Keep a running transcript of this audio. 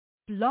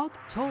Blog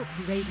Talk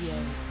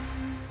Radio.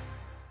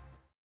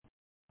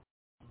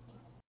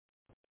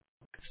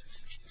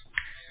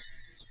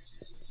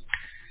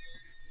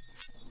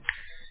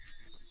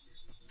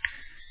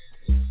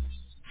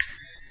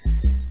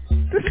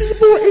 This is your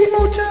boy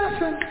Emo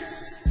Johnson.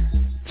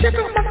 Check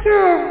out my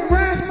girl,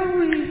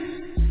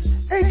 Rosemary,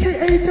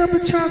 a.k.a.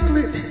 Double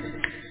Chocolate.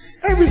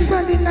 Every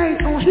Sunday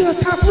night on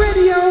Hilltop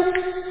Radio.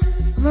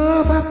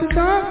 Love After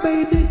Dark,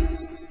 baby.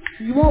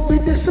 You won't be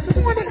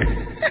disappointed.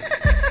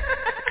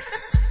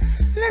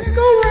 Let's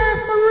go,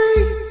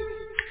 Rosemary.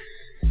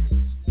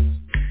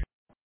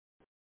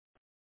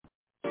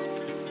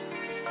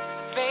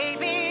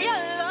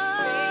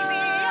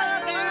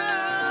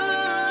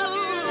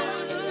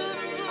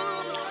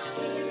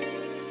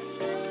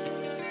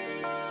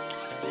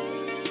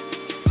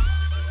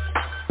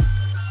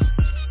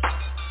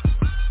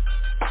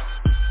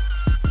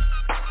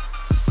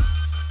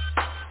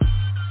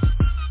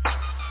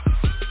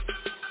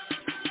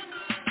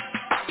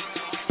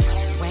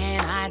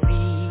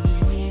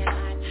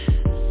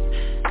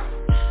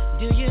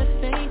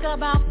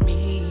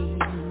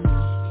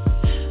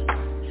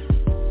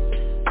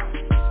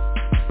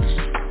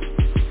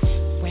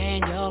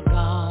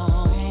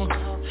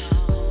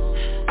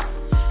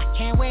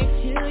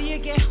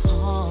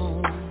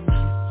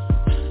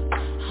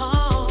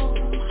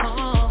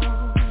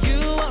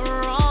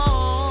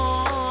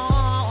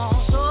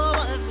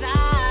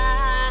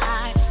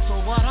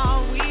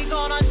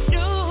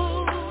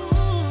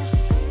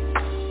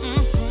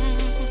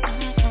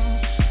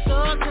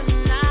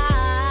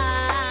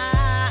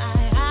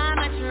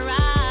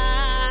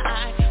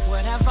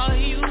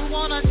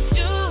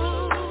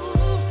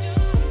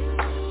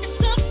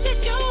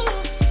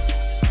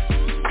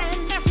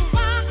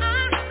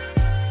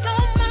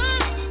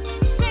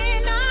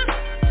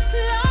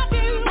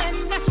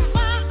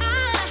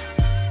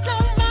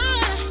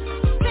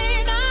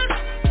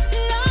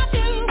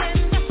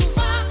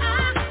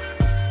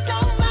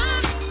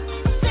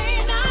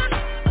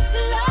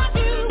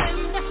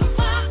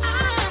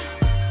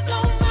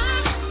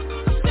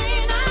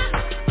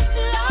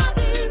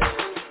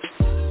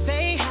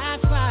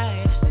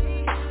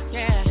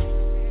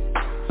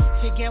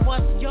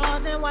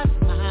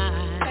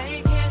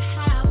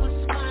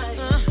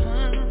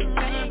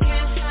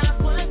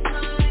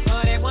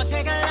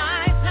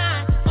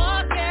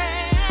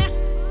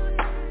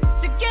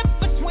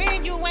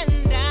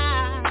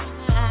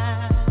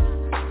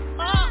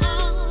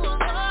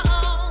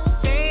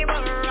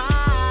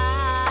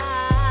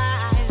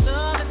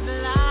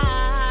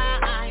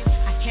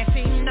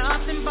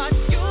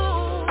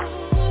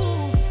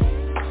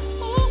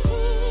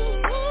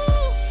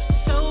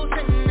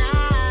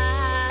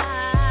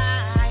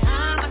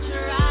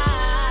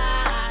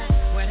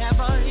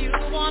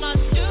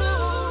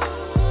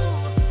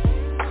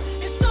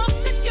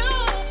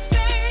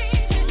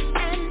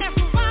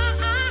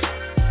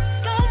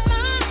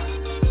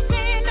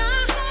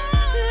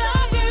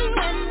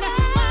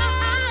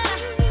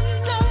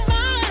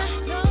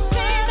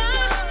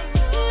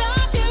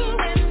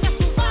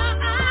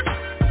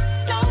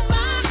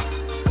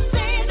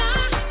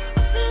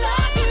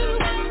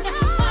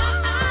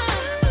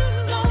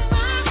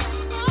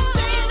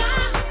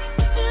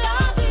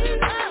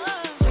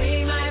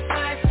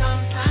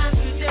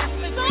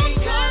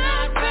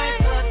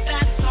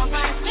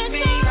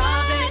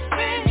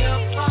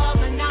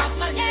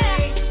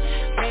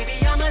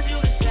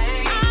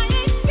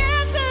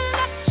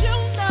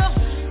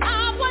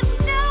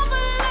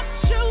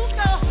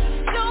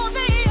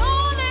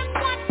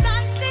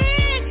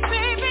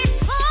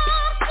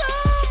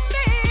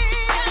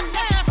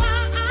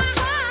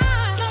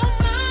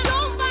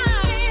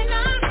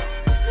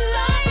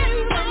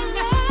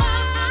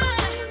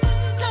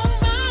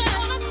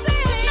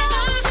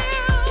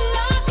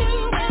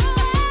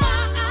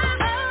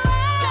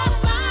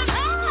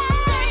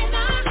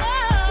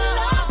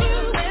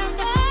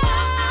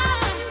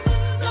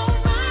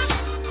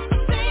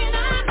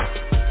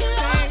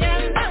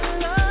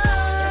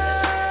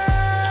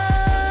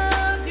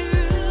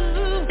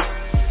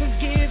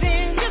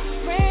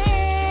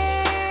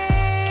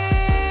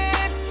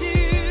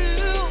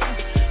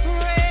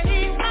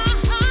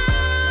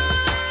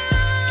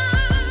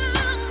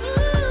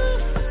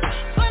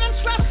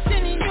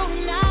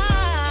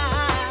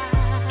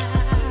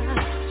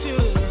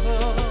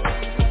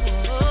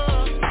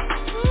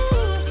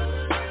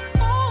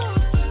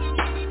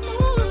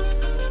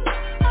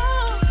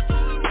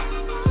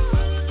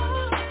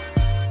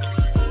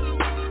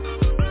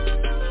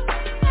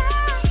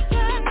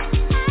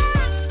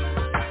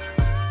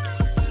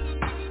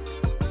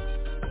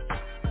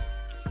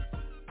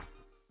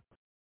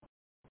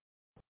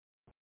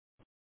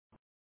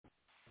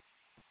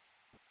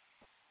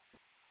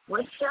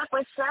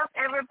 What's up,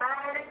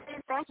 everybody?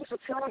 Thank you for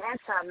tuning in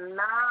to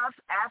Love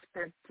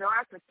After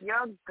Dark with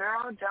your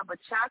girl, Double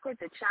Chocolate,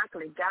 the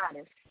Chocolate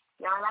Goddess.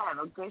 Y'all, I have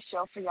a good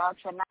show for y'all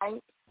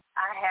tonight.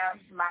 I have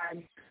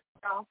my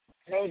girl,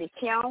 Lady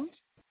Kim,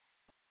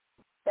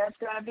 that's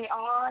going to be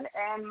on,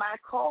 and my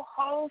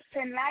co-host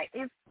tonight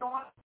is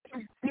going to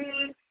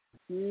be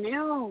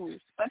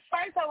news. But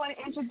first, I want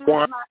to introduce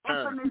my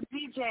infamous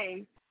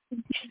DJ.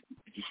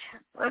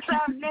 What's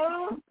up,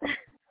 News?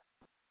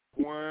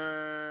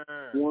 What's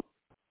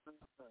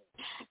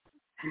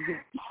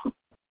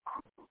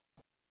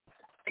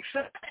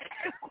up?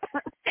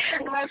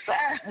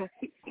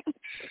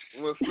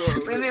 What's up?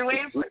 We've been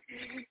waiting for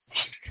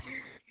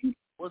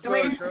What's up,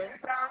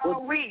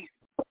 all week.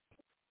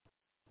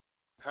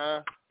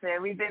 Huh? So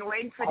we've been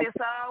waiting for this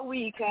all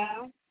week,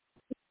 huh?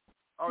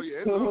 Oh,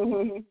 yeah.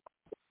 It's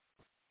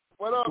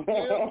what up,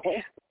 Kim?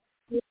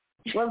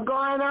 What's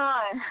going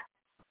on?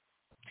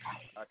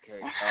 I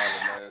can't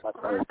holler, man.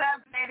 What's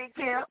up, Lady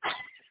Kim?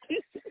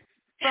 This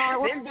dude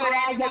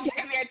ain't gonna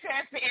give me a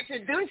chance to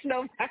introduce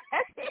nobody.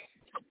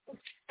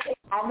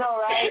 I know,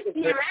 right?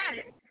 You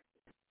ready?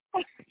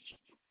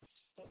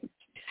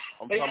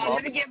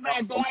 Let me get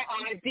my boy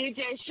on DJ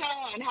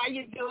Sean. How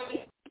you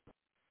doing?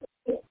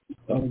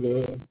 I'm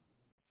good.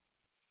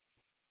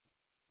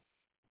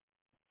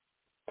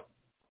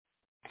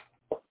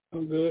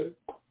 I'm good.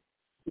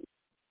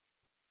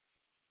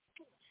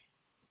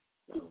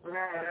 All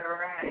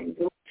right.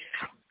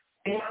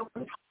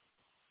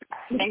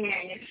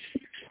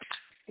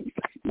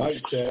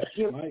 Mic check.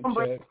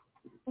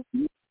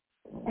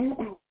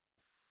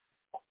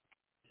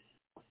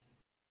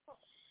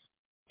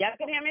 Y'all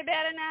can hear me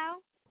better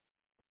now?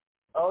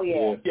 Oh,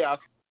 yeah. Yeah.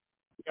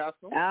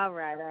 All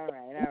right.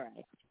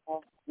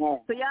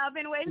 So y'all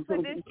been waiting for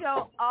this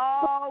show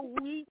all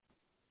week.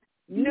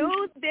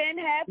 News been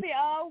happy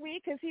all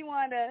week because he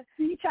wanted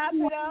to chop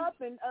it up,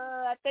 and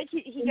I think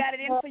he got it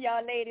in for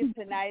y'all ladies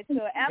tonight.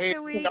 So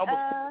after we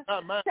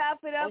chop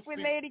it up with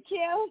Lady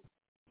Kim,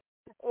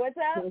 what's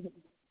up?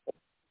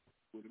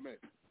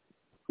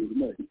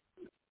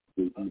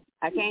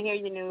 I can't hear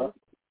you,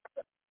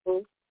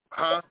 News.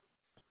 Huh?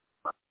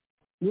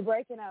 You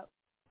breaking up.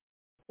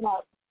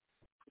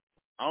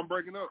 I'm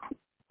breaking up.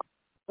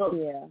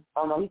 Yeah.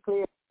 Oh, no, he's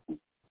clear.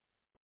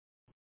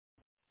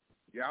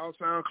 Y'all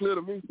sound clear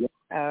to me.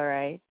 All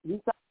right.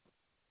 News,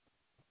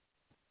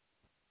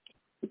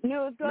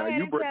 go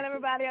ahead and tell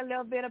everybody a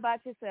little bit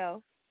about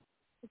yourself.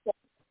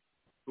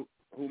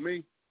 Who,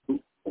 me?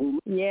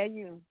 Yeah,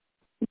 you.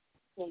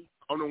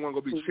 I'm the one going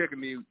to be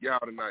checking y'all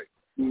tonight.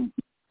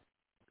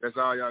 That's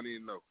all y'all need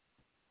to know.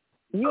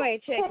 You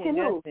ain't checking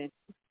nothing.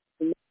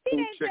 He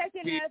ain't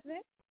checking Kim.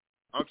 nothing.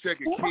 I'm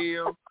checking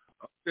Kim.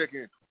 I'm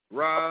checking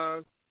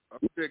Roz. I'm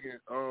checking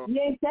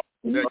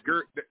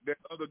that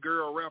other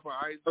girl rapper,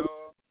 Ice Dog.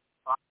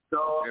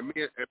 And me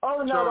and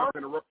Charles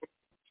in the room.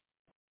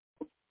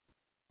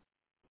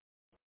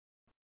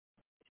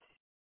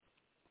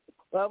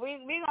 Well, we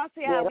gonna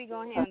see how we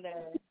gonna handle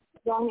it.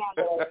 We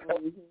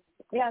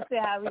gonna see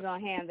how we gonna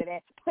handle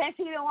that. Since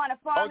you don't want to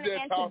formally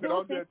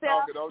introduce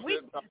yourself, we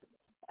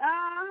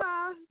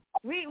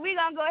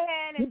gonna go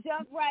ahead and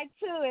jump right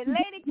to it.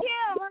 Lady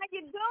Kim, how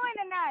you doing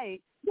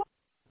tonight?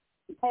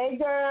 Hey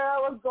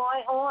girl, what's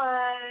going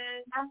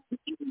on?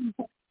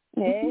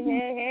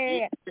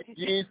 Hey.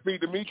 You didn't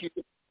speak to me, Kim.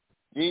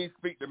 You didn't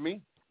speak to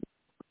me.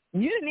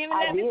 You didn't even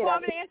let me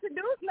formally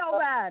introduce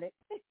nobody.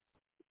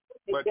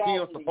 But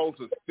Kim's supposed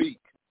to speak.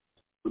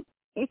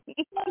 Ain't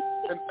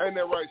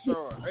that right,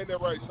 Sean?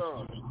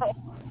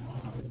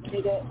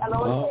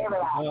 Hello,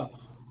 everybody.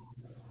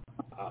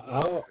 I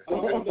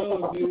don't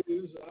know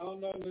news.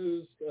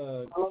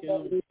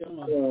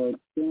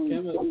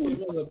 Kim is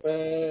a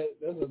bad.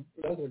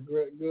 That's a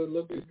great, good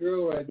looking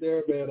girl right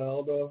there, man. I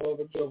don't know if I'm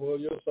in trouble on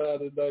your side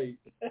tonight.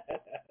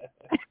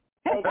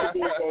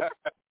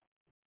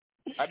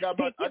 I got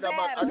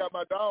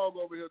my dog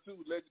over here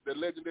too. The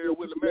legendary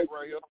Willie Mack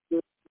right here.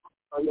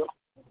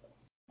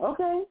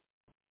 Okay,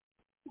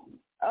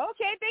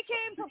 they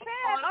came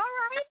prepared. All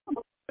right.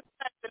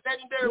 The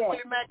legendary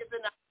Willie Mack is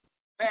in the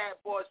Bad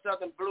Boy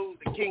Southern Blues,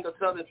 the king of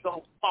Southern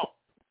Soul Funk.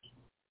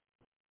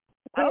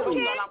 I told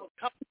y'all I was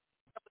coming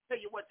to tell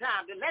you what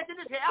time. The legend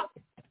is here.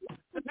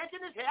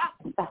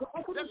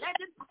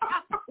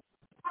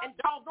 And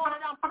doggone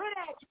it, I'm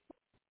pretty.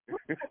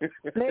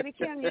 Lady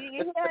Kim, you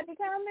hear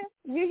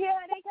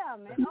they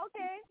coming?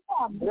 Okay.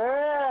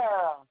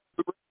 Girl.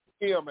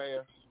 Yeah,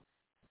 man.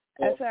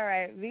 That's all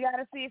right. We got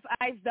to see if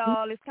Ice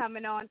Doll is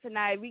coming on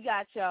tonight. We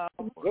got y'all.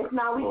 If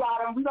not, we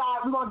got him.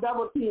 We're going to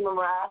double team him,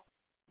 right?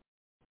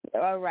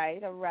 All right.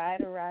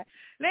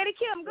 Lady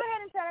Kim, go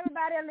ahead and tell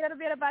everybody a little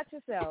bit about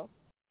yourself.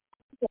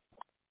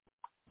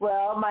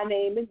 Well, my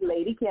name is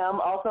Lady Kim,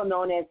 also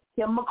known as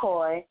Kim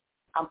McCoy.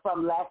 I'm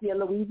from Lafayette,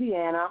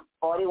 Louisiana,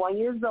 41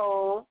 years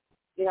old.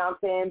 You know what I'm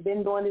saying?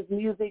 Been doing this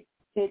music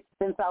shit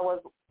since I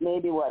was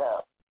maybe,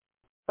 a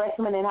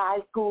freshman in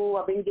high school.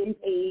 I've been getting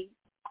paid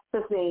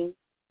to sing.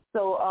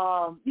 So,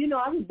 I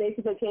just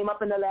basically came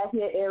up in the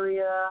Lafayette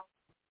area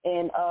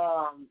and,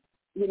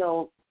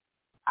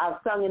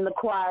 I've sung in the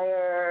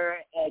choir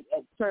at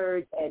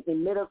church,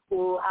 in middle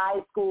school,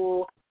 high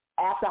school.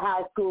 After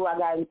high school, I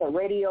got into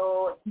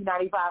radio,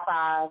 95.5.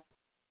 I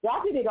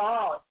did it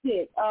all,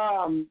 shit.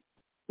 And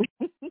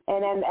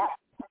then I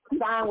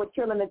signed with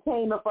Trill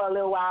Entertainment for a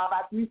little while,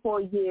 about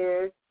 3-4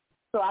 years.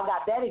 So I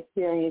got that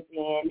experience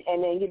in,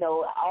 and then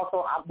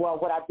also,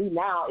 what I do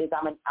now is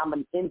I'm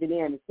an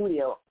engineer in the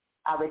studio.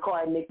 I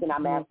record, mix, and I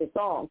master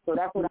songs. So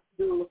that's what I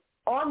do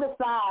on the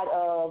side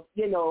of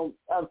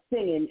of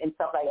singing and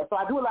stuff like that. So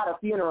I do a lot of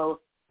funerals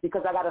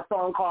because I got a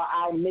song called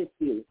 "I Miss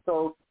You."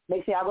 So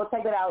make sure y'all go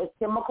check it out. It's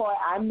Tim McCoy,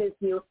 "I Miss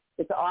You."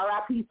 It's an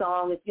R.I.P.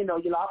 song. It's you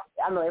lost.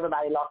 I know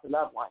everybody lost a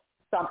loved one,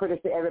 so I'm pretty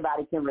sure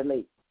everybody can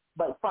relate.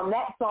 But from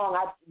that song,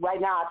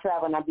 right now I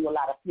travel and I do a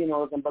lot of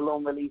funerals and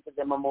balloon releases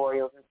and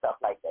memorials and stuff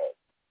like that.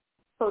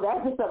 So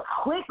that's just a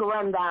quick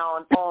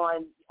rundown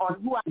on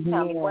who I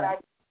am and what I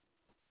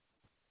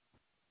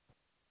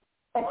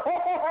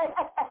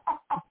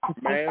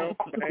Ma'am.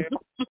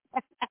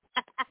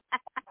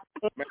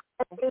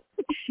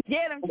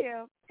 Get him,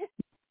 Kim.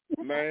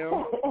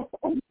 Ma'am.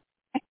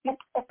 So yeah,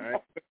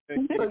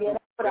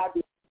 that's what I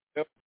do.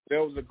 That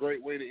was a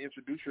great way to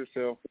introduce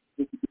yourself.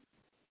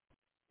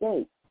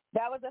 Thanks.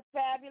 That was a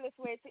fabulous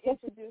way to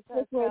introduce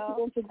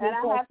herself. And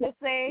I have to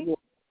say,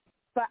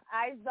 for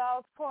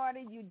Izal's Corner,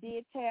 you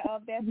did tear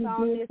up that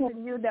song.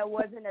 Listen, you, there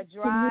wasn't a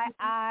dry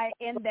eye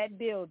in that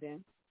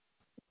building.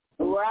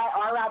 Right,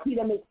 R.I.P.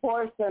 to Miss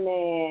Portia,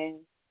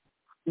 man.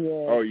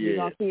 Yeah. Oh, yeah. We're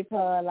going to keep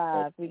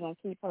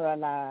her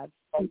alive.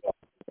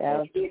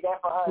 Yeah, we did that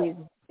for her.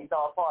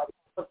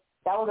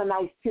 That was a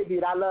nice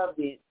tribute. I loved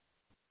it.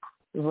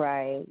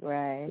 Right.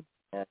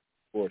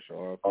 Portia,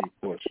 R.I.P.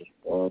 Portia.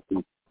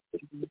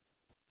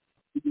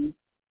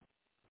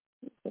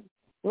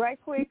 Right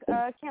quick,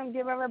 Kim,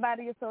 give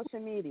everybody your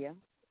social media.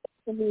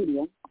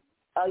 Y'all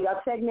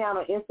check me out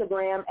on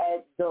Instagram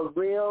at The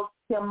Real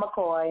Kim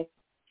McCoy,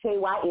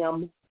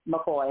 KYM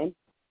McCoy.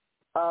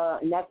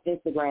 And that's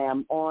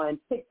Instagram. On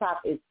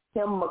TikTok, it's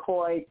Kim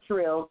McCoy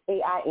Trill,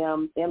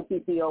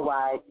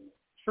 KIMMCCOY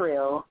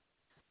Trill.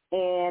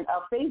 And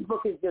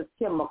Facebook is just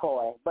Kim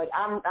McCoy. But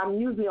I'm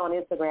usually on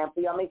Instagram,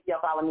 so y'all make sure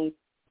y'all follow me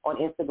on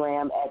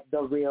Instagram at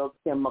The Real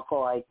Kim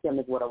McCoy. Kim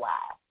is with a Y.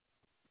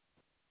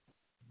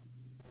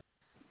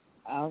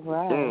 All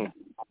right.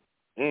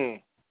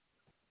 He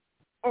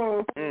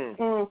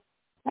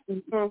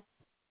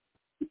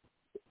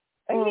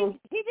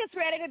just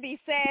ready to be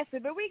sassy,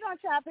 but we gonna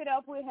chop it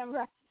up with him.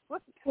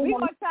 We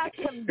gonna chop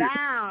him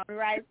down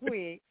right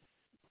quick.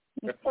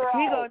 We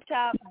gonna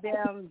chop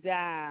them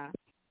down.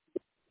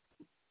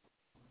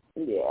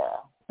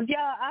 Yeah. Yo,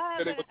 I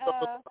haven't.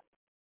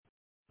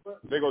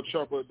 They gonna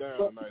chop us down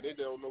tonight. They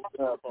don't know what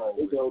the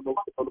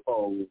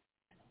phone with.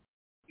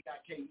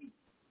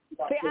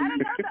 See, I don't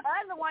know the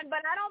other one,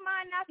 but I don't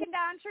mind knocking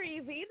down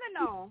trees either,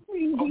 no.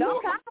 Don't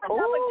come for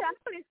Double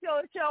Chocolate Show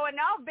showing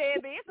off,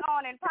 baby. It's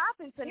on and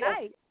popping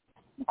tonight.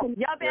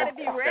 Y'all better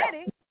be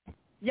ready.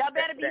 Y'all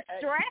better be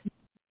strapped.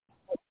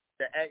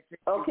 The accent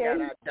okay.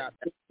 I'll chop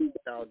down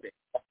all day.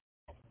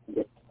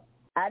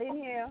 I didn't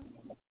hear.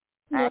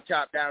 I'll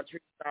chop down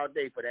trees all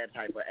day for that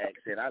type of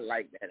accent. I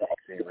like that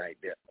accent right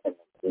there. I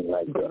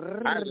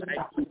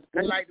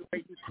like the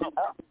way you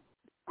talk.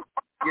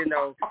 You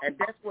know, and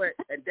that's what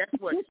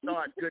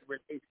starts good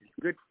relations,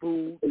 good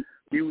food,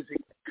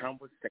 music,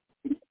 conversation.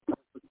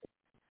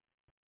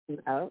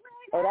 Oh,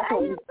 that's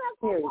what you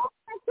hear.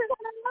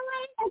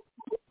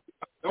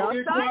 Don't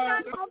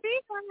be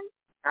funny.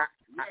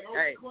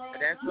 Hey,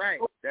 that's right,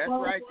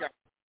 y'all.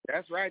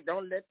 That's right.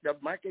 Don't let the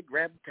monkey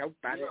grab the coat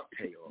by the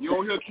tail. You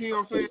don't hear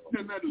Kim saying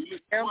that? Kim,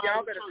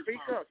 y'all better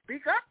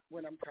speak up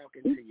when I'm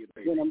talking to you,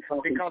 baby.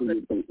 Because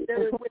the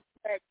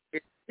respect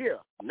is here,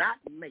 not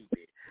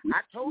maybe.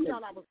 I told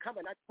y'all I was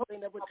coming. I told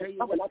never tell you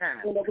what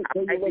time. I could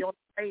be on a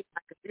plane.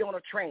 I could be on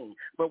a train.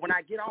 But when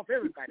I get off,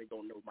 everybody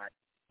gonna know my.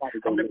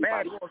 I'm the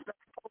bad one, the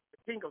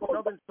king of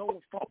Southern Soul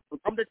Funk.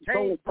 I'm the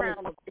James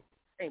Brown of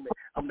entertainment.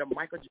 I'm the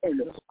Michael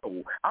Jackson of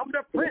soul. I'm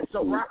the Prince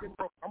of rock and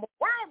roll. I'm a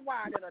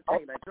worldwide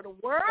entertainer. To the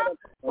world,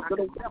 I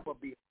could never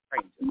be a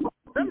stranger.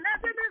 The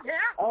legend is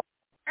here,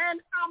 and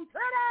I'm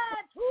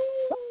ready to.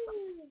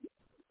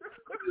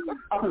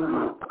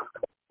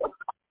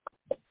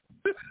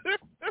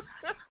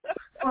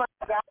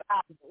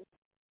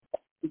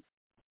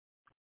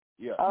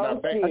 Yeah. Now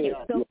back to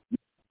y'all.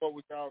 What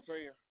was y'all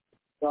saying?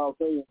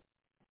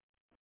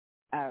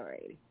 All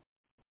right.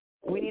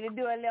 We need to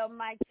do a little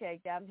mic check.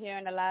 I'm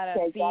hearing a lot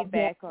of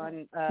feedback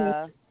on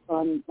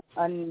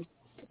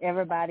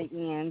everybody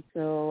in,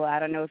 so I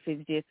don't know if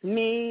it's just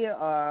me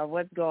or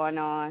what's going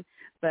on,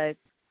 but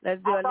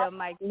let's do a little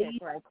mic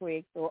check right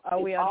quick. So are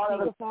we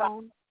on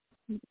speakerphone?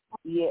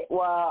 Yeah,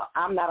 well,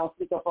 I'm not on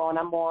speakerphone.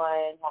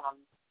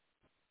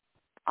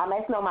 I'm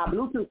actually on my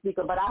Bluetooth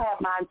speaker, but I have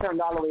mine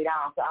turned all the way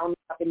down, so I don't know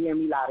if I can hear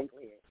me loud and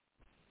clear.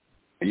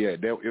 Yeah,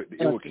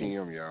 it was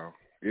Kim, y'all.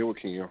 It was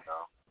Kim.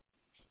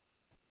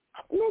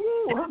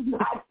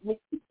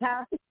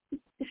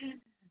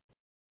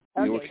 Okay,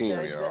 it was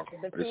Kim, y'all.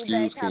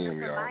 Excuse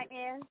Kim, y'all.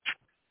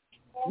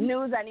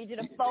 News, I need you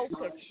to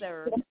focus,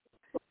 sir.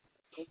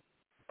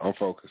 I'm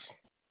focused.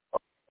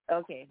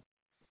 Okay.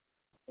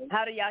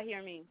 How do y'all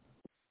hear me?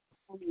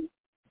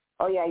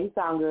 Oh, yeah, you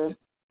sound good.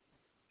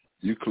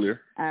 You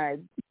clear. All right.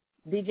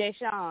 DJ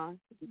Sean.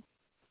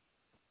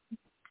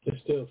 There's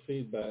still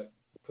feedback.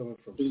 coming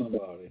from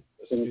somebody.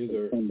 It's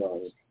either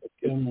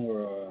Kim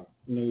or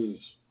News.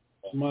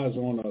 Somebody's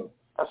on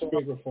a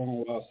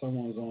speakerphone while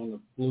someone's on the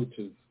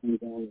Bluetooth.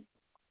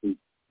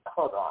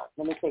 Hold on.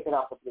 Let me take it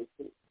off the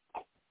Bluetooth.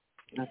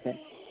 Okay.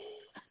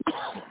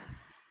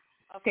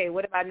 Okay,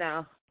 what about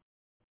now?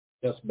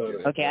 That's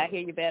better. Okay, I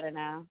hear you better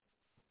now.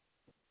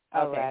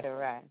 All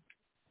right.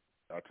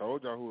 I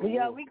told y'all who it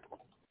was.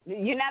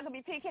 You're not going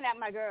to be picking at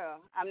my girl.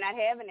 I'm not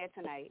having it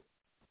tonight.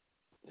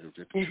 It was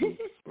just the truth.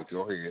 But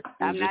go ahead.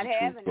 I'm not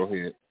having it. Go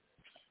ahead.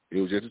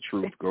 It was just the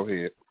truth. Go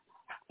ahead.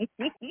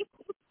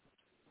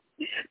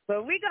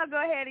 But we're going to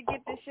go ahead and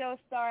get the show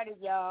started,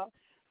 y'all.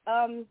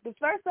 The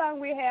first song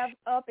we have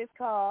up is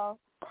called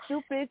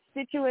Stupid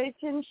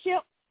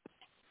Situationship.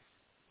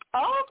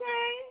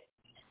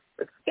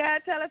 Okay.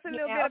 Scott, tell us a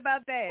little bit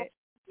about that.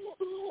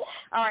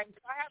 All right,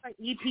 so I have an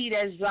EP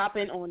that's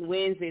dropping on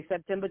Wednesday,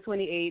 September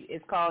 28th.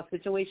 It's called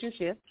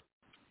Situationship.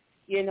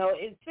 You know,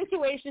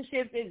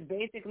 situationship is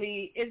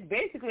basically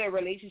a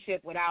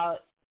relationship without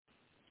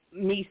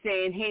me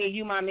saying, hey,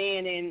 you my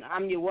man and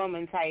I'm your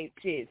woman type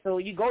shit. So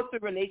you go through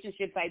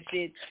relationship type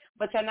shit,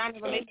 but you're not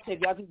in a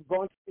relationship. Y'all just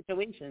going through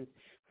situations.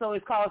 So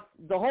it's called,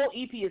 the whole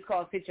EP is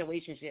called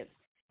Situationship.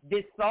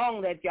 This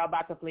song that y'all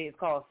about to play is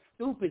called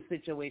Stupid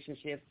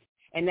Situationship,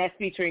 and that's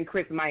featuring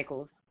Chris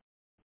Michaels.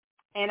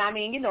 And I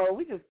mean, you know,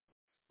 we just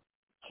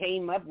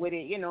came up with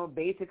it, you know,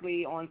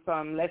 basically on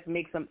some, let's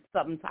make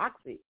something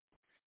toxic.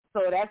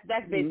 So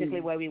that's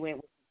basically where we went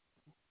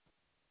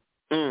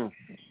with.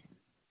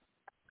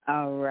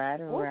 All right.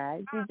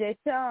 DJ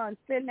Sean,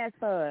 spin that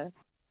for us.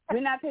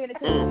 We're not paying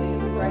attention to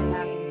music right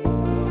now.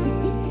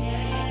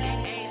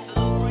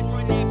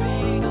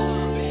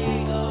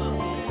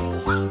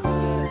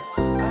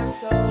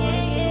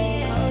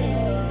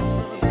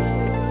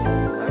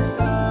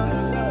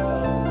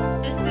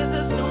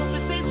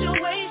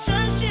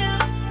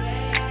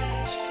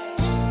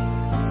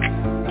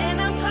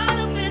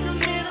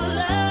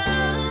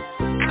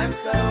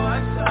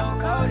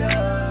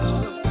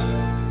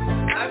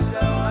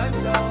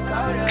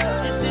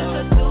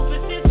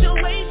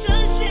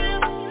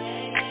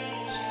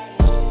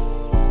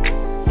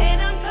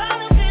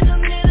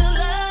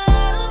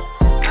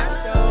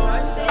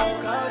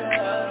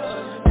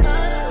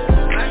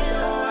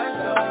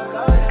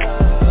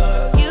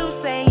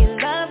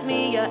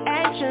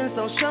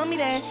 Show me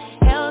that.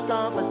 Held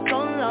on for so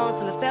long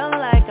till it felt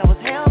like I was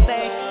held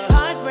back.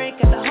 Heartbreak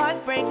after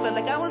heartbreak, felt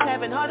like I was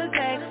having heart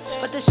attacks.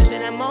 But the shit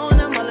that I'm all in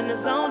the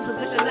zone,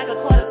 position like a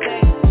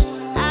quarterback.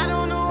 I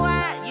don't know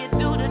why you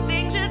do the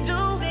things you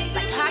do,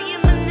 like how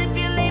you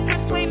manipulate,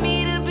 persuade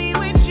me to be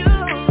with you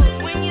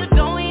when you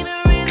don't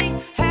even really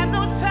have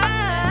no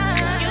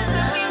time. You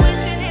should be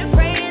wishing and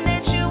praying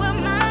that you were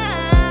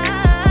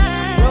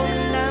mine.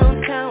 Rolling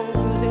downtown,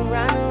 cruising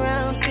round and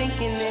round,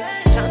 thinking it,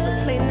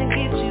 contemplating to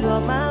get you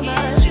on my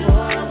mind.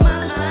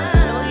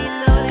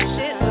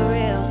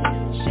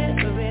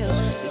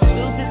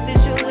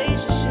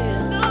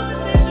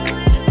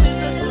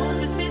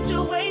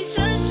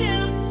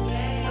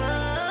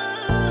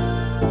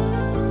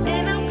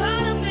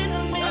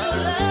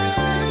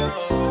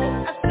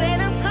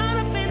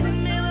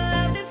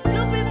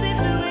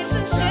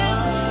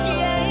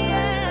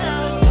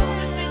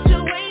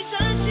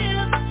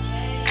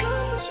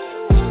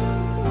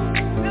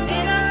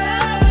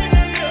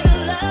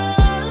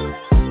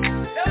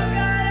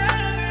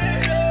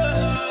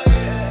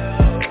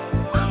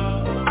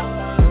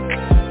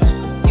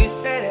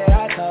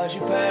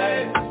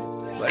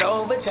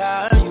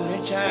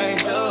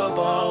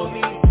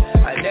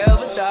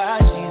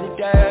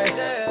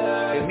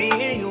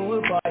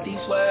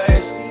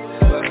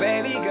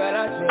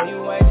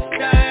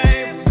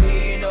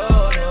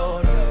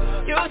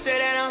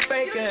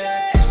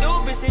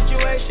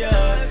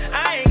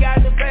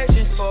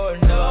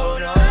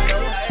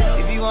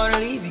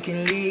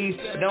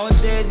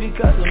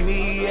 Because of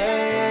me,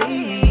 yeah.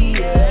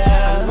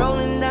 I'm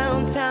rolling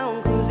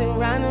downtown, cruising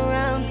round and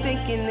round,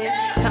 thinking it,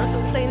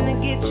 contemplating to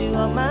get you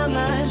on my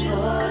mind. So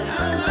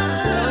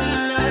you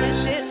know this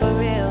shit for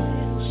real,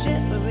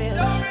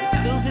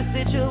 stupid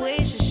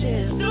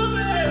situationship.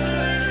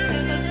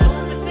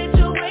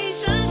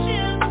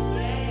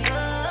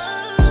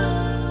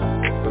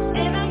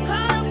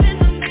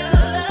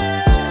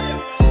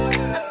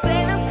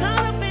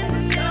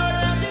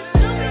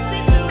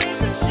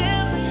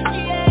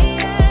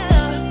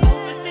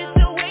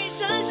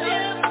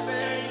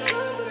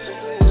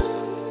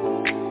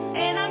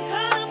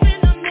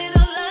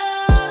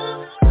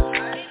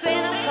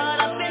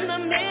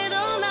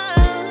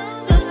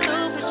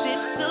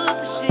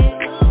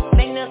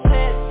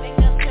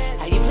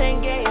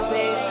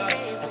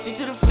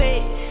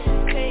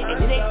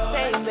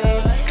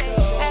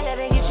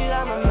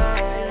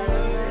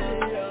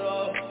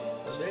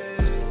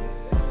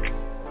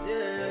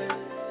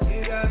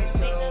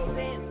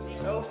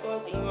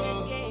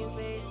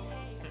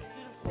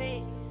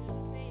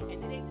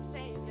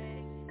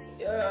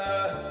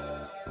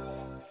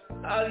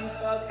 All these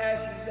false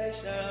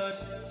accusations.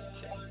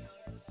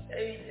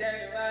 Everything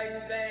why you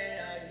saying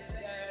all these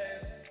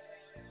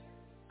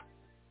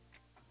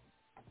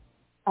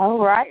All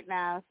right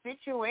now,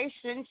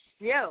 situation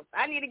shift.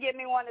 I need to get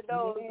me one of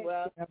those.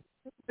 Well,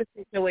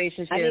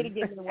 situation shift. I need to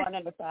get me one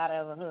on the side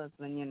of a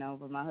husband,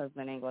 but my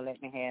husband ain't gonna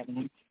let me have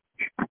one.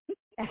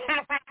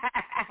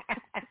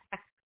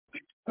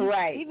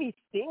 Right. He be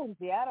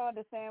stingy. I don't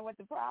understand what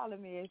the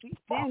problem is. He's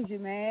stingy,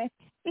 man.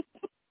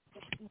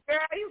 Girl,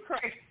 you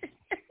crazy.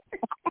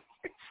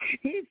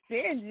 He's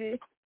stingy.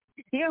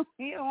 He don't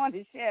want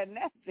to share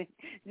nothing.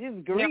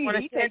 Just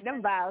greedy. He take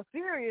them vows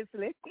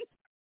seriously.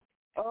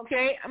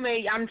 Okay, I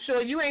mean, I'm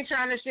sure you ain't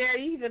trying to share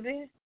either,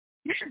 then.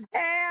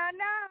 Hell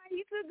no,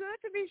 you too good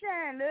to be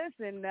sharing.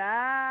 Listen,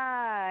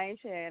 I ain't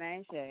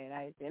sharing.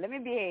 Let me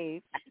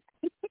behave.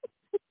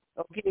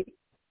 Okay.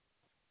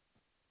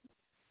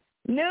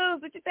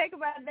 News, what you think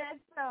about that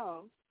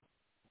song?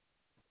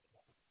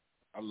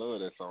 I love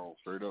that song,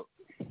 straight up.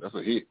 That's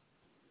a hit.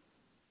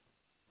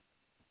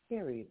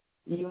 Period.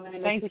 You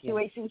in a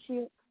situation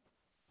shit?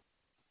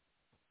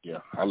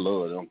 Yeah, I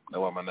love them. That's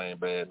why my name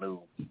Bad News.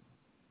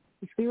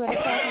 You see what I'm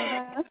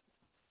talking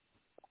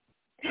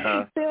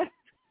about? Huh?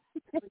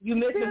 You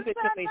miss the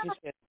situation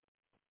shit.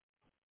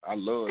 I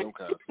love them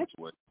kind of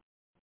situations.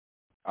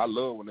 I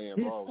love when they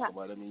involve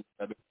somebody.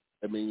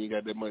 That mean you ain't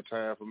got that much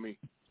time for me.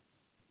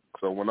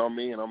 So when I'm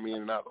in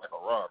and out like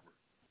a robber.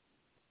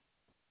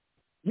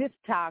 This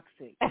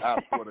toxic. I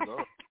swear to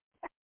God.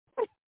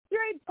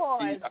 Straight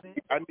poison.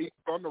 I need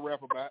something to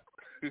rap about.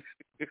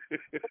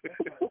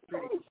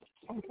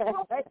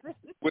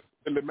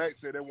 Willie Mack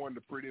said that one of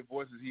the prettiest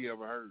voices he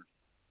ever heard.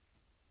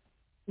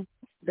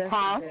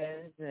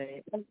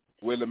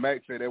 Willie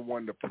Mack said that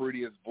one of the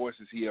prettiest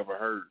voices he ever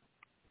heard.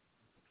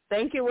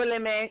 Thank you, Willie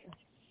Mack.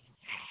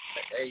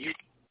 Hey,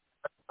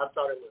 I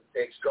thought it was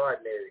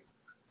extraordinary.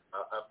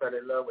 I fell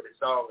in love with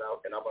the song,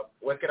 and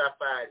where can I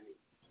find you?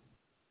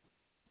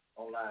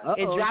 Online.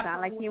 It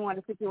sounds like you want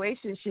a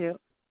situation ship.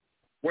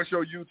 What's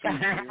your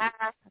YouTube?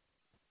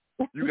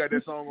 You got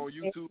that song on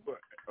YouTube,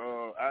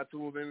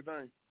 iTunes,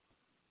 anything?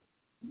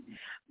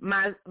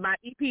 My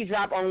EP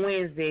dropped on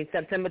Wednesday,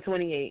 September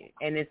 28th,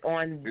 and it's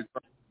on.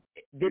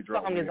 This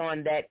song is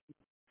on that.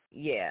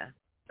 Yeah,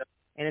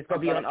 and it's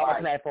gonna be on all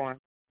platforms.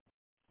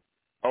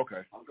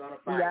 Okay.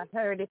 I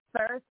heard it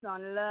first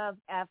on Love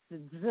After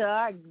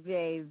Dark,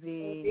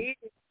 baby.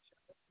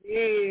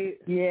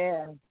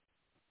 Yeah.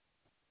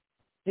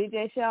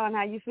 DJ Sean,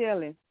 how you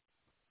feeling?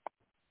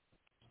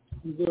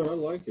 Good, I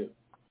like it.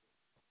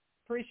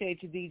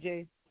 Appreciate you,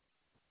 DJ.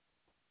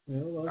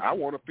 Yeah, I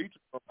want a feature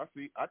from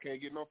him. I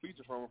can't get no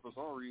feature from him for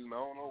some reason. I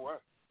don't know why.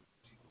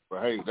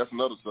 But hey, that's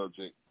another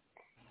subject.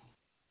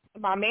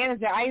 My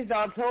manager, Ice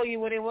Dog, told you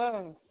what it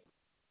was.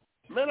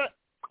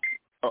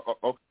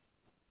 Okay.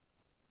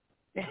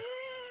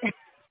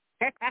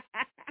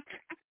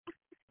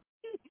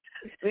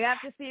 We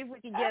have to see if we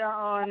can get her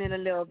on in a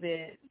little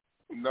bit.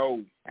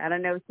 No. I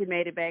don't know if she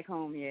made it back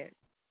home yet.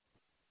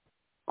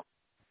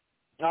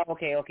 Oh,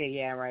 okay,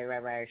 yeah,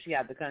 right. She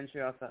out the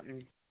country or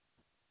something.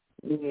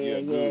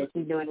 Yeah,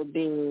 she's doing it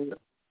big.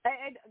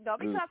 Hey, don't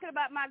be talking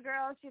about my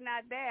girl. She's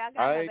not there. I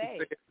got her back.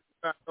 Ain't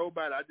said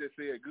nobody. I just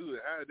said good.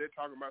 How they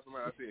talking about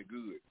somebody? I said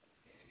good.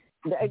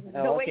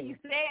 The way you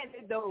said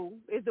it, though,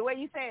 is the way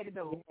you said it,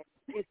 though.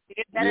 It's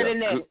better than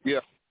that.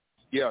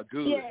 Yeah,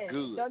 good, yeah,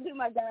 good. Don't do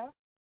my girl.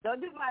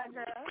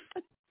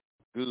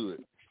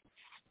 Good.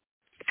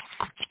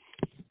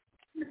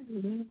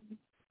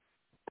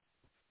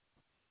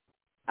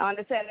 I want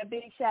to send a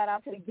big shout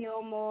out to the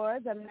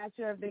Gilmores. I'm not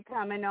sure if they're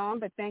coming on,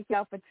 but thank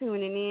y'all for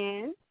tuning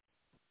in.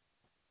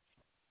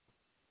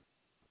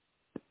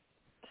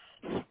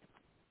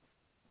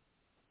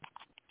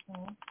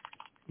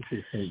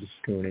 She said just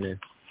tuning in.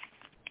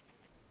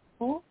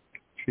 Who?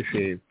 She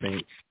said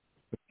thanks.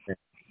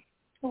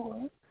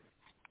 What?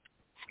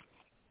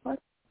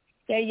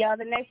 Okay, y'all,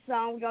 the next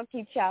song, we're going to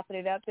keep chopping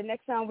it up. The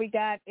next song we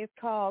got is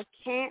called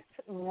Can't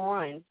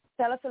Run.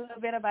 Tell us a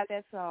little bit about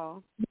that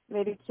song,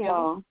 Lady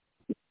Kim.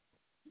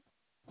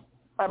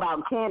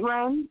 About Can't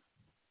Run?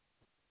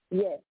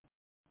 Yes.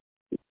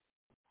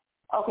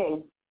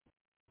 Okay.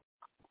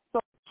 So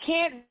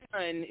Can't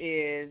Run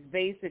is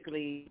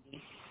basically,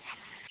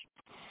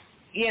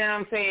 you know what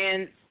I'm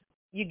saying,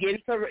 you get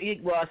into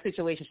a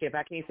situationship.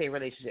 I can't say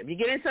relationship. You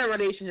get into a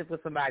relationship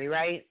with somebody,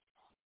 right?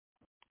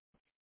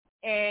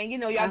 And,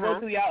 y'all go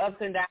through y'all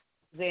ups and downs,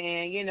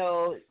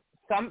 and,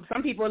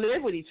 some people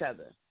live with each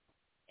other.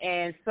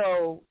 And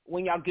so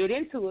when y'all get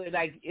into it,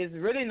 like, it's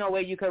really no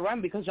way you can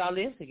run because y'all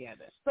live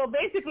together. So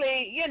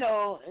basically,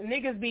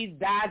 niggas be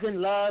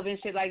dodging love and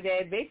shit like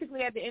that.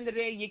 Basically, at the end of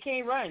the day, you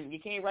can't run. You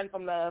can't run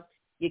from love.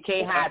 You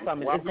can't hide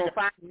from it. Why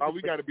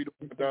we got to be the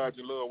one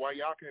dodging love? Why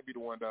y'all can't be the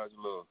one dodging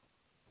love?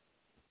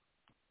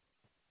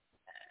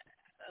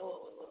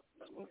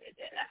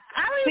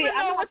 I don't even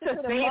know what to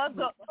say. I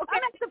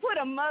like to put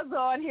a muzzle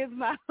on his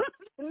mouth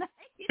tonight.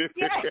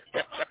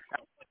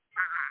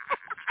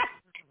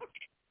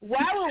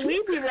 Why would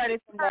we be ready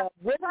for love?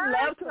 Women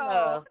love to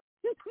love.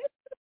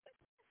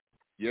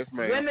 Yes,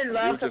 ma'am. Women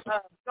love to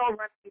love. Don't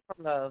run away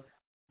from love.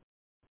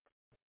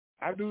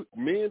 I do.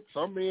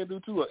 Some men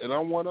do too, and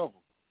I'm one of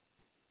them.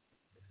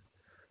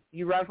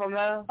 You run from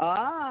love?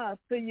 Ah,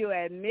 so you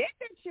admit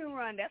that you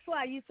run. That's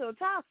why you so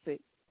toxic.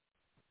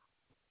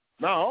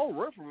 No, I don't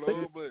run from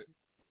love, but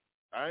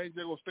I ain't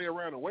just gonna stay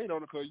around and wait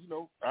on it because, you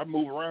know, I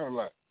move around a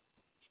lot.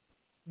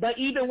 But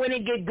even when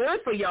it get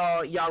good for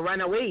y'all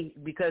run away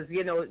because,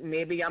 you know,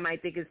 maybe y'all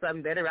might think it's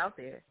something better out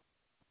there.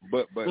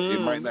 But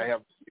it might not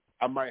have.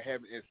 I might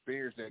haven't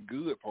experienced that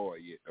good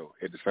part yet, though.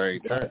 At the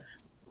same time,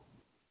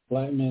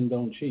 black men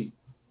don't cheat.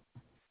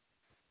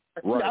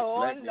 Right?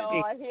 Oh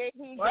Lord, here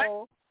he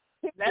go.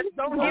 Let's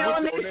don't get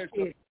on that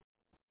shit.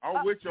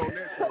 I'm with you on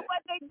that. So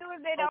what they do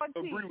is they don't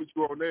cheat. I agree with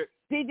you on that.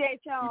 DJ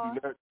Sean.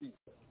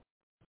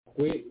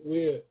 We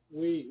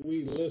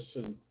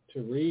listen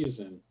to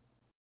reason.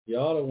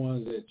 Y'all the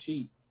ones that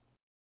cheat.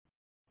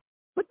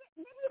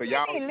 So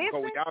y'all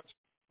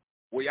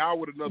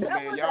with another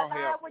man, y'all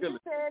have feelings.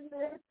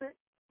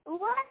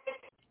 What?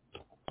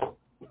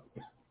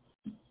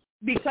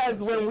 Because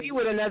when we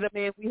with another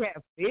man, we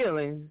have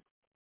feelings.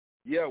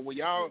 Yeah, when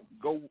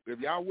if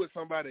y'all with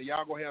somebody,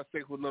 y'all gonna have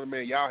sex with another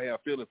man, y'all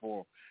have feelings for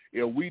him.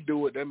 If we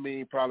do it, that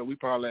means we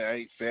probably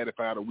ain't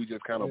satisfied, or we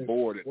just kind of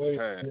bored at the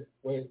time.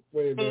 Wait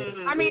a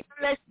minute. I mean,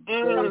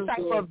 some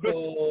type of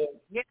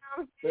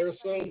their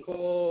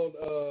so-called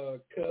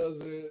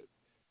cousin,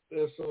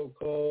 their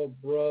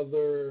so-called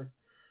brother,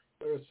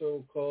 their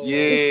so-called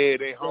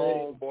they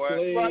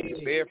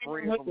homeboy, their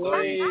friend from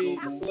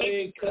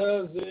play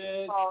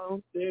cousin,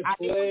 they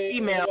play.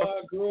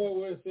 I grew up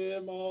with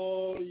him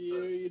all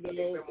year, you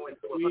know.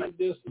 We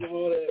this and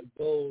all that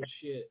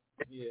bullshit.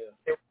 Yeah.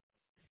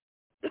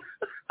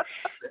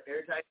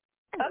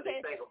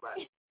 Okay.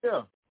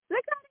 Yeah.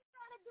 Look how they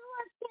trying to do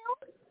us too.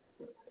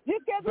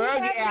 Just because we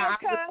have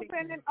your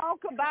cousin and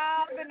Uncle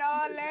Bob and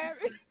all that.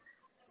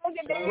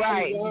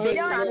 Right. But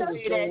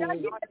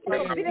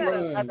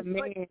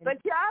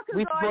y'all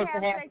could go and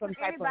have sex with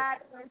anybody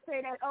and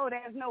say that, oh,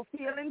 there's no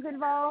feelings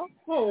involved.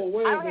 Oh,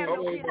 wait I don't have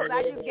no feelings.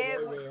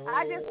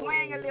 I just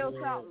swang a little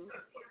something.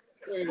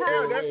 Wait.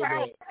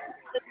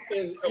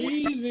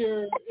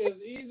 It's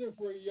easier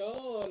for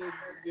y'all to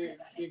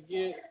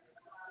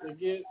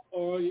get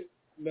all.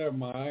 Never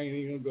mind. I ain't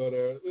even gonna go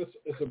there.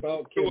 It's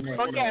about Kim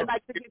right now.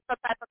 Like to get some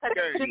type of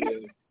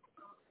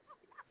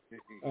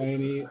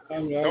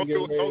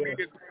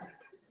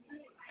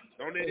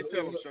Don't need to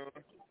tell him, Sean.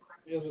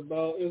 It's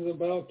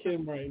about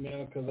Kim right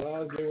now because I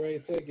was getting ready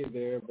to take it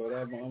there, but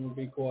I'm gonna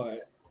be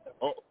quiet.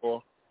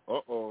 Uh-oh.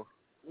 Y'all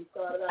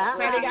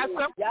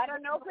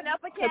don't open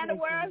up a can of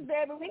worms,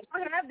 baby. We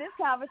gonna have this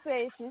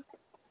conversation.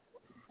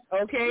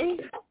 Okay.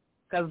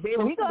 Because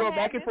baby, we can go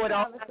back and forth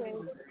all the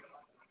time.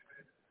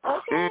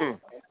 Okay.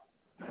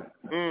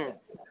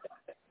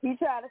 He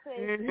tried to say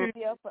it's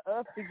easier for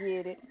us to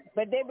get it,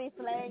 but they be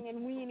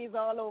slanging weenies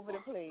all over the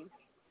place.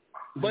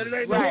 But it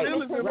ain't right. no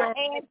feelings involved.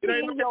 It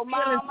ain't your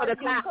mama, your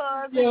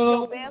cousin,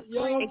 your best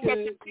friend.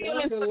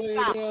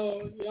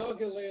 Y'all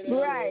can lay down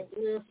right.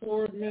 3 or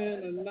 4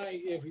 men a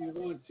night if you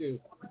want to.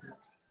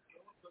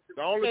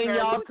 The only time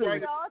y'all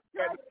stressed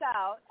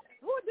out.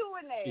 Who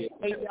doing that?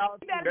 Yeah. You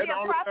better be a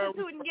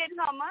prostitute and getting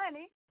her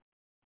money.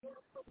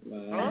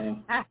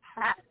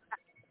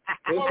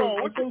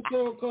 It's some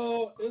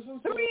so-called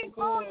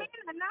quote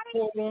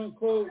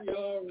unquote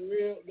y'all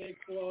real. They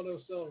call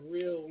themselves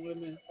real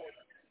women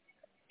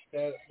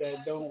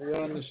that don't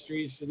run the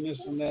streets and this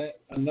and that.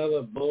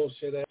 Another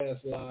bullshit ass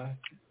lie.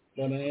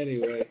 But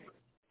anyway,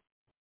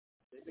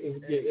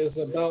 it's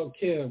about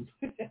Kim.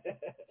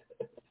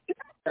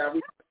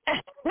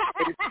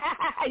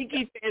 You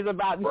keep saying it's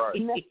about me.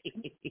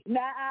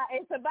 Nah,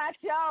 it's about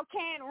y'all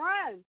can't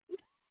run.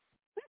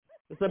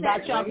 It's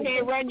about y'all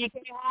can't run, you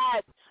can't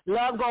hide.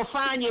 Love gonna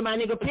find you, my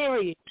nigga,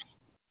 period.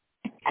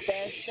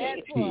 That's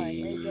that point.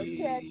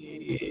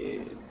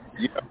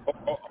 Yeah.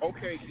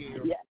 Okay,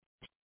 Kim. Yeah.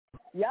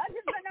 Y'all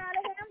just been out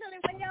of handle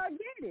it when y'all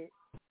get it.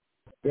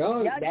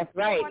 Y'all that's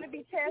right. Want to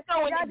be tested.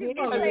 Y'all just be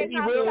playing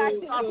how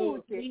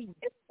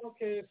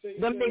Okay, so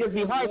them niggas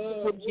be hard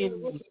to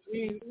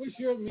what's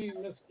your mean,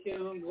 Miss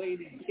Kim,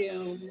 Lady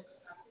Kim,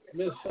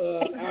 Miss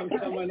I'm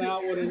coming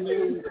out with a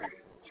new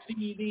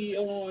CD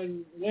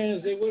on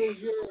Wednesday. What is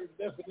your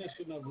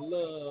definition of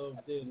love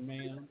then,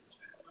 ma'am?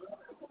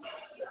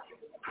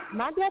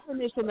 My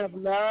definition of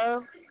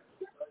love,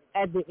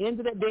 at the end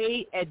of the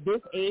day, at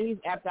this age,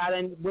 after I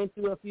done went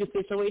through a few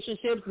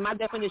situationships, my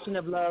definition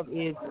of love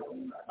is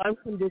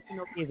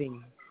unconditional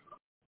giving.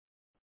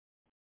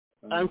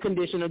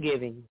 Unconditional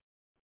giving.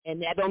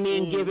 And that don't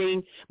mean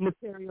giving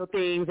material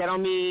things. That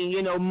don't mean,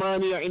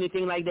 money or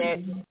anything like that.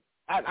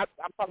 I'm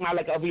talking about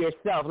like of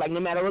yourself. Like no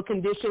matter what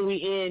condition we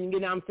in, you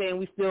know what I'm saying,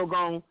 we still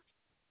gonna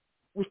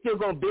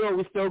build,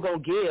 we still gonna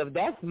give.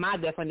 That's my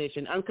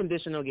definition.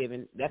 Unconditional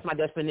giving. That's my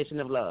definition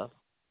of love.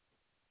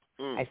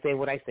 I said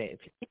what I said.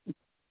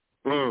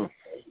 What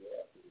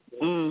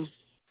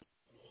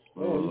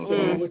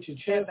you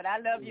yeah, but I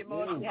love you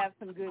more if you have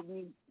some good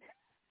meat.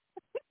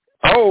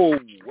 Oh,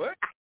 what?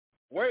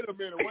 Wait a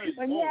minute, wait.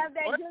 When you have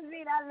that good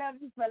meat, I love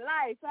you for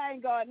life. I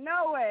ain't going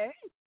nowhere.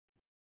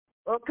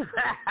 Okay.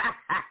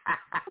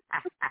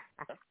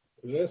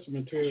 That's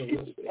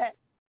materialistic.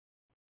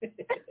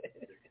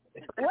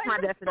 What's my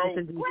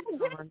definition?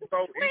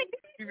 So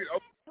even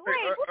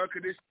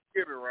unconditionally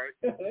given, right?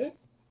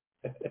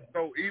 So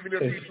even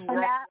if you do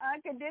wrong, not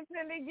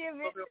unconditionally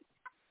given.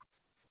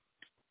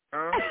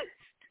 Huh?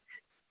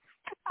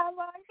 I'm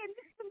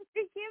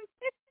unconditionally given.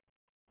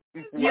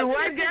 You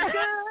what, girl?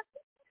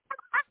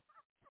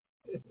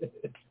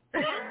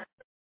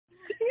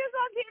 You're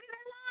gonna get it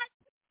a lot.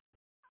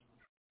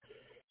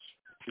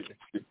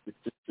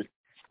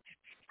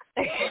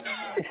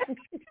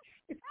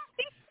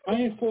 I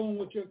ain't fooling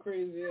with your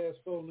crazy ass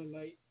phone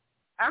tonight.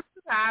 I'm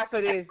sorry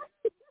for this.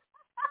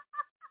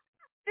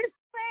 Just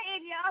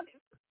saying, y'all.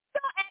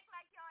 Don't act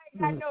like y'all ain't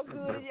got no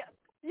good.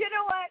 You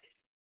know what?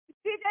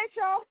 See that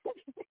show?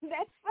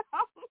 That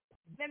song?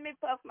 Let me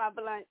puff my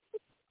blunt.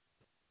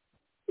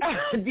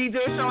 DJ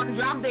Sean,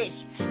 drop this.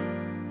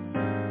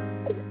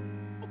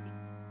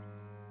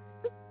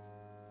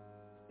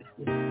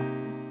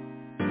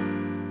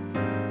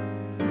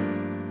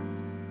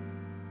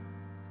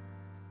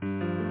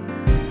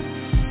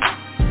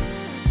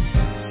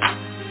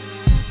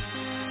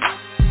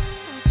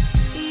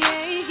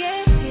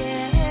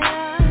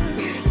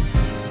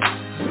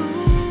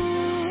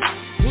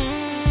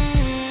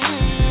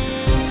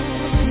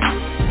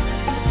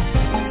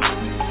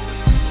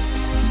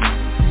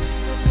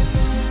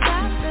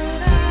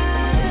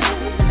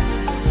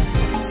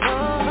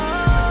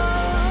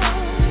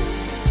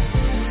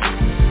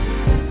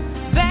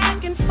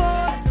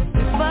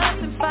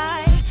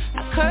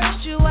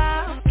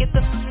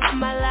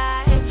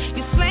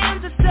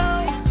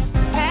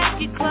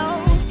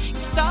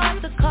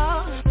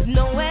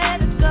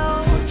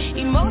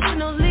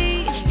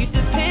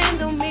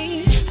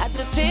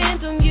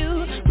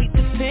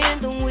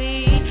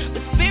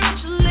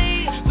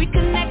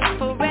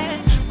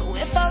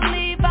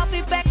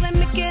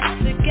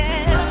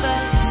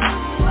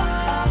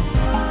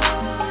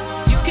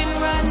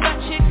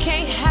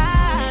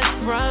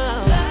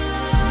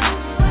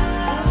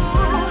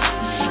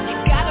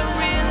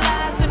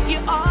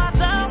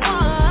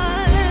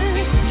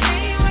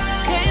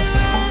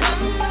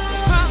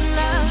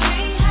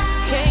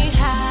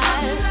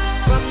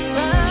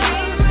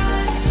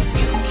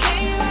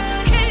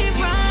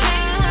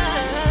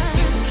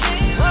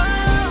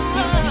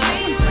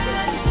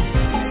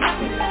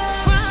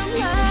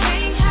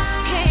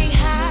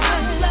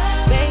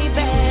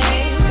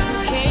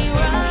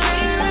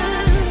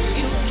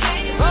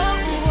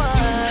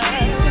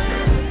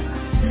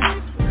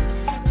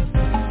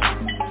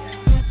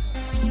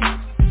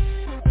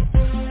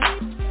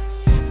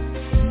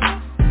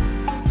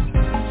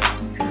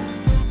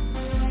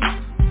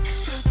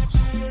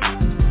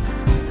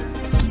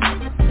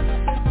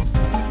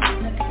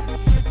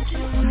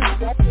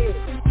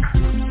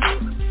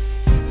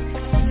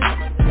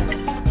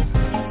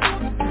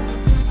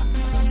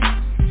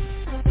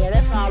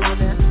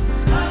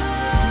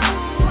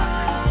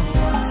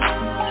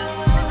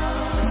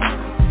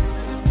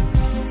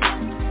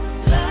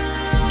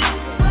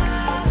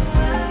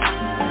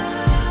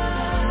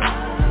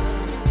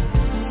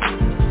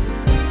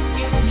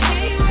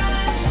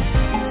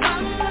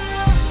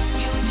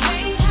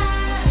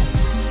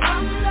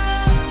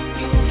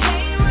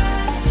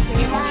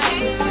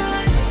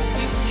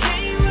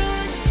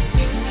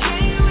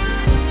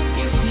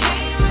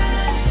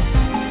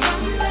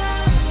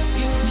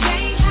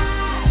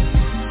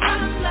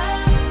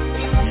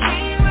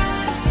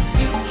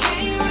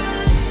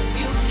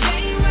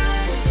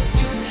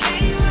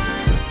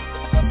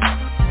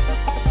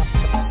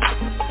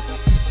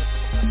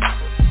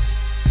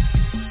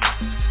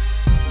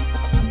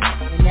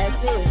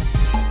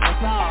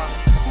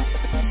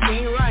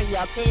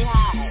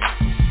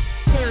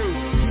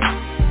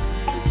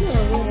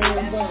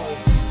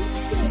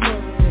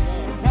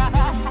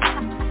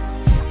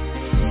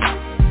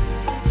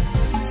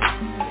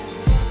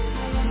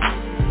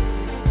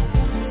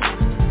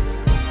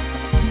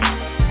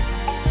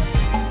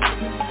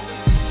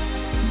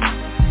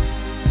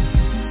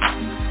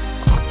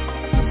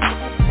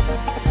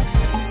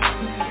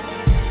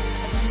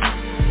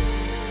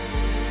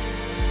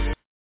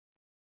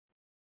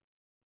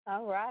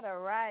 All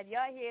right.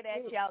 Y'all hear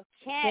that? Y'all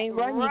can't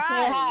run. You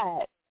can't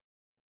hide.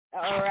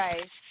 All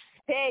right.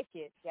 Take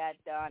it, God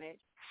darn it.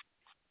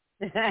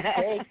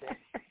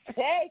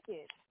 Take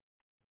it.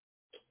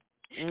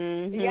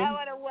 Mm-hmm. Y'all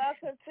want to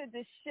welcome to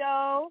the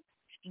show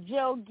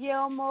Joe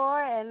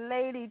Gilmore and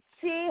Lady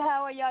T.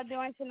 How are y'all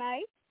doing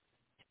tonight?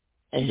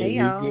 Hey,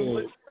 y'all.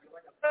 Good.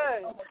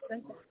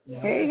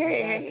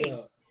 Hey.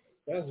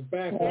 That's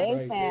backup hey,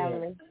 right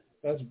family.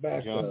 there. That's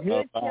backup.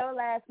 Good show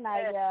last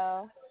night,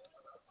 y'all.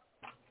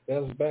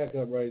 That's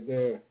backup right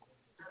there.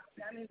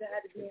 That means I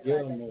had to be in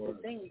Gilmore.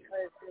 the thing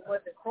because it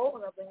wasn't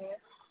cold up in here.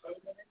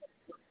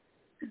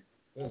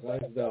 That's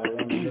Ice Doll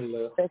on the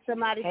left. There's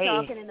somebody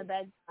talking in the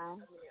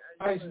background.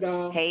 Ice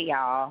Doll. Hey,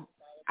 y'all.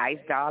 Ice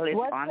Doll is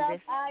what's on up,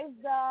 this. Ice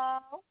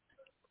Doll?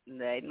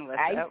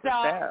 What's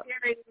up?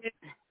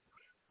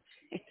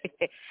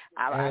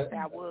 I said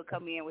I would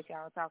come in with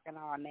y'all talking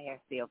all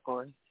nasty, of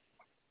course.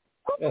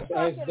 That's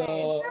Ice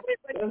Doll.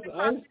 That's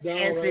Ice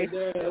Doll right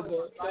there.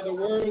 In the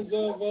words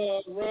of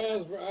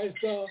Raz for Ice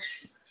Doll.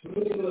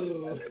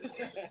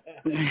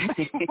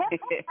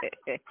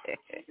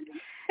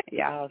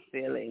 Y'all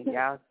silly. He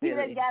done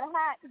got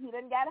hot.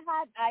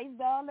 Ice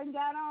Doll and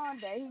got on.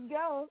 There he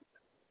go.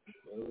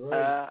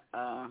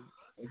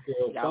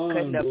 Y'all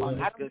cutting up on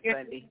this good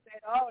Sunday.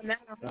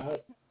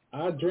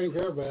 I drink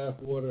her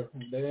bath water.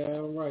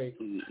 Damn right.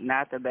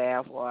 Not the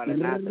bath water.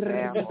 Not the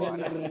bath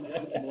water.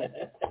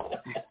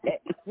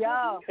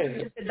 Yo,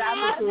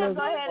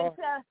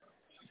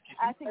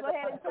 I should go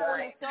ahead and tell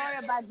the story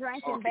about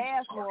drinking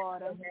bath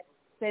water.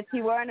 Since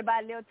he worrying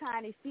about little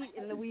tiny feet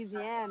in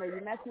Louisiana, you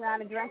mess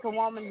around and drink a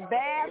woman's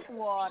bath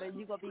water,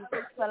 you gonna be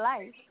fixed for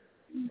life.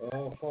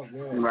 Oh fuck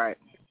yeah. Right.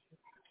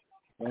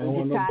 I don't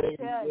want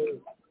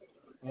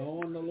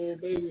no little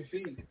baby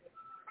feet.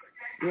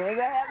 You ain't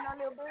gonna have no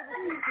little baby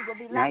feet. You gonna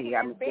be now you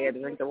got me scared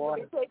to drink the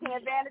water. You're taking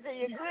advantage of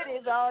your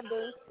goodies all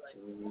day.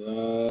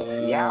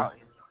 Yeah.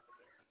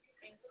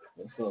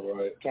 That's all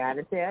right. Trying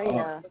to tell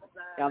you.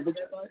 Don't be.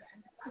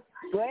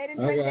 Go ahead and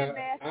drink that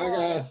bath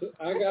water.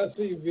 I got to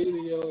see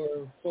video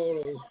or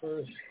photos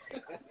first.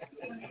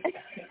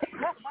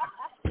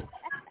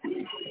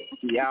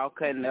 Y'all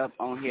cutting up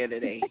on here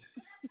today.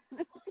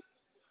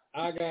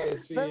 I gotta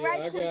see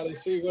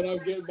what I'm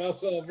getting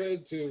myself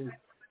into.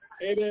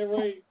 Ain't that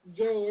right,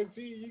 Joe and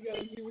T? You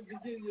gotta see what you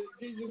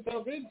get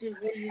yourself into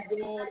before you go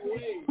all the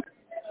way.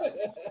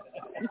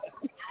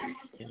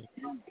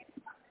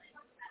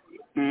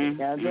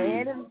 Y'all go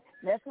ahead and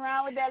mess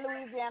around with that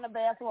Louisiana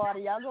bath water.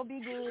 Y'all gonna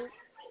be good.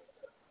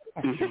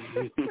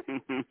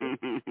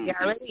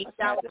 Y'all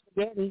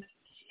ready?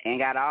 Ain't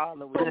got all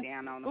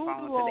Louisiana on the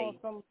phone today.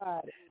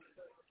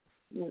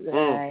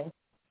 Right.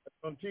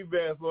 Some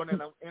T-bass on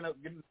and I end up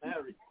getting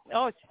married.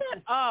 Oh,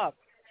 shut up.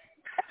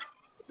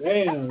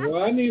 Damn,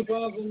 well, I need to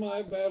find some of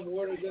my bath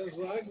water just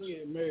so I can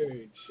get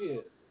married.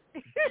 Shit.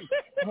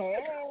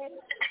 Hey,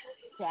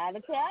 try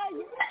to tell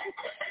you.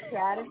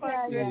 Yeah.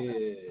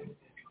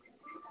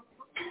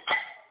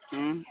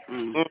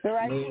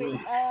 Right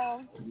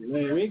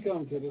Man, we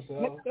come to this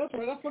house. That's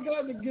right. I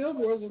forgot the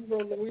Gilmore's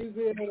from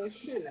Louisiana.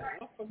 Shit. I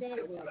forgot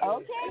about that.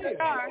 Okay,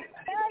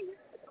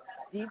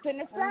 deep in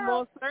the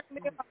south.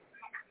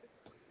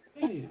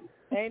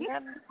 Ain't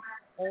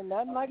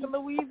nothing like a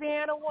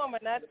Louisiana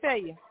woman, I tell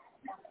you.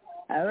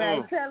 All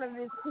right, tell him,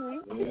 Miss T.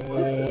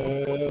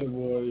 Yeah,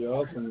 boy,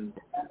 y'all some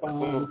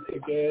fine,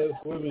 thick-ass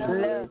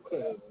women.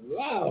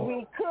 Wow.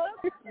 We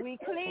cook, we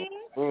clean,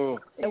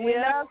 and we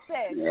love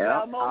sex.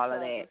 Yeah, all of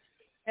that.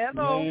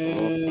 Hello.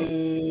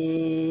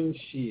 Man,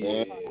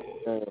 shit.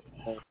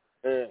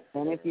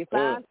 And if you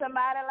find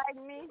somebody like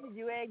me,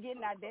 you ain't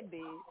getting out that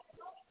bed.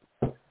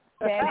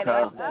 I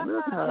love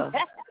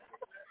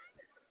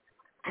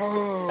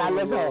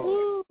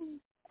her.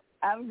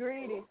 I'm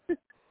greedy.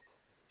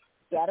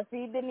 Gotta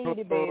feed the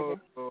needy, baby.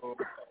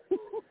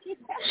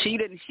 She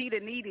the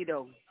needy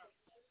though.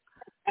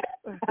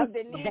 I'm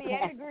the needy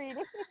and the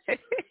greedy.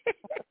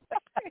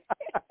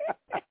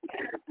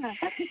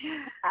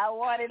 I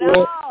want it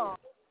all.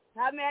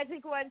 How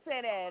Magic one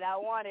say that? I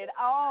want it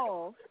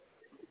all.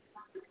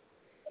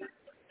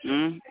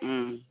 Ain't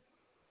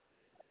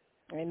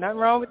nothing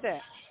wrong with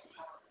that.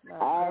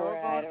 All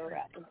right.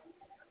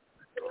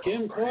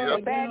 Kim,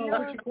 quiet down.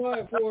 What you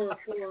quiet for?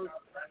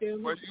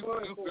 Kim, what you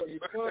quiet for? You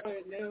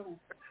quiet now.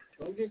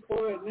 Don't get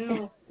quiet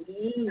now.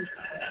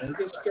 Don't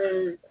get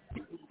scared.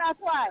 Not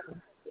quiet.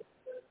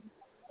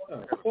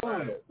 Oh,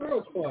 quiet.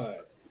 Real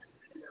quiet.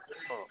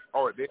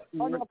 Oh,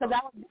 no, because I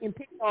was being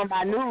picked on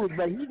by news,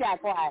 but he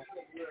got quiet.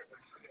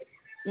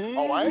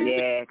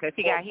 Yeah, because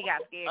he got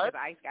scared because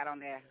Ice got on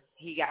there.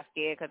 He got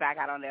scared because I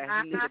got on there.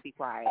 He knew to be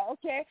quiet.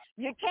 Okay.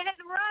 You can't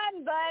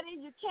run, buddy.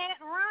 You can't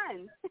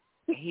run.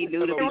 He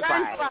knew to be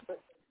quiet.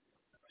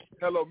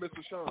 Hello,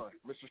 Mr. Sean.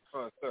 Mr.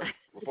 Sean, sir.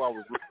 Before I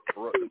was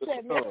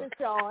Mr.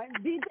 Sean.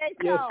 DJ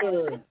Sean. Yes,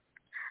 sir.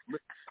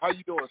 How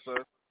you doing,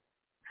 sir?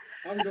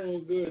 I'm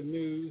doing good,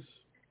 News.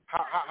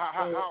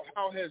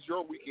 How has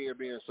your weekend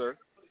been, sir?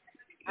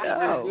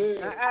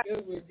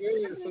 It was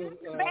good.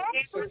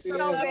 Sexy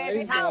ass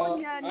Ice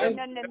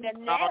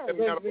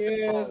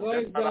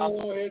Doll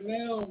on here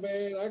now,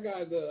 man. I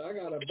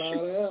gotta bow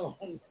down.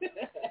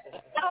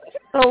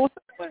 So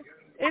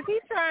is he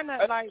trying to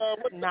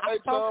not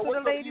talk to the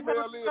lady?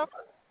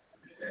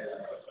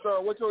 Sir,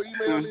 what's your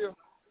email is?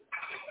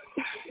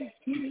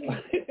 He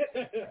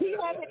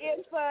has an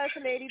in for us,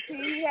 Lady P.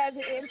 He has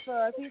an in for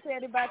us. He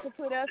said he's about to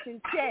put us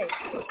in check.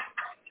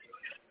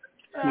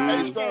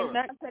 Hey, sir.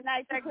 Nothing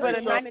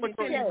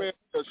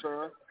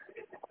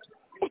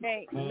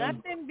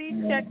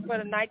beats check for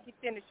the Nike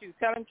tennis shoes.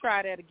 Tell him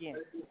try that again.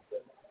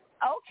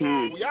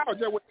 Okay. Y'all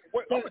just I'm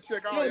gonna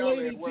check all y'all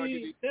as well.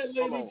 That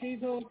lady T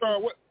told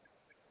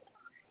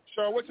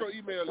Sean, what's your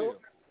email is?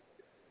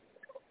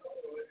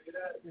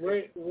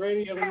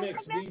 Radio Mix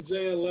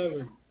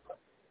DJ11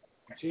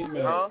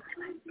 Gmail.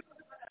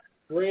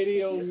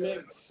 Radio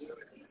Mix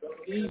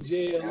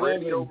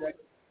DJ11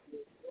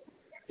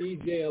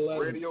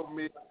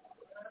 DJ11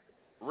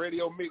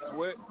 Radio Mix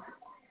what?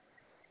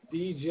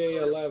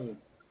 DJ11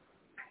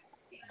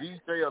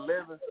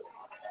 DJ11.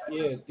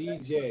 Yeah,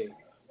 DJ.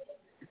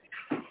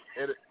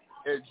 At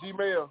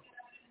Gmail.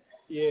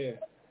 Yeah.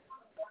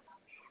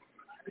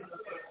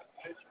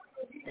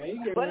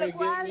 Well, look,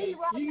 while he's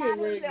running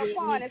his little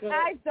phone, it's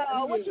Ice,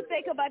 what you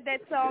think about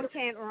that song,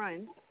 Can't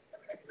Run?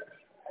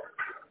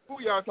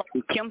 Who y'all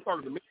talking? Kim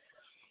talking to me.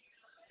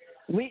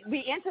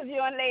 We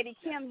interviewing Lady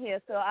Kim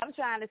here, so I'm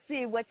trying to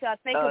see what y'all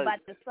think about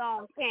the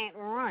song Can't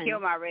Run.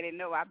 Kim already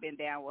know I've been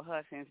down with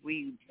her since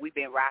we've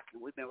been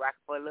rocking. We've been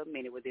rocking for a little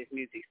minute with this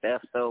music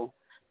stuff, so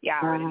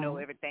y'all already know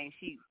everything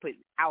she put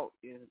out.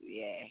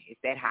 It's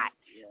that hot.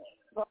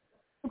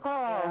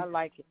 Yeah, I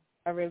like it.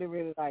 I really,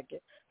 really like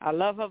it. I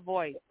love her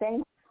voice.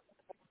 Thank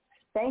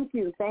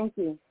you. That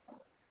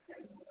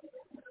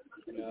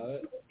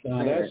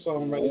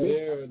song right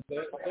there.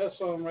 That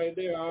song right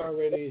there. I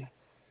already.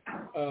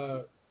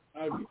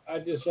 I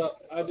just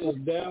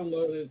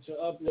downloaded it to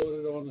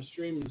upload it on the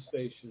streaming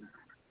station.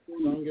 So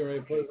I'm getting ready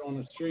to put it on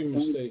the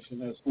streaming station.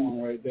 That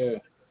song right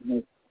there.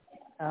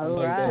 All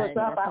right,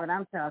 that's what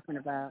I'm talking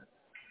about.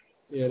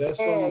 Yeah, that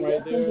song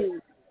right there.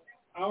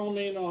 I don't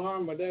mean no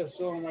harm, but that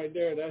song right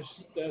there, that's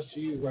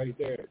you right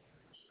there.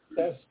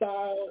 That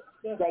style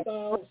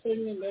of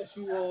singing, that's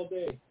you all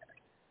day.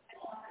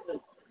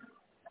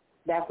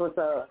 That's what's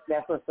up.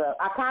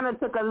 I kind of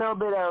took a little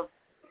bit of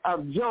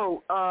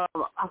Joe. I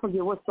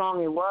forget what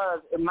song it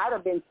was. It might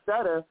have been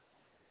Stutter,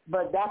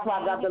 but that's where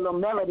I got the little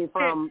melody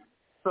from.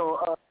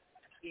 So,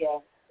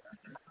 yeah.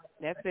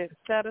 That's it.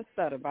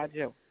 Stutter by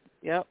Joe.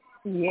 Yep.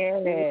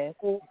 Yeah.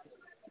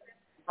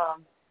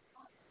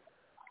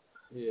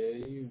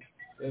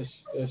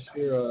 That's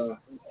your.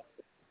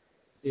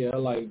 I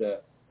like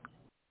that.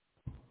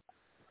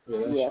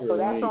 Yeah, so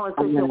that's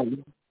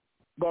on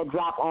that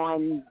drop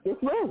on this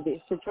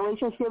Wednesday.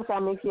 Situationships. I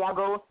make sure y'all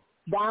go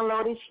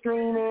download it,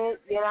 stream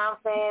it. You know what I'm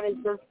saying?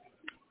 It's just,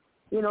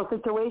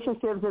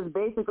 situationships is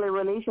basically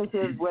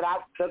relationships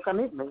without the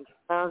commitment. You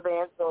know what I'm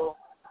saying? So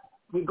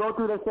we go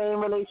through the same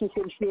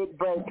relationship shit,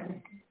 but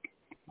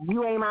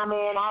you ain't my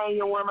man, I ain't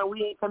your woman,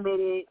 we ain't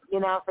committed. You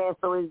know what I'm saying?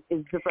 So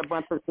it's just a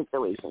bunch of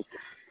situations.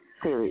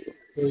 Period.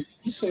 You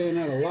saying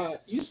that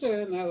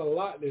a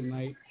lot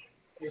tonight.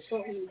 There's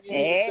something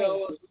you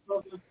tell us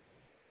something.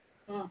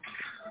 Huh?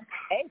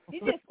 Hey, you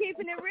just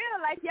keeping it real.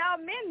 Like y'all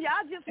men,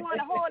 y'all just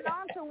want to hold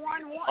on to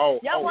one.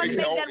 Y'all want to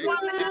make that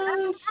woman.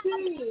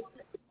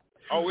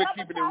 We're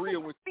keeping it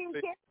real with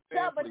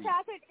Double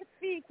Chocolate is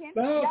speaking.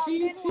 Y'all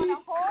men want to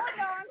hold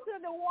on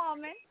to the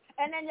woman,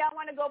 and then y'all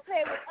want to go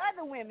play with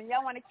other women.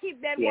 Y'all want to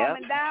keep that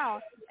woman down,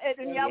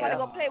 and y'all want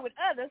to go play with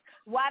others.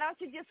 Why don't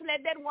you just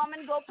let that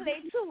woman go play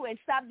too and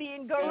stop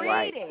being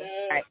greedy?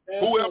 Right.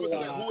 Whoever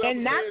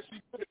and not,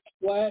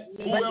 what?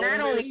 But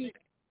not only.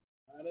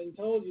 I done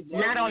told you.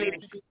 Not only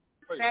the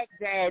fact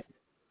that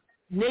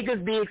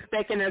niggas be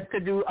expecting us to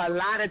do a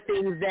lot of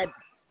things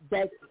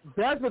that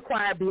does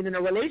require being in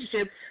a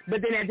relationship,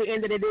 but then at the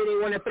end of the day they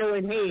want to throw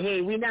in,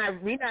 hey, we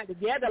not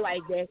together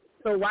like that.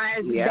 So why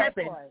is it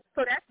happening?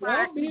 So that's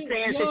why I keep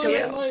saying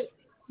situation.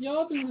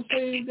 Y'all do the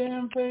same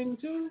damn thing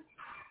too.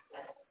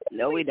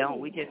 No, we don't.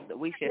 We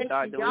should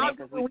start doing it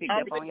because we picked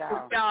up on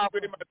y'all.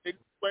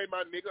 Play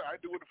my nigga. I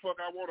do what the fuck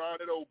I want. All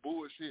that old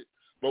bullshit.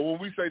 But when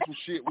we say some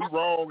shit, we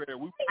wrong and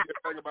we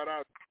think about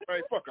our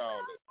man, fuck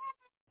all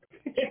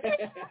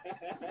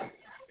that.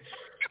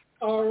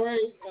 All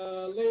right,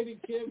 Lady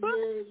Kim,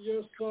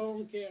 your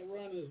song Can't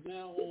Run is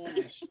now on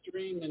the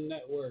streaming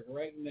network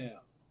right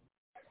now.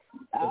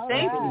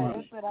 Thank you.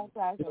 That's what I'm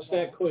talking about.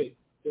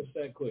 Just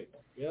that quick.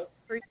 Yep.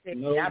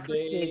 No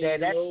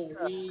days, no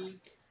week.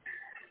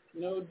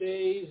 No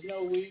days,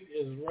 no week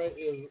is right.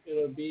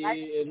 It'll be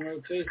in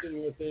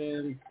rotation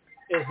within.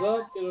 It's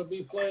up. It'll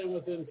be playing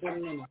within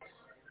 10 minutes.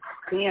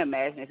 Can you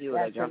imagine if you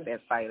would have jumped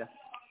that fighter?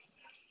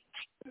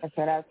 That's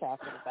what I'm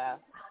talking about.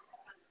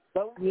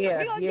 But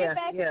we're gonna get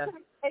back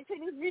into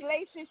these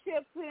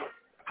relationships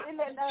in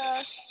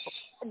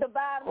the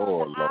bottom of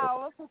the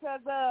hour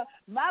because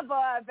my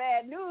boy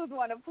Bad News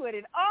want to put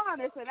it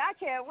on us, and I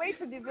can't wait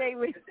to debate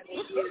with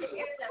you.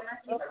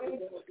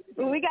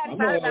 We got to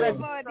more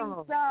of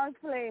these songs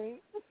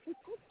played.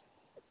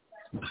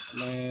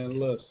 Man,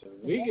 listen,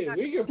 we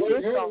can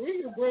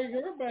bring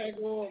her back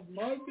on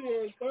Monday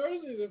or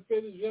Thursday to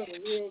finish up,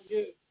 and we'll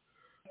get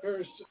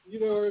her,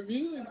 her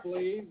music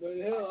played. But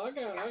hell, I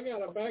got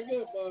to back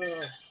up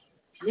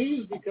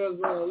news because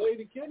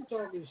Lady Kim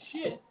talking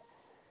shit.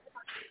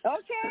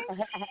 Okay.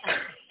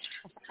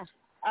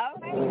 All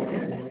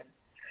right.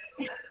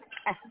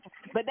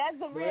 But that's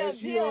the real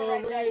deal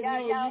right there.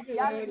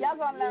 Y'all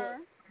gonna learn.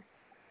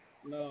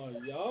 No,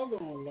 y'all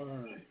gonna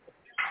learn.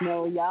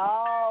 No,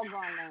 y'all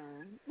gonna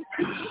learn.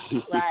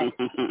 Right.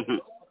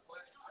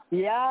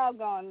 Y'all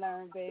gonna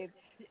learn, baby.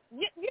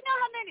 You know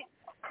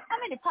how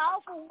many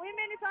powerful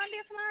women is on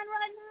this line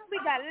right now? We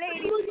got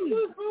Lady P.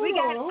 We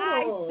got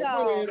Ice.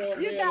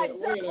 You got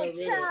Double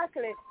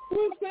Chocolate.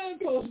 Who's that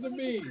supposed to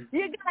be?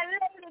 You got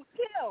Lady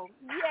Kill.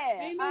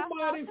 Yeah. Ain't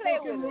nobody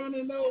fucking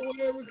running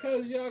nowhere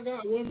because y'all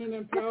got women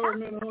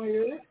empowerment on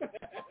here.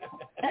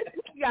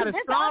 You got a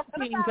strong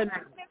team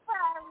tonight.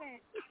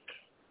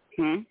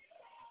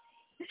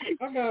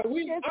 I got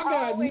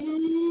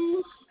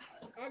news.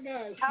 I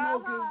got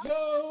Smoking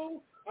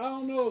Joe. I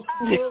don't know if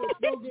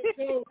Smoking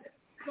Joe.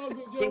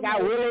 He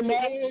got Willie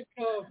Mack.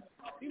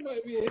 He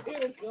might be a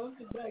handcuff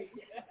today.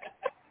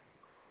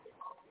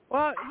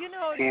 Well,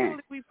 Julie,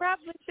 we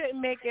probably shouldn't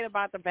make it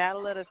about the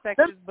battle of the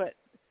sexes, but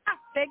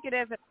take it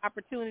as an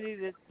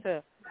opportunity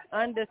to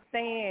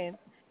understand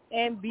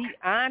and be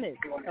honest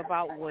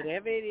about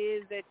whatever it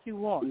is that you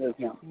want.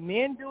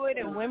 Men do it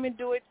and women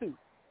do it too.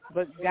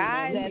 But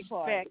guys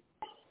expect.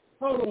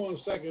 Hold on a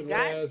second,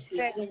 guys.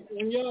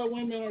 When y'all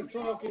women are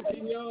talking,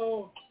 can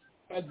y'all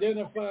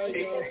identify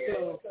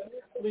yourself,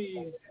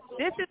 please?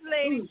 This is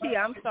Lady T.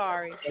 I'm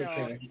sorry.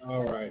 Okay.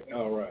 All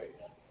right.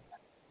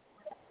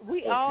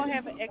 We all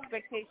have an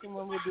expectation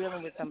when we're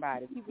dealing with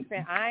somebody. People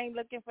say, I ain't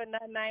looking for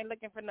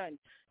nothing.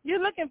 You're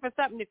looking for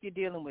something if you're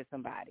dealing with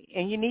somebody.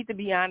 And you need to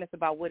be honest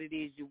about what it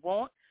is you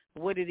want,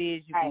 what it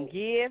is you can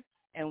give,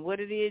 and what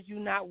it is you're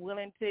not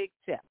willing to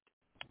accept.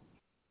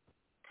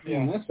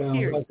 Yeah, that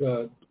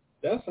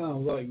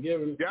sounds like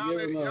giving. Y'all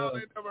ain't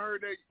never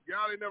heard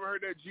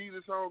that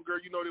Jesus song, girl.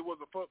 You know there was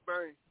a fuck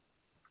thing.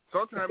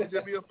 Sometimes it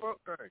just be a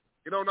fuck thing.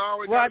 You don't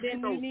always. Well,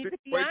 then you need to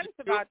be honest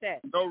about that.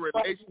 No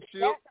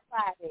relationship.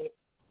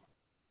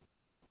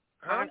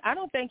 Huh? I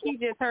don't think he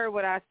just heard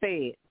what I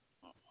said.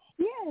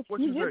 Yes,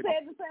 you just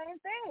said the same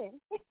thing.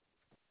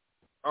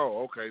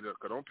 Oh, okay.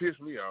 Don't piss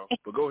me off.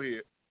 But go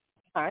ahead.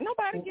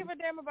 Nobody give a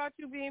damn about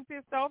you being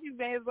pissed off. You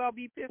may as well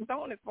be pissed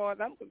on as far as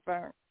I'm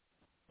concerned.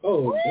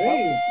 Oh,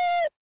 damn.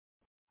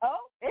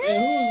 Oh,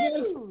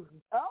 and who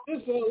is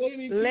this?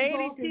 This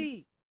Lady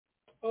T.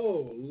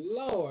 Oh,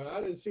 Lord. I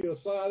didn't see a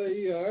side of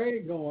here. I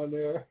ain't going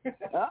there.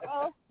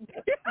 Uh-oh.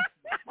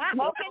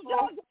 Smoking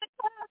Joe.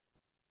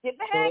 Get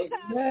the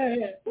handcuffs.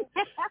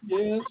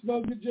 Yeah,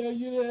 Smoking Joe,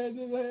 you had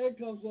the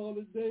handcuffs on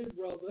today,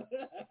 brother.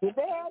 Get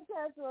the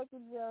handcuffs,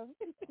 Smoking Joe.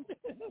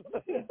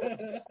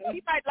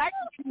 He might like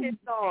to be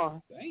pissed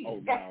off. Oh,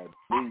 no.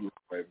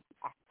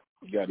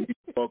 You got me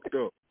fucked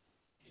up.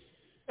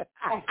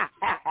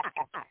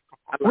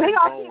 We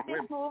gonna keep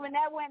this moving.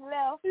 That went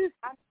left. They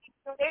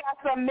got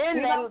some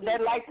men that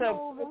like to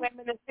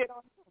women to sit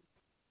on.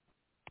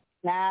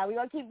 Nah, we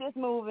gonna keep this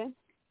moving.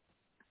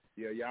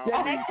 Yeah, y'all. The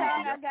next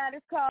song I got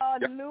is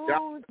called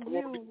Lose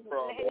You.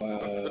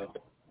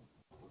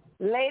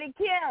 Lady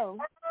Kim,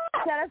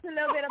 tell us a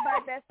little bit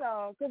about that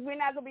song, because we're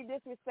not gonna be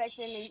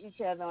disrespecting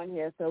each other on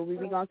here, so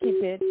we're gonna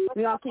keep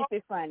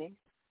it funny.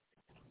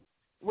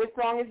 Which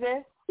song is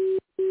this?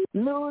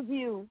 Lose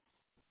You.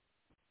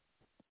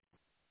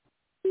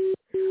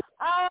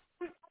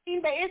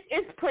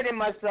 It's pretty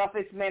much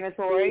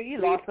self-explanatory. You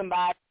lost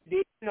somebody,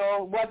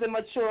 wasn't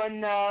mature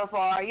enough,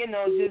 or you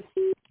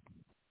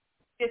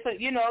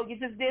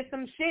just did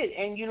some shit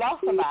and you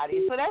lost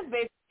somebody. So that's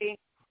basically,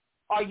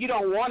 or you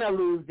don't want to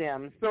lose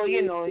them. So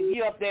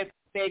you up there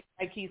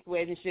like Keith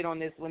Sweat and shit on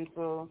this one.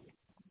 So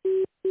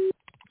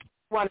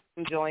one of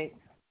them joints.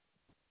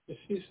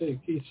 She said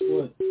Keith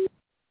Sweat.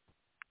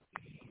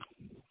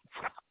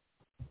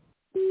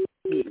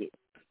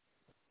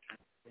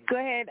 Go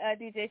ahead,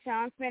 DJ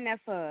Sean, spin that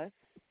for us.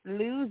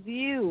 Lose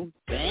You.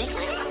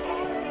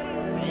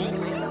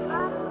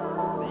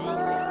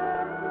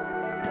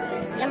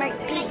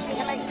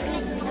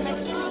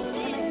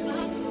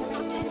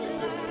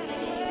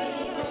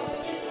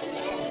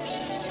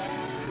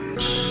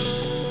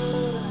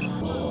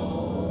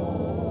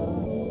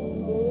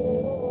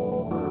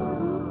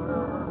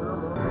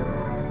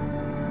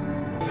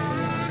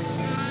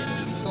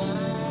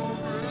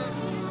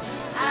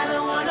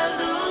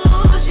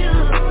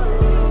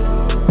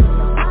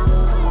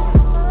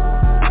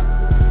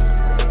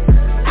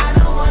 I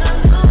don't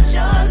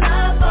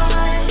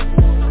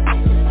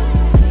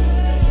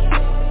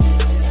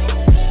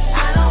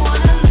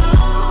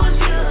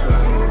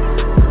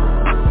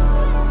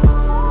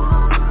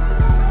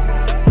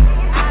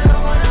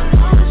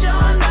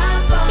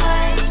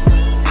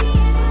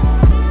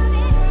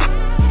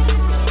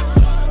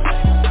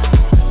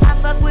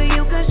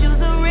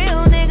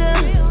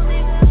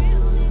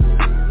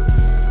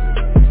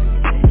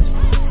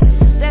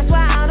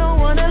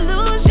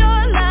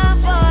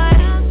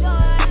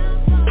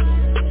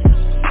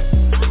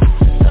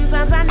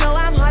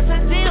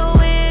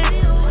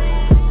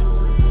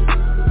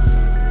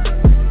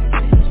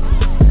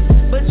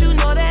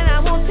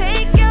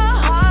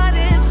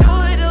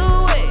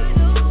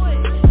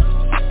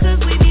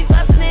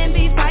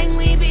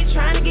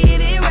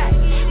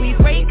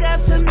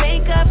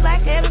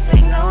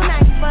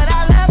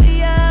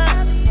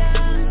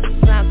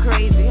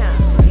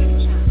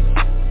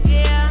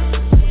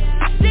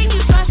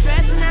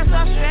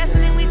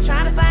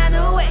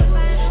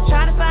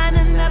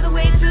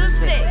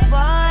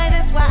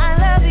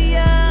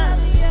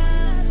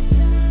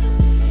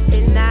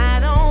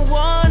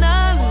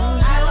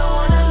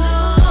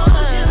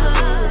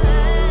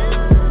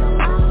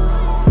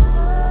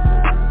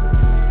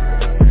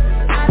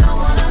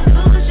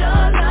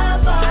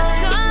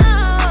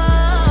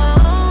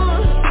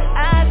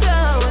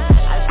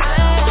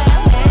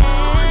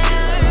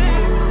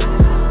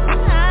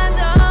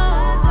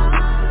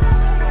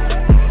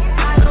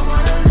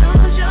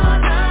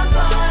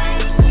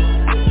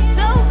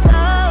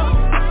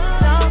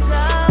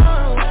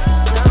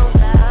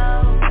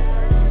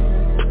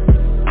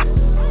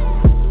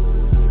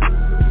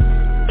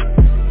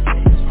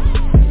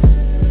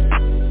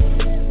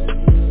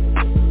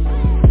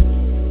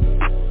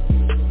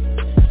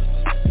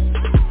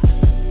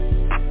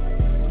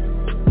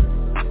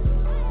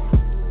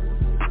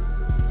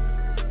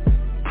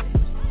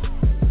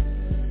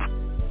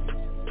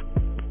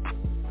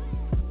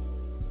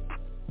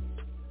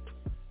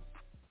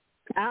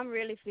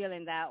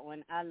feeling that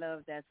one. I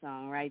love that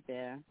song right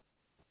there.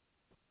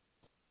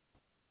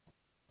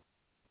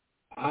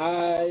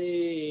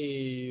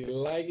 I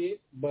like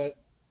it, but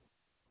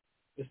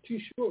it's too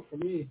short for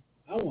me.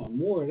 I want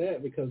more of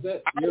that because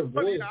that your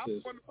voice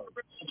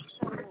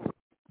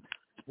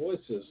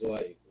is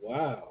like,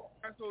 wow.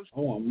 I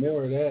want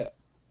more of that.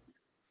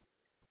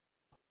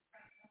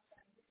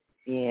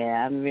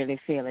 Yeah, I'm really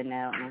feeling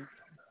that one.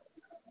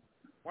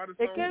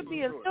 It could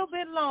be a little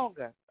bit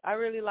longer. I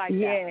really like that.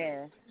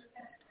 Yeah.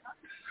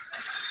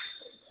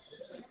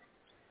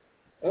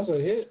 That's a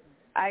hit.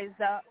 Eyes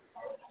Up.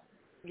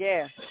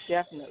 Yeah,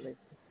 definitely.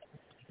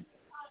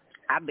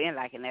 I've been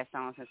liking that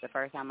song since the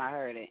first time I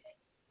heard it.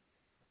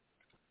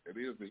 It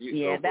is the hit.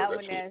 Yeah, that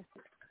one is.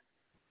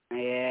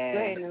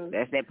 Yeah,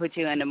 that put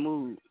you in the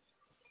mood.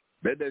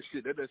 That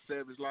shit. That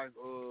Savage Life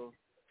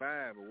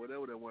 5 or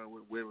whatever that one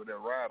with that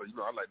rider. You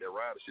know, I like that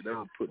rider shit. That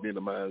one put me in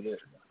the mind of that.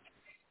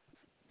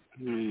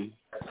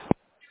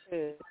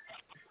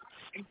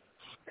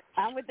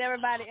 I'm with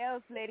everybody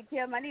else, Lady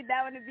Kim. I need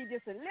that one to be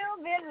just a little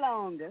bit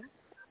longer.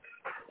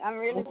 I'm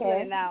really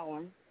feeling that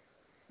one.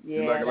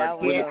 Yeah, that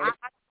one. Yeah,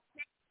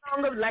 I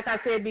longer, like I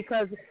said,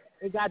 because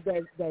it got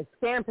that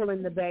sample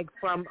in the bag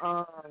from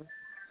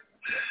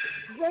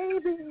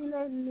Baby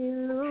Let Me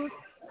Lose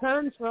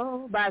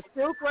Control by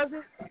Silk, was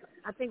it?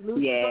 I think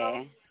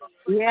Lucy.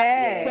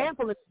 Yeah.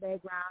 Sample in the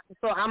background.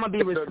 So I'm gonna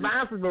be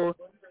responsible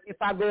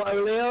if I go a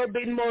little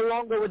bit more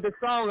longer with the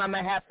song. I'm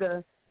gonna have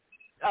to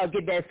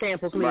get that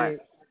sample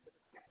cleared.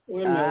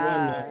 Wait a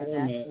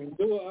minute.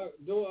 Do a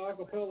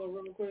acapella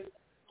real quick.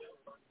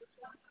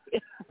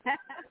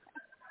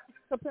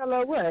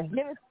 Acapella what?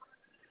 Give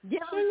it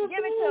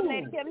to him,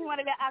 Lady Kim. He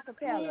wanted that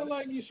acapella. Don't act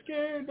like you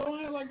scared.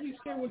 Don't act like you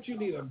scared. What you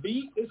need, a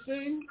beat to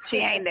sing? She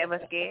ain't never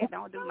scared.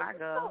 Don't do my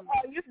girl.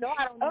 Oh, you know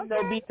I don't need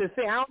no beat to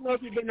sing. I don't know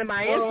if you've been to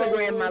my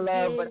Instagram, my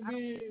love, but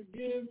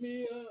give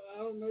me I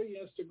don't know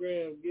your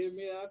Instagram. Give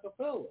me an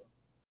acapella.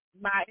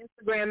 My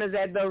Instagram is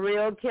at The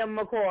Real Kim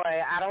McCoy.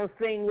 I don't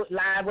sing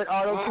live with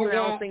auto-tune. I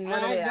don't sing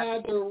none of that. I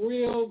got The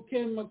Real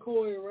Kim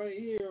McCoy right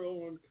here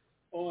on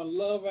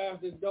Love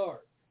After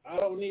Dark. I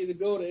don't need to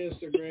go to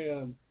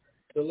Instagram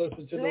to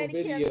listen to no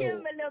video. Kim, give him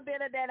a little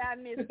bit of that I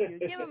miss you.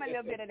 Give him a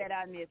little bit of that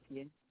I miss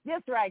you.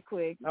 Just right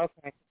quick.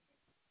 Okay.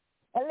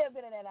 A little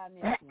bit of that I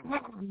miss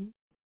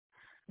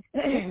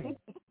you.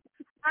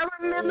 I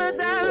remember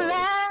the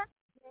last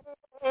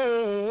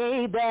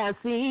day that I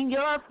seen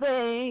your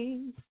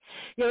face.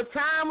 Your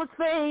time was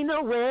fading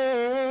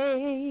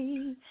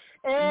away.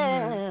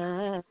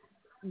 Yeah.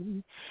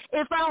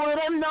 If I would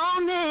have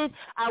known it,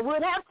 I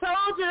would have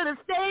told you to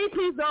stay.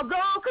 Please don't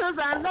go, 'cause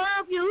I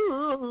love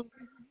you.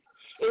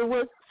 It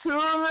was too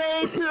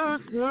late too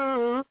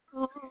soon.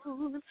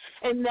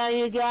 And now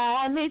you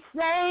got me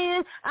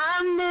saying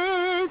I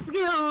miss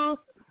you.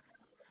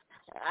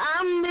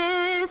 I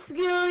miss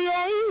you,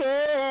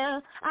 yeah.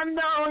 I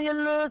know you're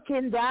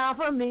looking down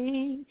for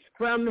me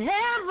from heaven.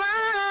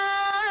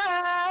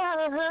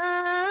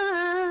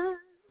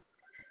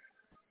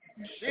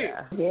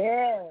 Yeah.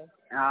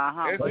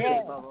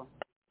 Birthday bubble.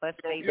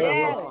 Birthday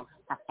bubble.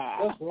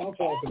 That's what I'm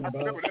talking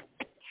about.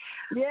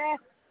 Yeah.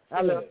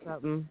 I love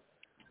something.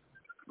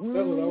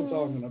 That's what I'm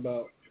talking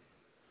about.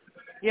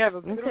 You have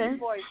a beautiful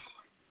voice.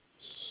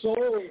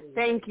 Soul.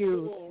 Thank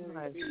you.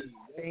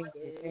 Thank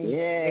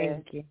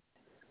you.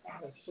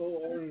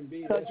 Soul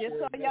R&B. So just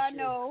so y'all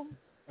know,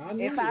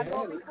 if I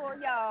go before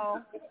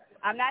y'all,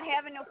 I'm not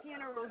having no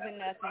funerals and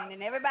nothing.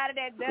 And everybody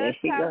that does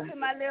come to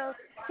my little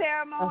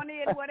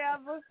ceremony and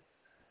whatever,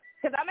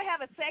 because I'm going to have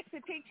a sexy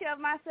picture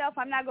of myself.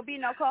 I'm not going to be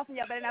in no coffin.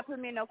 Y'all better not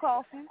put me in no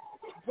coffin.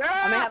 I'm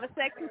going to have a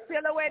sexy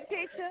silhouette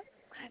picture.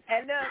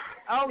 And look,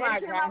 I want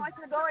you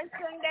to go and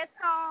sing that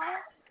song.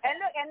 And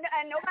look,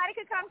 and nobody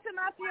can come to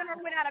my funeral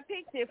without a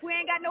picture. If we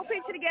ain't got no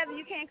picture together,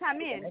 you can't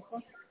come in.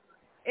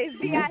 It's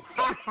VIP.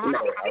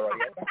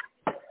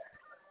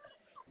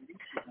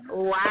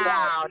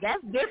 Wow,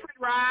 that's different,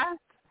 Roz.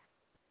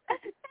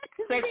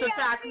 Sexual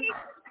chocolate.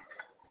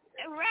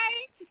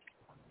 Right.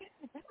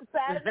 So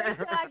I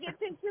get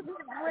pictures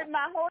with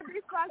my whole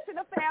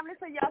dysfunctional family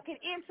so y'all can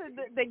enter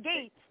the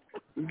gate.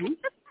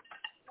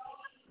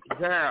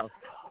 Girl.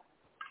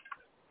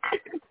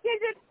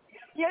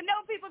 You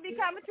know people be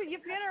coming to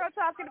your funeral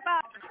talking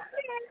about,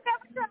 she ain't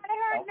never trying to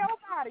hurt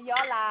nobody.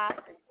 Y'all lie.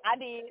 I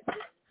did.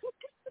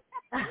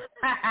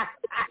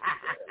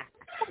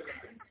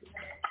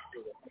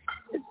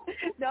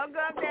 Don't go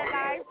up that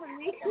line for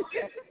me.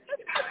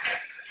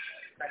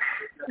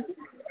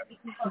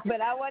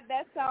 But I want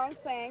that song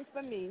sang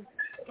for me.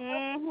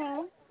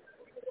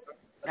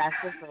 That's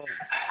the thing.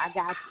 I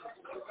got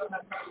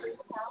you.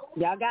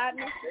 Y'all got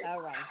me?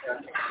 All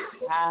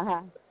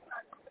right.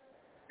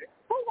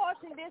 Who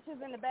washing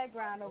dishes in the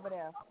background over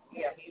there?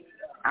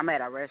 I'm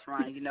at a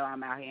restaurant. You know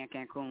I'm out here in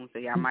Cancun, so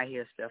y'all might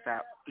hear stuff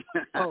out.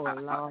 Oh,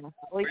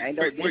 Lord. Ain't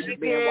no dishes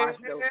being washed,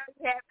 though.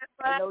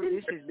 Ain't no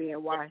dishes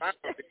being washed.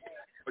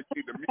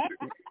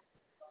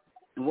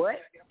 What?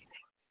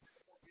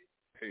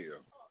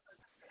 Hell.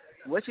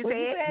 What you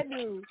said?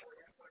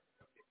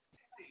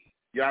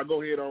 Y'all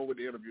go ahead on with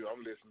the interview. I'm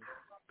listening.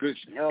 Good.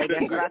 Oh,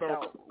 that's what I song.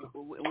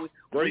 thought.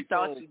 Great we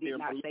thought song, you did Kim.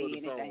 not say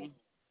anything.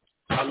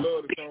 Song. I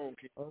love the song,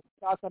 Kim.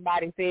 Saw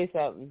somebody say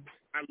something.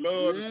 I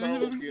love the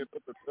song, Kim.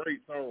 It's a great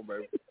song,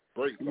 baby.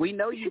 Great song. We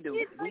know you do.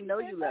 We know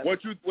you love it.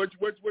 What you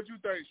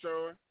think,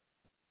 Sean?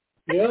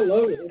 Yeah, I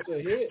love it. It's a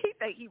hit. He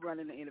think he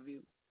running the interview.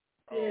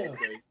 Yeah. Oh,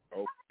 okay.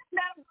 Oh.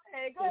 No,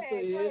 go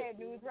ahead,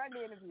 dude. Run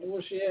the interview. I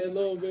wish she had a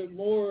little bit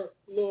more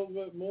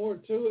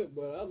to it,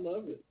 but I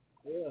love it.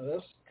 Yeah,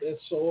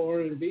 that's so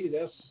R&B.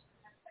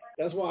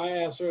 That's why I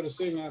asked her to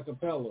sing a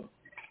cappella.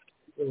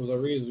 There was a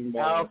reason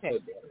why I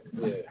said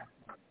that.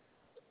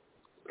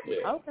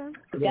 Yeah. Okay.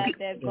 Got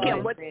that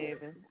voice,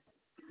 baby.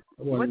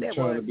 I wasn't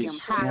trying to be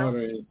smart or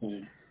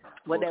anything.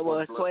 What that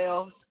was,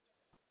 12?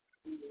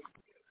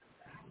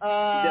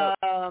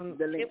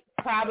 It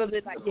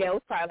probably like it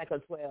was probably like a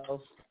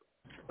 12,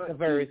 the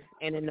verse,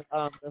 and then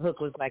the hook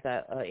was like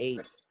a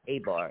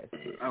 8 bars.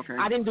 Okay.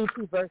 I didn't do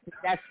 2 verses.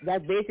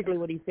 That's basically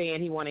what he's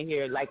saying. He want to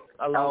hear like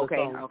a long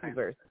song, 2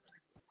 verses.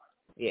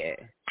 Yeah.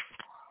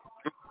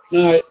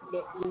 No,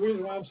 the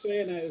reason why I'm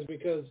saying that is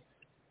because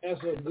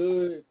that's a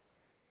good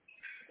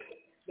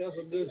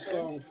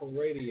song for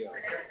radio.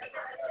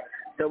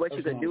 So what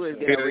you could do is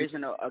get an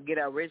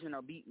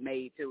original beat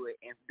made to it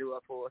and do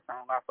a full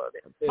song off of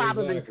it.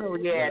 Probably so,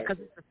 yeah, because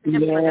it's a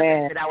sample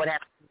that I would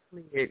have to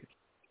clear.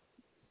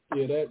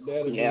 Yeah,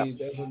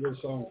 that's a good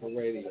song for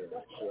radio.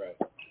 Right.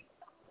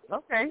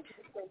 Okay.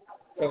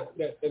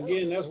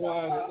 Again, that's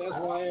why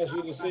I asked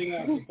you to sing a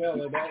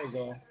cappella. That was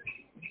all.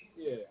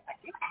 Yeah.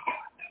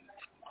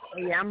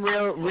 Yeah, I'm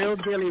real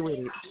dilly with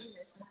it.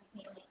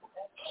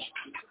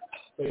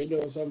 But you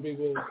know, some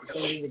people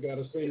got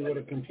to sing with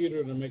a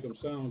computer to make them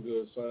sound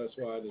good. So that's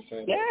why I just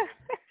had. Yeah.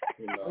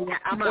 You know. Yeah,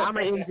 I'm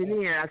an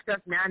engineer.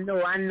 Trust me, I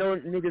know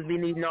niggas be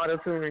needing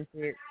auto-tune and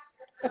shit.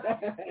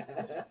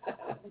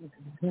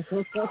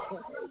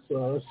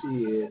 So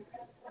shit.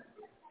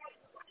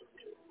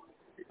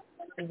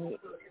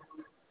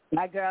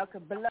 My girl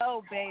could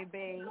blow,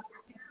 baby.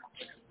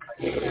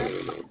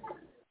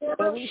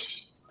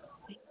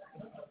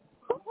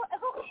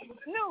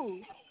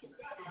 News.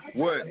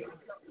 What?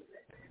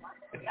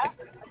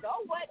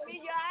 Don't what me,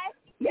 your eyes.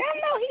 Yeah,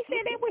 no, he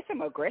said there was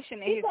some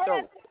aggression in his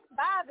throat.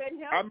 Bothering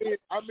him. I mean,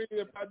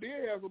 if I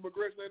did have some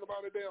aggression, ain't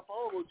nobody damn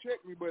phone will check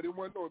me, but it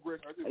wasn't no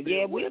aggression. I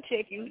just we'll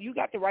check you. You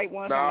got the right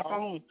ones on the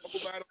phone.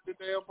 Nobody on the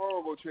damn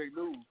phone will check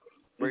news.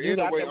 But you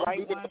anyway, got the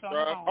right ones on the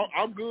phone.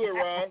 I'm good,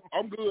 Ron.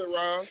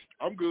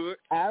 I'm good.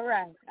 All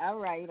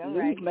right.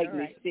 News make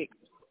me sick.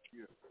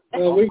 Yeah.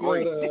 Well, we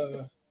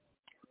got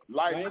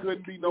life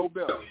couldn't be no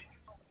better.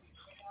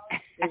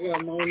 We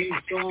got Monique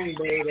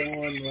Songbird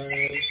on,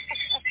 man.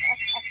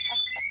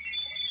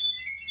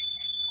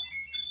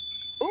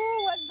 Ooh,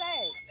 what's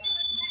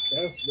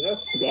that?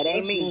 That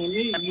ain't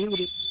me. I'm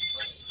muted.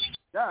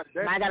 God,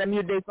 I got to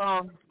mute this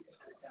song.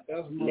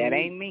 That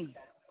ain't me.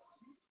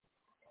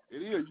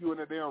 It is you in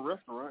that damn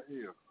restaurant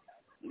here.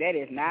 That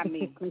is not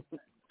me.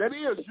 That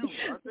is you.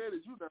 I said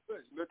it's you. That's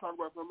it. Let's talk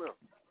about something else.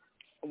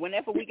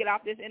 Whenever we get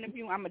off this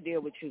interview, I'm going to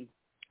deal with you.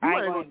 I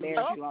ain't going to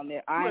embarrass you on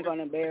that. I ain't going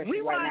to embarrass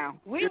you right now.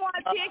 We want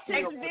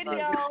pictures and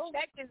videos.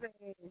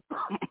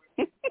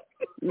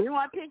 We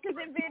want pictures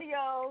and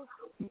videos.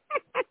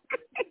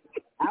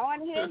 I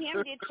want to hear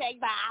him get checked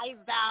by Ice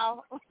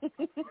Doll.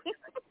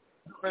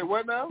 Wait,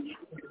 what now?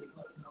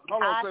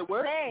 Hold on, say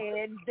what?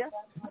 I said,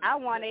 I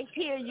want to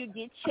hear you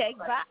get checked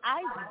by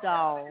Ice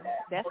Doll.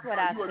 That's what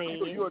I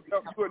said. You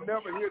would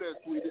never hear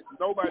that, sweetie.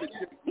 Nobody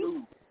checks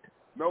news.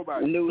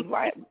 Nobody. News,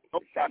 right?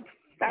 Stop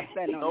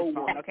saying on the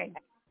phone, okay?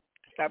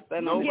 Stop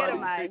saying on the phone.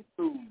 Nobody checks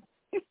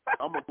news.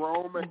 I'm a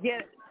grown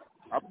man.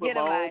 I put my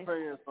own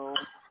pants on.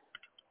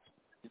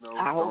 You know,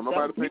 I hope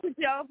nobody so. pay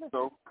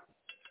so.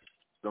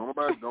 Don't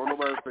nobody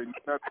say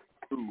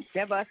nothing.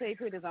 That boy say he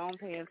put his own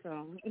pants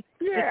on.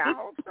 Yeah, I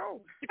hope so.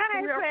 I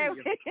ain't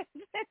saying.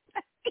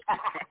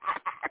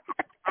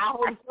 I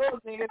hope so,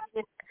 nigga.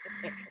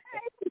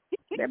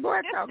 That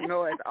boy talk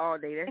noise all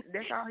day.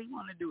 That's all he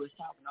want to do is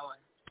talk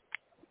noise.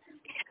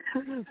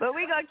 But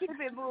we gonna keep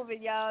it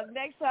moving, y'all.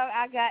 Next song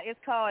I got is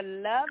called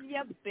 "Love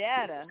You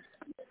Better."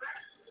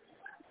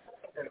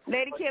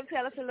 Lady Kim,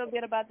 tell us a little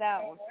bit about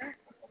that one.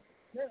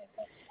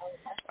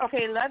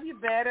 Okay, "Love You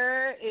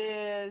Better"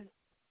 is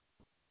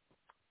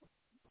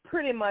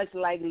pretty much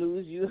like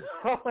 "Lose You."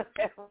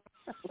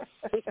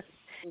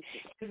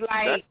 It's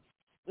like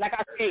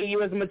I said, you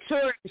was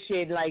mature and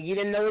shit. Like you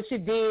didn't know what you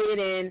did,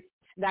 and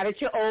now that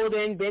you're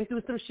older and been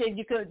through some shit,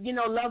 you could,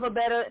 love her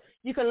better.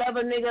 You could love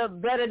a nigga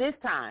better this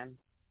time.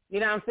 You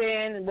know what I'm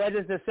saying? Whether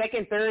it's the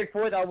second, third,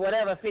 fourth, or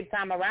whatever, fifth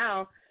time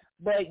around,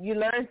 but you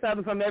learn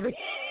something from every.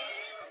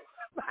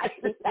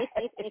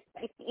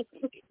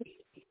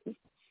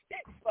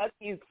 Fuck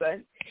you,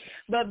 son.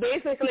 But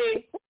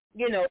basically,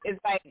 it's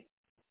like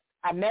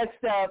I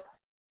messed up.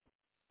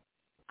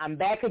 I'm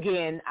back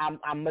again.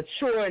 I'm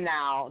mature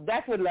now.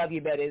 That's what "Love You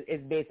Better"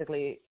 is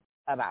basically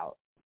about.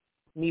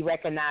 Me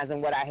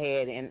recognizing what I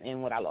had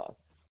and what I lost.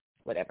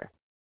 Whatever.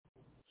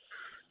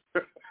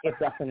 If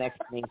that's an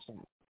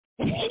explanation.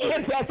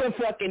 If that's a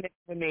fucking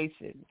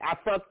explanation. I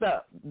fucked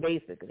up,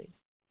 basically.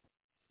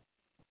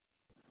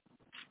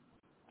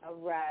 All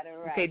right.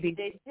 Okay,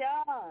 DJ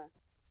Sean.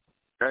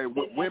 Hey,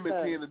 women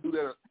tend to do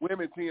that.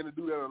 Women tend to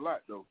do that a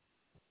lot, though.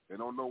 They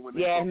don't know when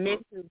they. Yeah, men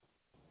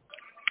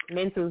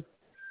too.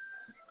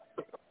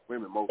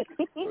 Women mostly.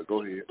 But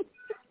go ahead.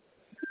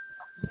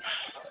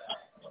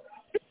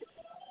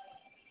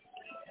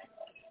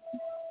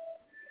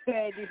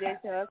 Okay, DJ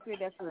Sean,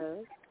 that's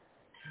love.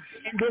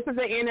 This is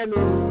an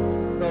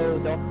interlude, so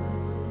don't.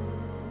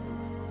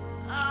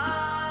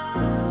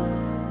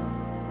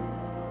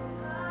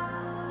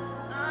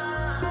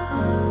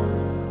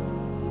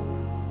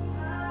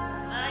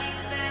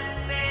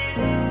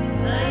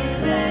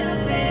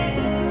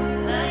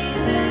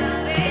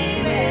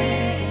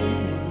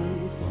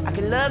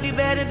 Love you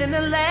better than the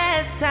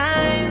last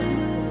time.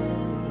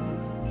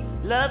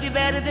 Love you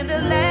better than the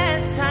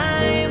last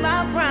time.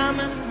 I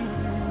promise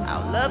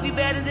I'll love you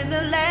better than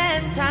the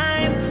last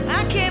time.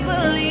 I can't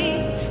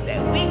believe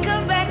that we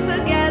come back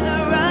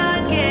together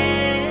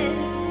again.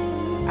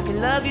 I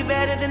can love you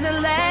better than the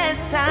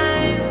last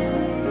time.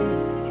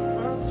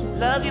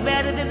 Love you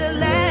better than the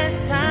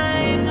last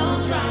time.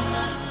 No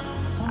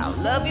drama. I'll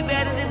love you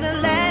better than the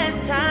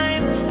last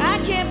time.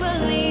 I can't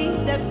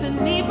believe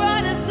destiny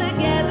brought us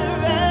together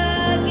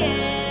again.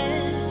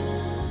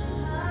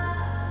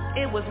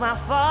 It was my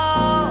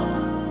fault.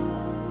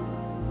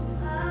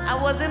 I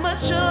wasn't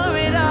mature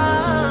at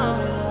all.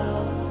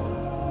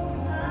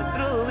 But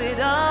through it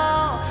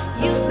all,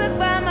 you stood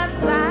by my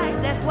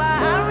side. That's why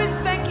I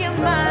respect your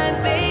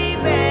mind, baby.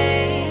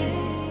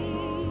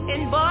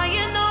 And boy,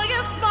 you know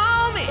you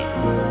spoil me.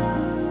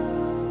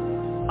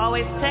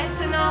 Always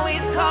texting,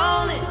 always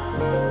calling.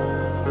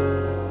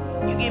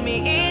 You give me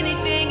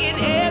anything and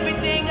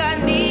everything I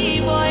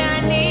need. Boy, I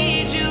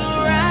need you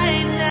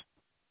right now.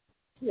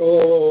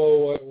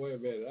 Oh, wait a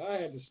minute. I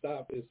had to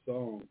stop this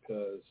song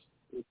because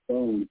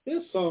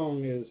this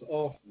song is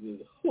off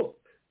the hook.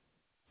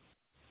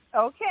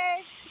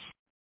 Okay.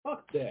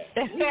 Fuck that.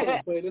 We're going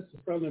to play this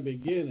from the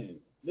beginning.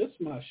 This is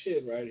my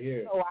shit right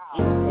here. Oh, wow.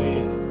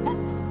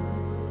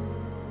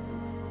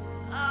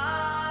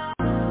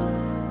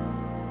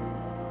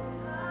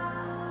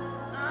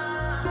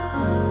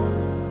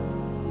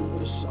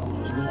 This song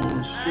is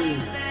going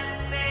straight.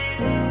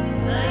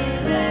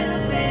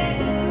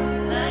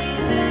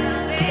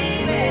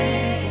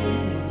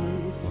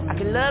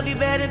 Love you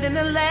better than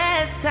the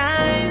last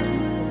time.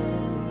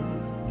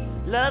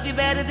 Love you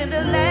better than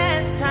the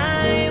last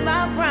time.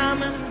 I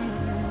promise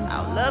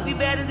I'll love you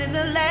better than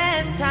the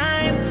last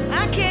time.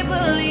 I can't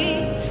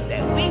believe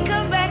that we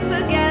come back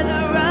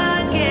together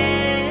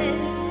again.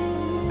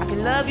 I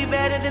can love you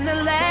better than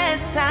the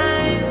last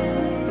time.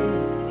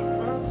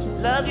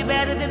 Love you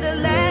better than the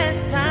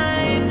last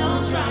time.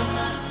 No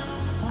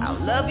drama. I'll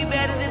love you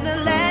better than the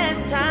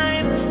last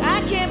time.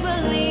 I can't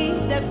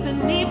believe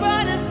destiny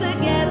brought us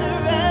together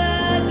again.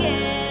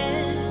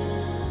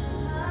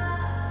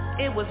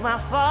 It was my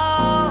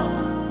fault.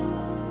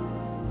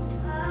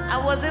 I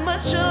wasn't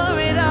mature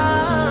at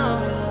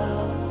all.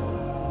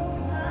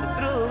 But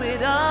through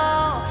it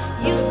all,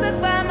 you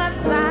stood by my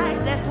side.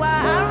 That's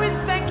why I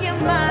respect your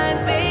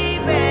mind,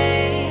 baby.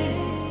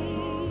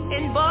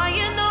 And boy,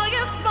 you know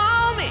you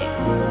spoil me.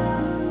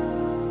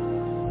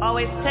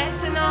 Always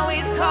texting,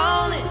 always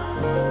calling.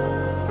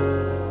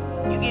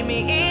 You give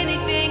me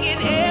anything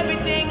and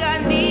everything I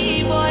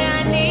need. Boy,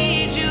 I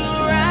need you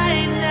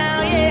right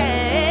now, yeah.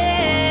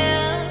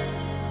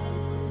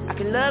 I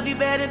can love you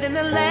better than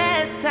the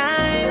last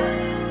time.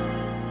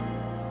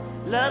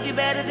 Love you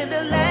better than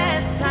the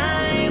last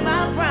time.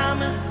 I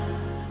promise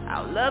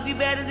I'll love you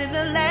better than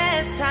the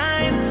last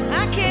time.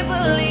 I can't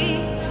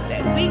believe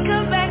that we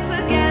come back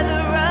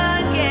together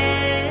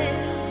again.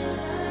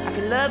 I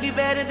can love you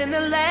better than the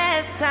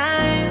last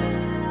time.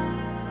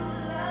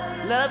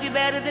 Love you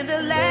better than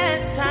the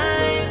last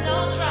time.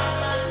 No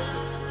drama.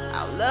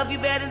 I'll love you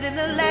better than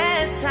the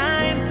last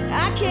time.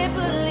 I can't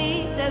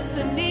believe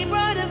destiny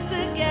brought us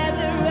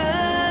together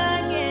again.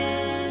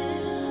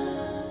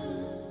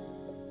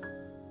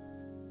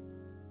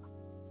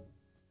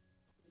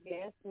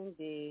 Yes,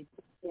 indeed.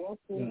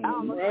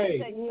 Right.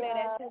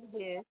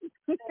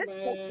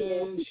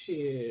 Man,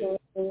 shit.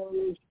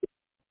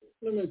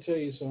 Let me tell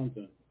you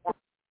something.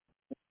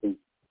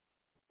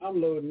 I'm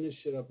loading this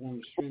shit up on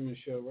the streaming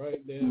show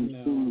right there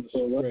now on the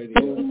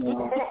radio.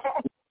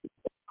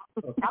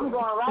 Okay. I'm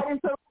going right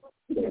into.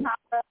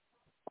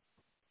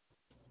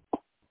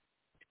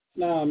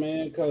 Nah,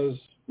 man, because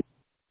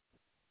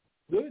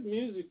good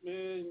music,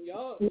 man.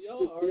 Y'all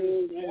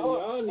artists, man,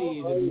 y'all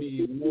need to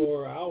be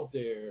more out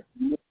there.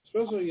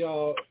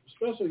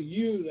 Especially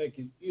you that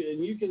can,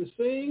 and you can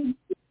sing.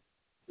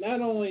 Not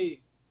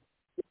only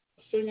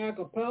sing a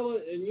cappella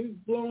and you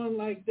blowing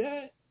like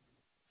that,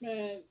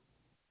 man.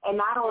 And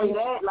not only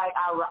that, like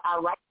I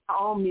write my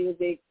own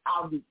music,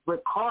 I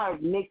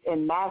record, mix,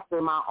 and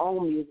master my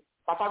own music.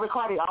 Like I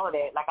recorded all of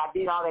that. Like I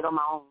did all that on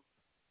my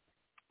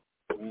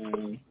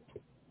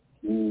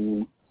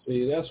own.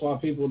 See, that's why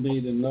people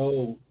need to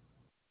know.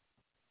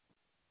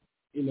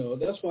 You know,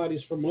 that's why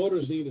these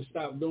promoters need to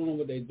stop doing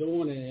what they're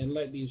doing and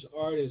let these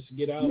artists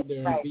get out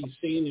there and be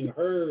seen and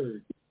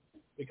heard.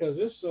 because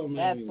there's so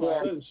many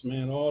stunts,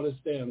 man, all this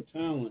damn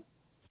talent,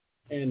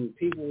 and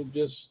people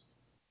just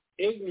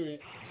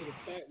ignorant to the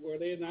fact where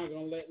they're not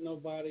gonna let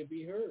nobody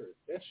be heard.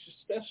 That's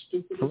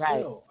stupid as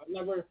hell. I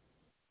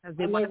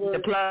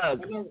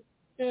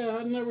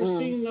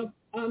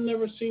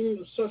never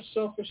seen such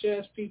selfish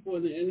ass people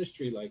in the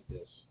industry like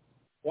this.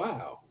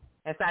 Wow.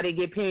 That's how they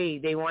get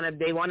paid. They wanna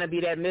be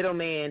that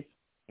middleman,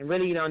 and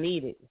really you don't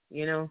need it.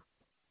 You know.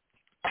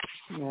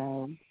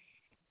 Yeah.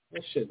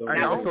 That shit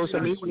don't social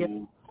media.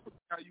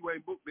 How you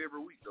ain't booked every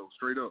week though?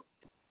 Straight up.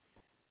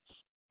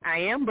 I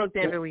am booked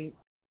every week.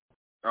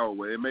 Oh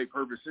well, it make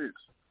perfect sense.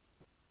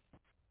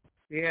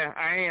 Yeah,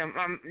 I am.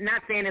 I'm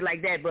not saying it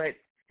like that, but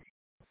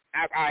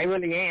I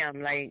really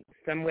am, like,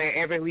 somewhere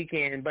every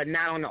weekend, but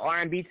not on the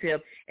R&B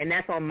tip, and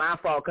that's on my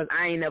fault because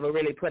I ain't never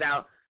really put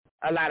out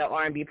a lot of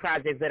R&B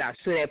projects that I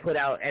should have put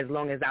out as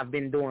long as I've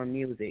been doing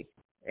music,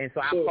 and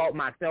so I fault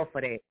myself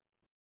for that.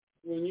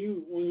 When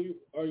you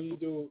are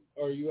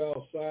you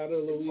outside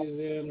of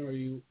Louisiana or are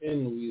you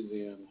in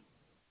Louisiana?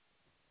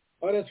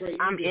 Oh, that's right.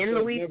 I'm in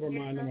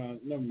Louisiana.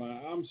 Never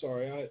mind. I'm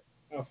sorry.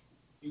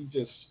 You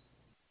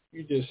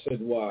just said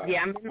why.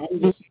 Yeah, I'm in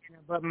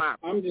Louisiana, but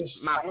I'm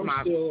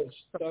still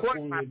stuck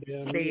on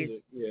your damn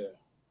music. Yeah.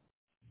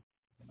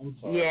 I'm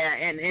sorry. Yeah,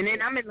 and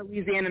then I'm in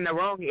Louisiana in the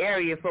wrong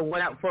area for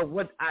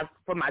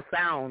my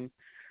sound.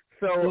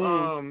 So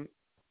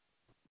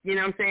you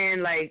know what I'm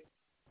saying? Like,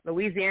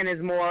 Louisiana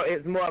is more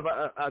of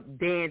a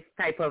dance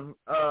type of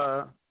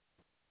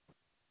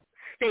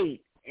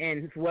state,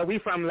 and where we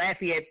from,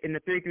 Lafayette in the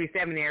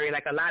 337 area,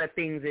 like a lot of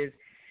things is,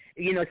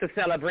 you know, it's a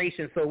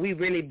celebration. So we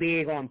really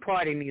big on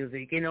party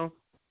music, you know.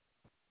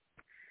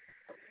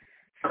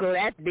 So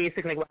that's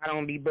basically what I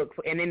don't be booked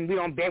for. And then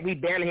we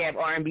barely have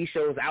R&B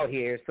shows out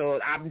here. So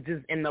I'm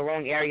just in the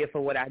wrong area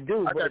for what I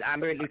do. But I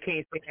really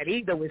can't say that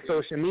either with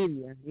social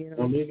media, you know.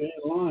 Monique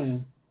ain't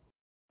lying.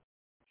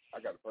 I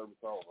got a perfect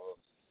song, huh?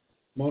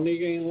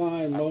 Monique ain't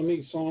lying.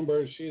 Monique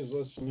Songbird, she's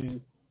listening,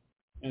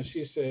 and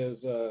she says,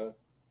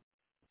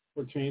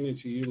 pertaining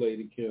to you,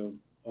 Lady Kim,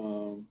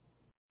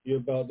 you're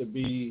about to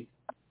be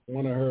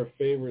one of her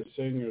favorite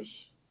singers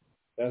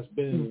that's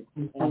been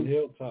on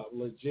Hilltop,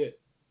 legit,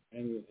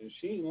 and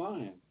she ain't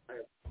lying.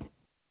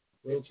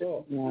 Real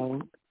talk.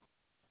 No.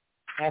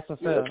 That's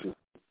what's up.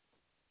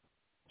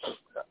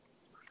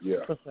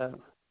 Yeah. What's up?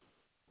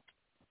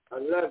 I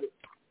love it.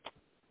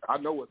 I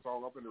know what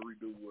song I'm gonna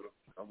redo with her.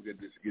 I'm gonna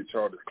get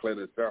Charles to clear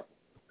this sample.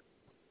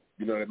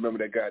 You know, remember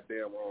that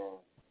goddamn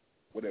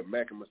with that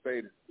Mac and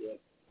Mercedes? Yeah.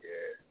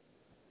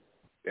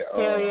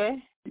 Hell yeah.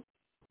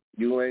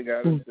 You ain't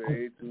gotta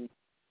say too.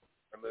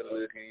 I'm gonna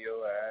look in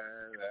your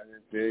eyes. I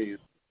can tell you.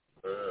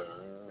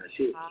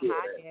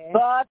 Yeah.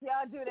 But if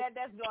y'all do that,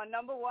 that's going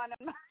number one.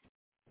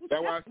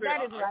 That's why I said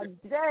that is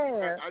right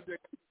there. I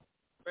just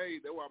say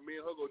that's why me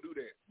and her gonna do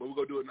that, but we're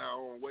gonna do it in our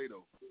own way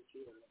though.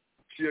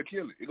 She'll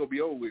kill it. It's going to be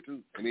over with,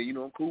 too. And then, you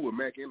know, I'm cool with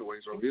Mac anyway,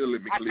 so he'll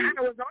let me clear it.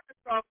 I was on the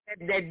song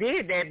that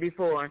did that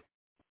before.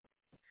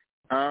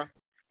 Huh?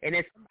 And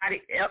then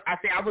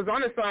I was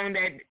on a song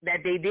that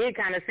they did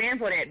kind of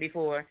sample that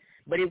before,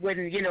 but it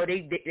wasn't, you know,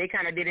 they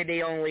kind of did it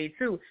their own way,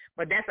 too.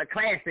 But that's a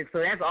classic, so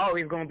that's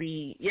always going to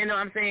be, you know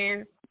what I'm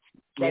saying?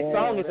 That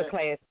song is a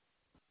classic.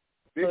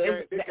 So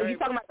are you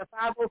talking about the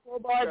 504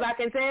 Boys, I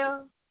Can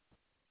Tell?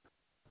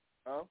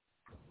 Huh?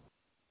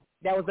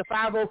 That was the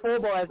 504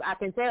 Boys, I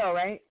Can Tell,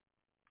 right?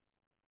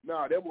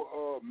 No, that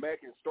was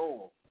Mac and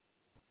Storm.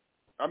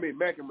 I mean,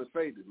 Mac and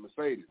Mercedes.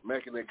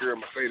 Mac and that girl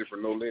Mercedes for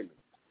No Limit.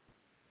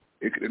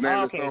 The name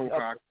of the song,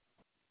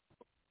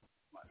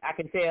 I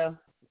Can Tell.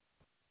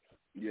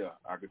 Yeah,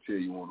 I Can Tell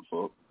You Want to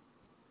Fuck.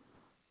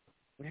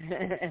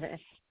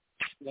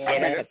 Yeah,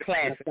 that's a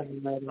classic.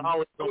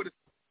 Always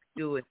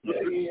do it.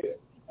 Yeah, you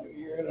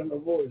hear it in the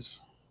voice.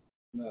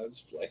 No,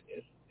 just play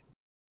it.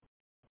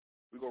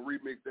 We're going to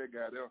remix that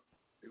guy there.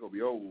 It's going to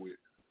be over with.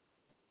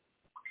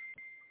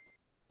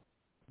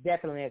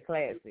 Definitely a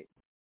classic.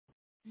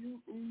 You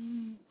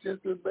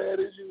just as bad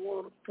as you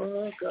want to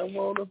fuck, I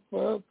want to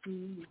fuck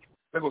you.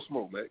 Let's go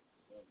smoke, Mac.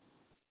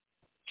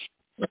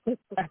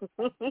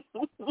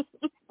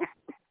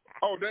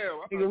 Oh,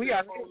 damn. Nigga, we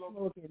are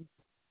smoking.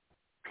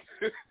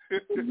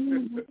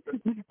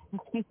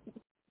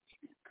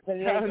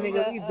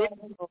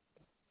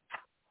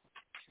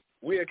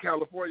 We in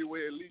California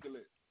where it's legal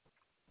at.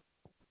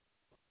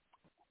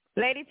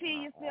 Lady T,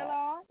 you still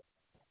on?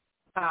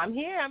 I'm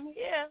here.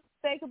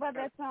 Think about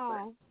that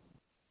song.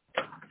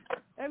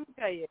 Let me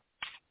tell you.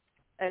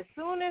 As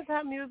soon as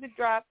her music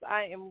drops,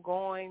 I am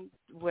going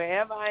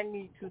wherever I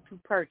need to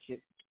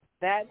purchase.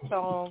 That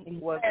song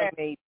was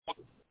amazing.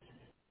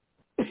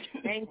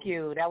 Thank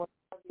you. That was.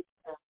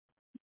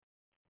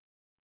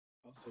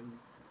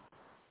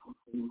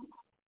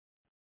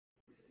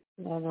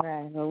 All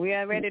right. Well, we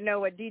already know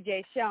what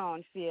DJ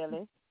Sean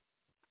feeling.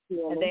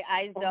 Yeah. And they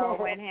Ice Dog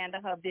went and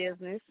handle her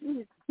business.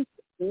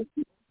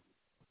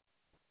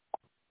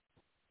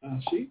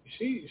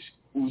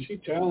 She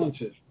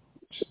talented.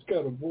 She's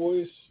got a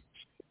voice.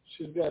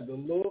 She's got the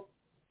look.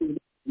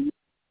 You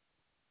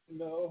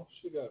know,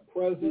 she got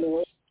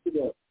presence.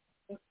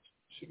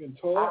 She can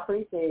talk. I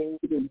appreciate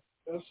it.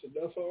 That's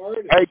an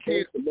artist. Hey,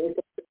 kid.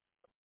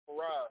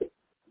 Right.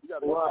 You got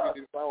to go get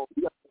this song.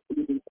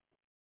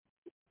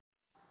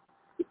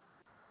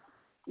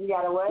 You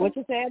got to what? What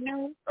you said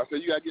now? I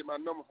said you got to get my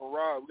number from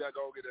Rod. We got to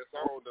go get that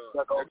song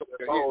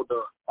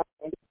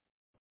done.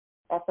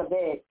 That's a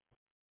bit.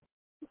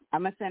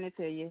 I'm going to send it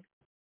to you.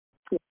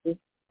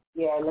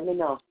 Yeah, let me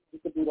know. You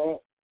can do that.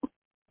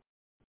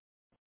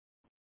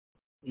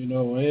 You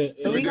know, and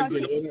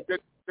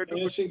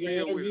she can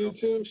interview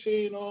too. She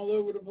ain't all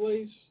over the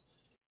place.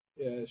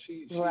 Yeah,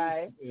 she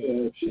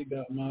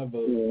got my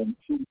vote.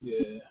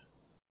 Yeah.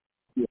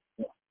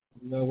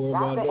 Don't worry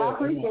about that.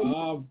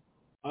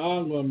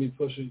 I'm gonna be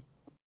pushing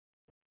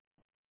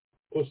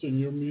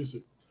your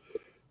music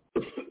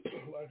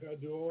like I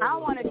do. I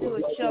want to do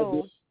a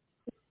show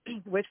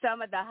with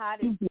some of the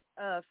hottest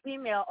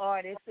female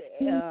artists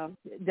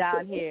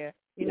down here.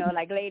 You know,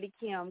 like Lady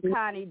Kim,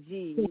 Connie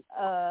G,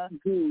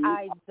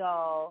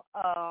 Idol,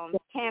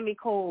 Tammy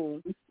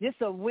Cole.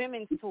 Just a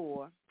women's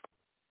tour.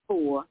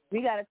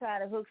 We got to try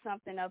to hook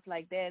something up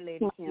like that,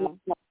 Lady Kim.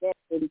 That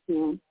would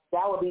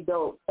be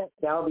dope. I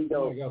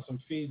got some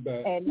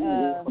feedback. And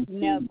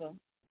Never.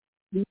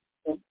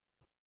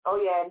 Oh,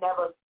 yeah,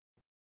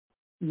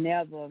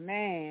 Never,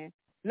 man.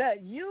 Look,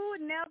 you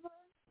Never.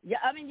 Yeah,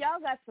 I mean,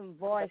 y'all got some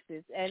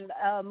voices. And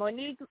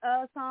Monique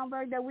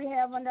Sonberg that we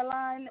have on the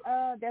line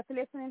that's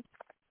listening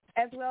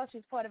as well,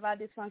 she's part of our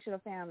dysfunctional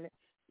family.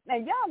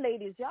 And y'all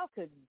ladies, y'all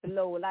could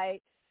blow.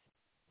 Like,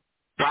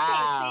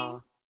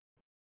 wow.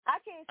 I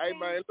can't Hey,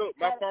 man, look,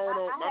 my phone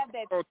on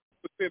 2%.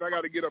 I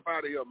got to get up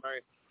out of here,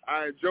 man.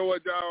 I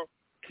enjoyed y'all.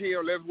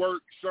 Kim, let's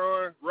work.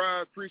 Sean,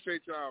 Ryan,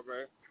 appreciate y'all,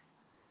 man.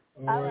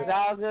 All right. It's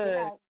all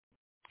good.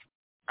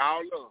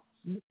 All love.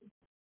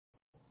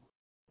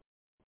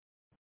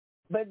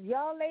 But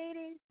y'all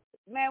ladies,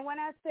 man, when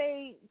I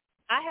say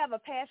I have a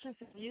passion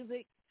for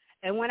music,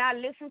 and when I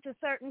listen to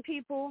certain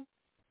people,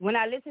 when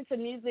I listen to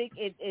music,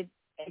 it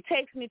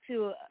takes me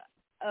to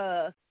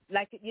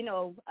like, you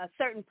know, a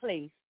certain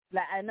place.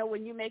 Like I know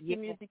when you make your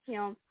music,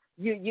 Kim,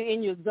 you're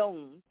in your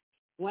zone.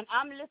 When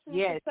I'm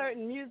listening to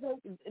certain music,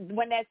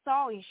 when that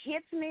song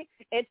hits me,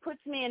 it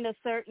puts me in a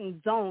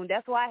certain zone.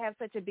 That's why I have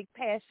such a big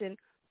passion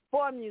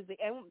for music.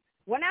 And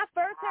when I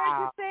first heard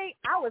you sing,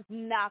 I was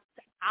knocked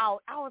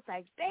out. I was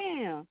like,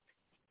 damn,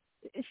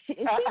 you could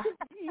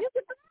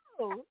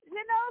go, you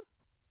know?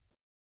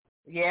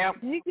 Yeah.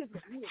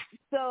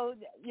 So,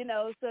 you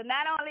know, so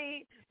not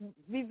only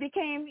we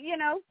became, you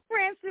know,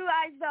 friends through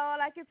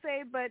Idol, I could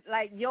say, but,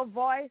 like, your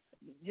voice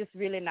just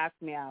really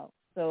knocked me out.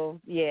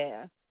 So,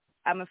 yeah,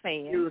 I'm a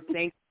fan.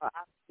 Thank you. I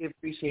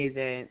appreciate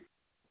that.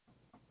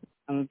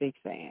 I'm a big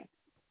fan.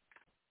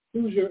 I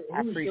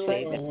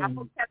appreciate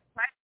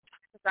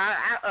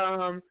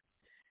that.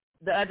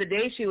 The other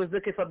day she was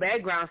looking for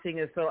background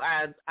singers, so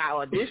I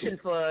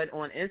auditioned for it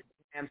on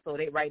Instagram. So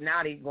right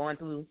now they're going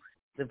through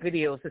the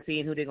videos to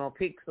see who they're gonna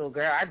pick. So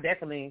girl, I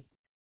definitely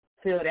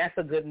feel that's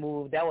a good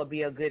move. That would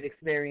be a good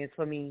experience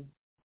for me.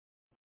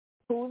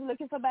 Who's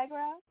looking for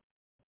background?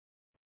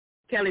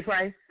 Kelly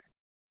Price.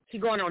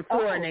 She's going on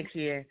tour next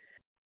year.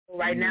 So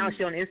right now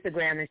she's on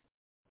Instagram and,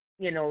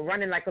 you know,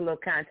 running like a little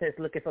contest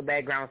looking for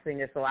background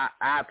singers. So I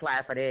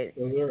applied for that.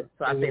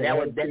 So I said that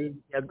was definitely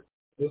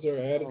is her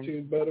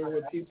attitude better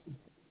with people?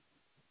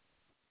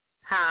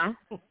 Huh?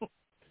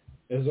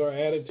 Is her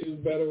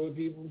attitude better with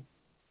people?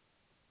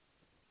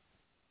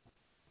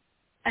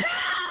 I'm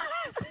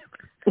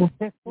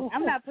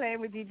not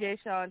playing with DJ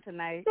Sean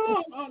tonight.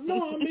 No, I'm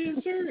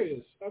being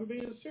serious. That's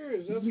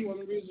one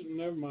of the reasons.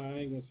 Never mind, I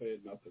ain't gonna say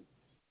nothing.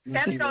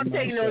 Kelly don't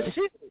take no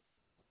shit.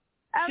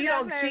 She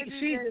don't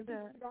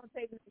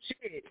take no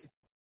shit.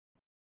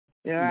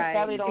 You're right.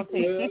 Kelly don't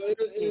take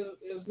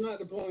it's not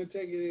the point of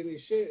taking any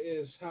shit.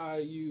 It's how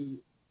you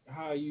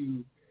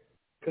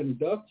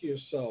conduct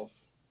yourself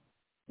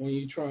when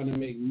you're trying to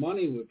make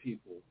money with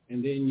people,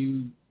 and then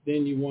you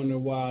wonder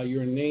why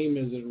your name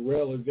isn't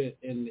relevant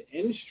in the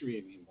industry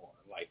anymore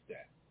like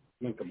that.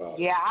 Think about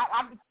it. Yeah,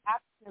 I'm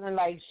feeling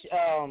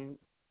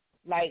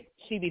like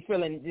she be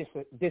feeling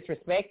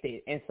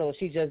disrespected, and so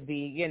she just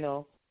be, you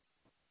know,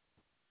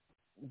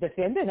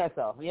 defending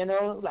herself, you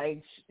know,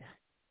 like,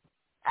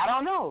 I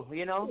don't know,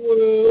 you know.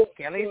 Well,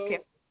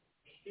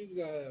 she's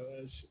got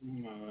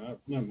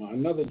never mind.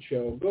 Another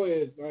show. Go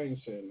ahead. I ain't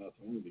saying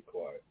nothing. Let me be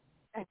quiet.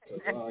 I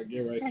get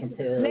right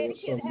compare her with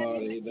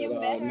somebody that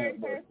I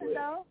network with.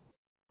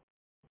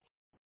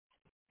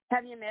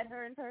 Have you met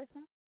her in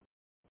person?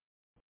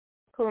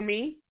 Who,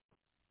 me?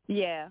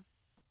 Yeah.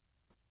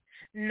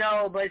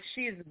 No, but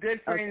she's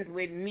good friends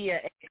with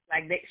Mia X.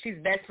 Like she's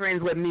best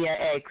friends with Mia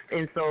X,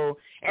 and so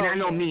I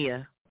know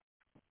Mia.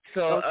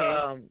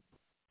 So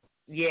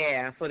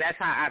yeah, so that's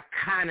how I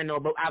kind of know,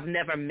 but I've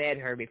never met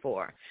her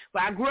before.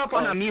 But I grew up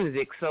on her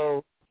music,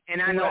 so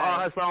and I know all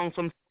her songs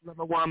from Soul of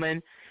a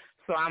Woman.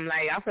 So I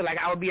feel like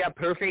I would be a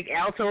perfect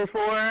alto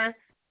for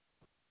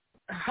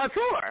her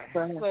tour.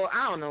 So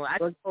I don't know. I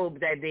just hope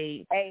that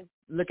they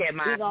look at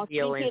my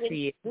video and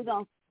see it. We're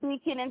going to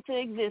speak it into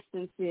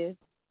existence, sis.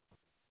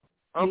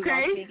 Okay. We're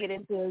going to speak it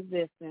into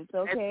existence,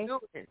 okay?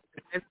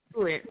 Let's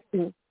do it.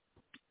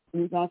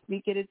 We're going to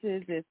speak it into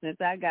existence.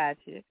 I got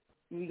you.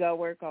 We got to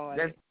work on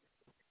it.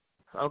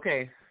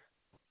 Okay.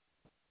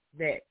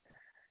 That.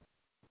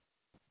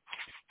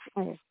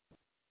 Okay.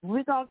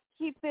 We're going to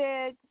keep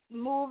it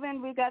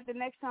moving. We got the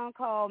next song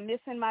called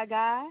Missing My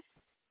Guy.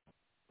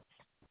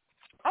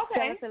 Okay.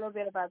 Tell us a little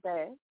bit about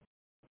that.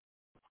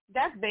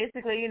 That's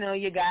basically,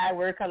 your guy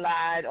work a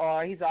lot,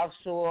 or he's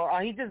offshore,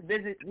 or he just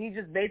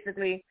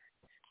basically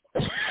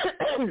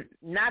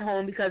not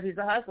home because he's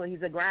a hustler,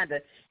 he's a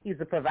grinder,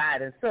 he's a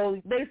provider. So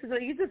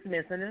basically, you're just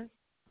missing him,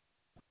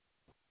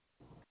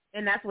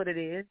 and that's what it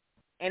is.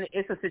 And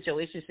it's a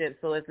situationship,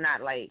 so it's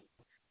not like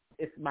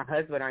it's my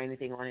husband or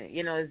anything on it.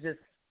 It's just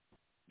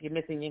you're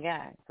missing your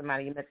guy,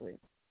 somebody you mess with.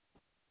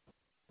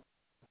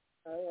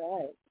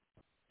 All right.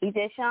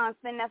 DJ Sean,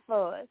 spin that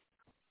for us.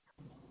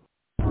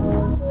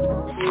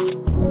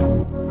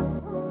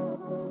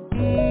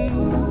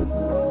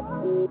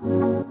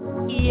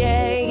 Yeah.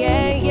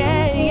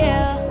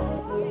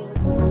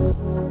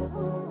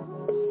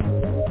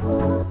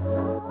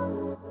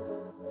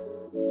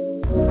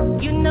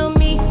 You know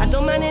me, I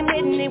don't mind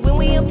admitting it when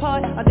we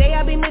apart. All day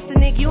I be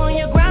missing it, you on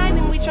your grind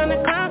and we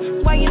tryna climb.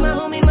 That's why you my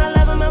homie, my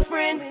lover, my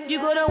friend. You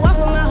go to walk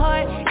with my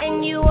heart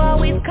and you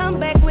always come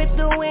back with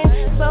the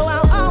win. So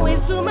I'll always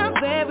do my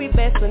very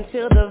best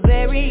until the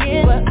very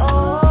end. But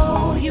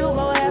oh, you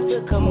gon' have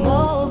to come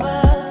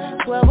over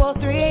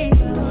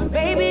 12:03.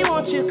 Baby,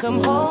 won't you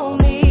come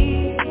hold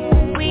me?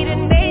 We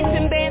done made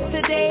some bands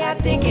today, I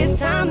think it's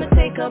time to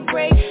take a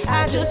break.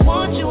 I just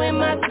want you in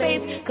my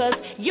space, cause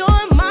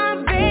you're my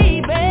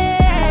baby.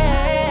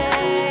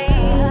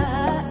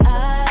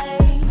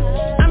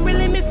 I'm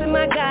really missing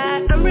my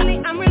guy, I'm really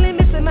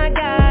missing my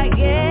guy,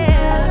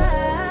 yeah.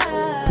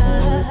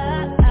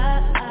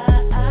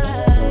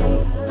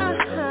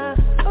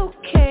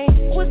 Okay,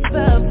 what's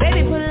up?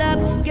 Baby, pull up,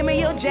 give me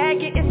your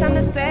jacket, it's time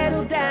to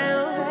settle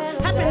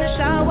down. Hop in the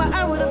shower,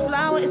 I with a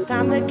flower, it's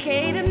time to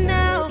cater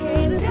now.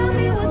 Tell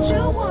me what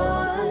you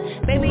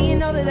want, baby, you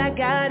know that I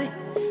got it.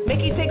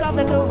 Make you take off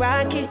like a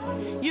rocket,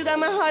 you got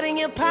my heart in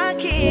your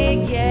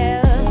pocket,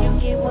 yeah. You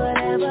get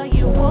whatever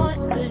you want,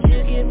 cause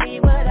you give me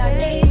what I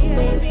need.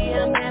 Baby,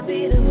 I'm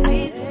happy to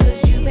please,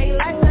 cause you make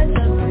life such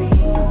a breeze.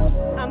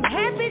 I'm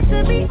happy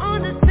to be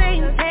on the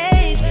same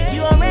page,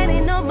 you already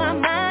know my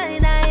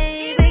mind, I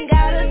ain't even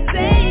gotta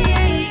say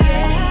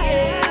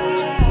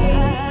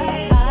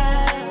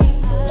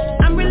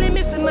I'm really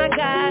missing my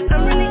guy,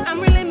 I'm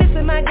really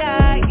missing my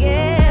guy,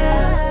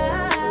 yeah.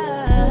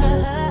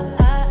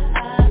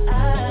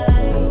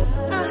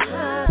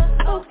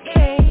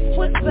 Okay,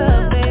 what's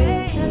up,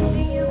 babe?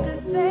 Nothing you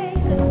could say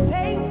to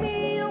take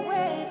me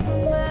away from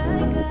my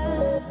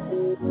guy.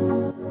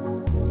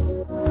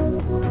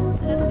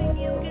 Nothing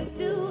you can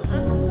do,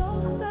 I'm so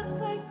stuck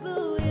like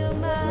glue, you're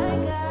my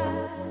guy.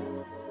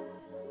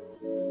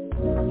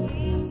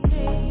 He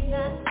may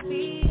not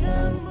be a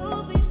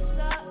movie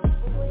star,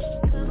 but when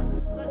it comes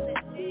to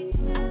politics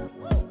now,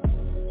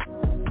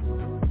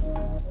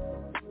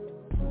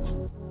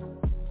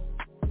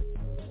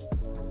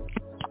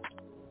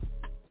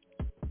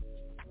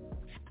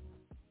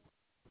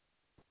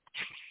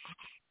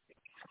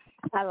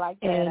 I like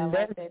that. And I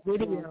like that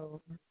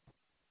video.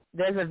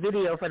 There's a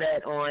video for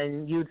that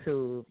on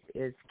YouTube.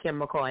 It's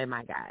Kim McCoy,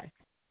 my guy.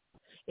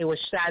 It was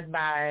shot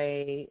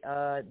by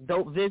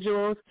Dope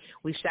Visuals.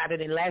 We shot it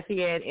in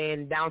Lafayette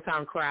and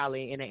downtown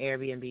Crowley in an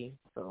Airbnb.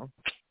 So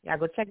y'all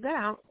go check that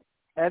out.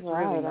 That's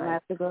right. really I'm gonna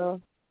have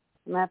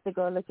to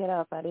go look it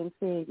up. I didn't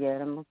see it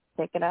yet. I'm gonna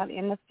check it out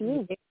in the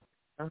few.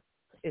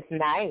 It's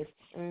nice.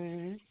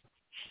 Mm-hmm.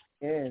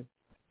 Yeah.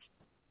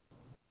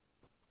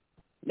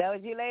 That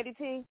was you, Lady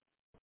T?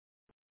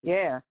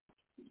 Yeah,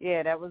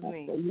 that was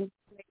me.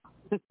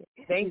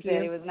 Thank you.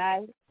 Said it was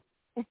nice.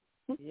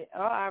 Yeah,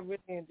 I really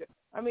enjoy.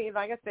 I mean,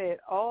 like I said,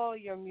 all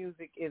your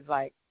music is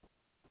like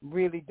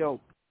really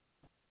dope.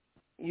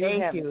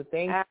 Thank you.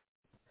 Thank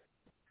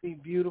you.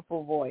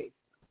 Beautiful voice.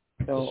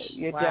 So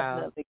you're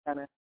definitely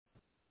gonna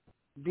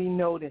be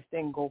noticed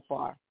and go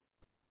far.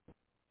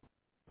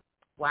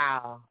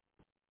 Wow.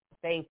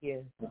 Thank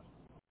you.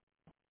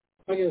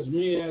 I guess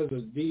me as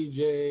a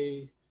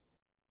DJ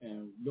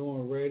and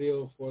doing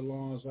radio for as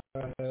long as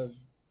I have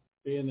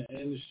been in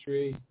the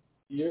industry,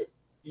 you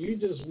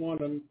just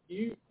want to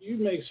you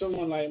make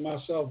someone like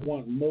myself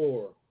want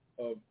more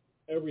of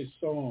every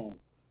song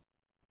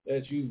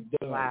that you've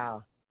done.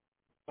 Wow.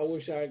 I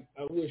wish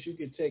you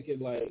could take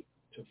it like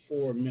to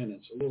 4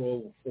 minutes, a little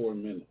over 4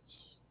 minutes.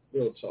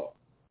 Real talk.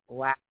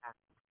 Wow.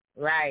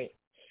 Right.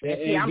 And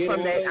see, I'm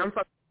from that.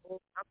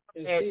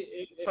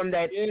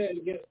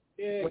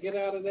 Get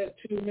out of that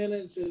 2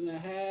 minutes and a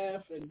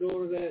half and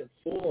go to that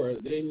 4.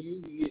 Then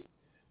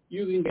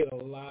you can get a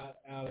lot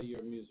out of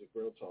your music.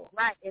 Real talk.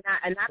 Right, and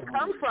I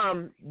come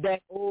from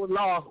that old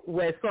law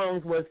where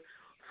songs was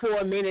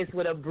 4 minutes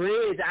with a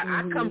bridge.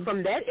 I come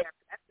from that era.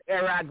 That's the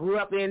era I grew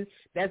up in.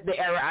 That's the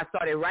era I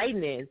started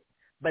writing in.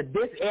 But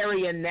this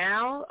area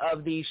now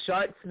of the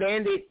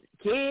short-spanned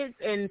kids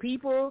and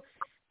people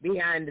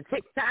behind the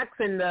TikToks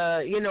and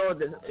the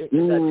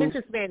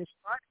attention span is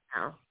short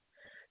now.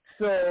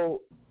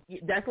 So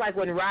that's like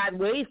when Rod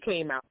Wave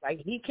came out. Like,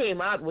 he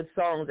came out with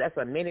songs that's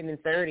a minute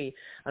and 30,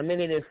 a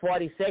minute and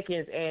 40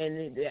 seconds,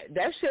 and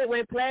that shit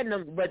went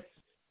platinum, but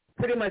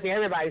pretty much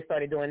everybody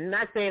started doing it.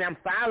 Not saying I'm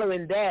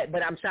following that,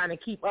 but I'm trying to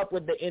keep up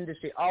with the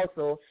industry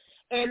also.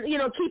 And, you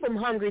know, keep them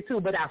hungry too,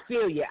 but I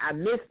feel you. I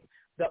miss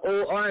the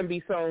old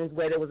R&B songs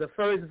where there was a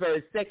first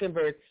verse, second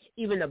verse,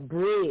 even a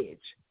bridge.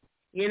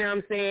 You know what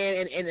I'm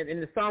saying? And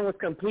the song was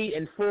complete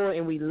and full,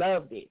 and we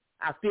loved it.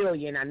 I feel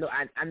you, and I know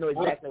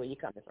exactly where you're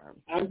coming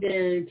from. I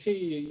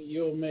guarantee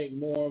you'll make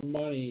more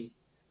money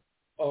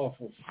off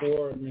of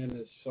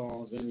 4-minute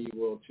songs than you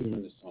will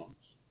 2-minute songs.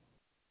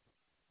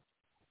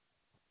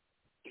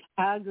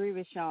 I agree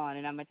with Sean,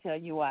 and I'm going to tell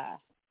you why.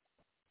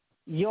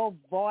 Your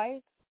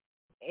voice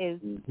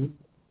is,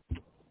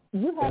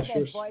 you have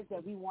that voice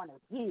that we want to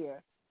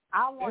hear.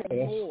 I want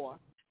more.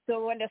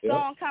 So when the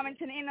song coming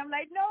to the end, I'm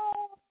like,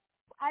 no,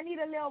 I need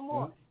a little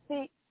more.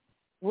 See,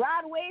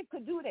 Rod Wave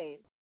could do that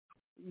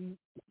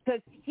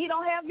because he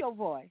don't have your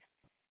voice.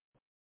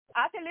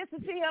 I can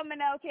listen to him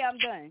and okay, I'm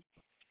done.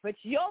 But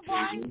your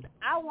voice,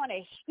 I want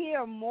to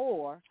hear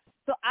more.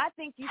 So I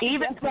think you should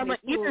even Summer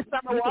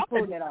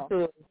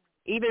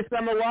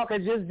Walker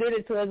just did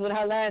it to us with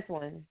her last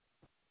one.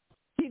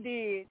 She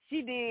did.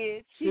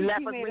 She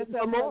left us made waiting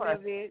us for more.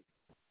 Of it.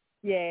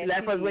 Yeah, she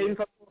left us waiting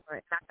for more.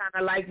 And I kind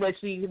of like what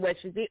she did,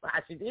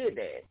 how she did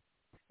that.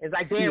 It's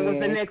like, damn, what's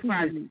the next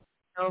project? You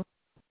know?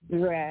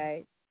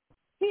 Right.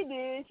 She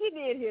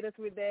did hit us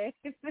with that.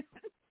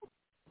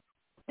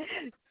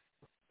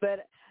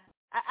 But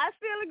I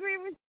still agree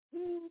with.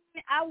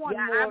 I want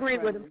more. I agree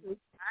with him. him.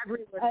 I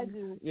agree with I him.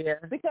 do. Yeah.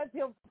 Because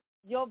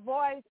your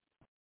voice,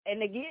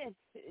 and again,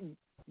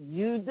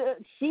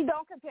 she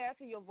don't compare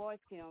to your voice,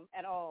 Kim,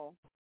 at all.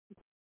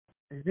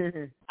 She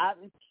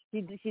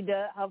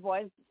does. Her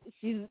voice,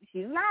 she's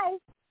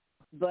nice,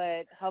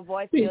 but her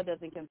voice still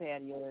doesn't compare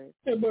to yours.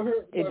 Yeah, but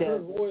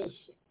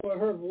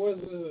her voice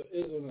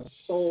isn't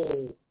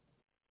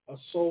a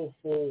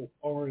soulful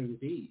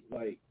R&B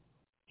like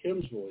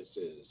Kim's voice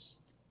is.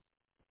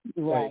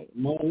 Right. Like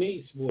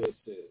Monique's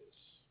voice is.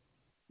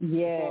 Yeah. You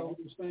know what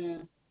I'm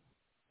saying?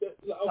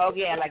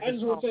 Like I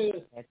just want to say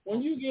this.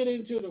 When you get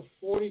into the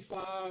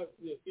 45,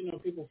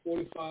 people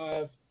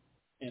 45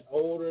 and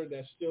older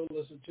that still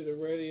listen to the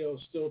radio,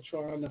 still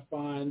trying to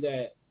find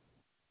that,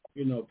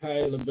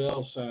 Patti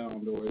LaBelle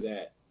sound or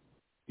that,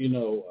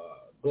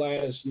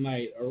 Gladys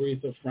Knight,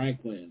 Aretha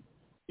Franklin.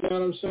 You know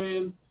what I'm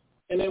saying?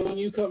 And then when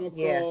you come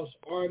across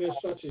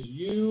artists such as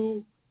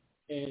you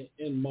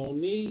and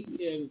Monique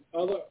and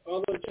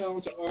other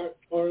talented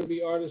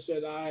R&B artists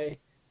that I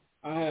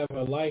have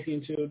a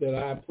liking to, that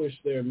I push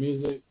their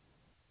music,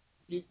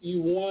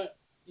 you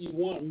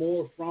want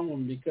more from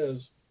them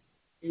because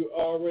you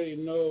already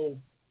know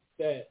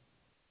that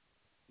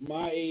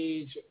my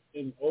age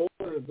and older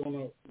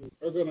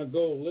are gonna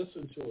go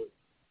listen to it.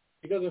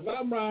 Because if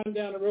I'm riding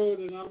down the road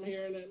and I'm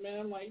hearing that, man,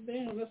 I'm like,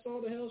 damn, that's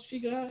all the hell she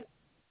got?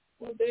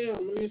 Well,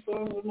 damn, let me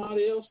find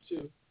somebody else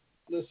to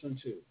listen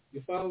to.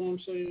 You follow what I'm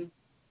saying?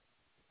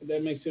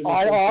 That makes it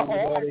let's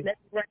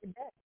run it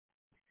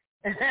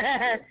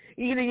back.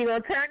 Either you're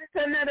going to turn it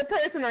to another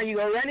person or you're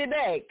going to run it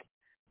back.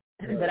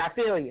 Right. But I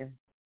feel you.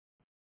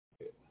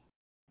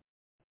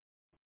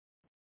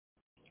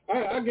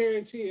 I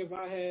guarantee if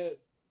I had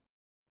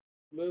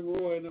Lil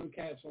Roy and them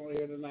cats on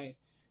here tonight,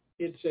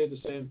 he'd say the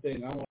same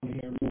thing. I want to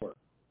hear more.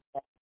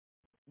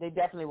 They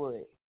definitely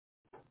would.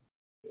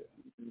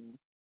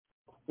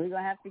 We're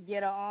going to have to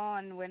get her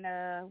on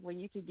when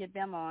you can get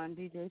them on,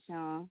 DJ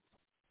Sean.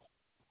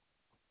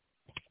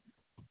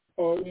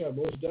 Oh, yeah,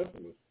 most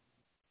definitely.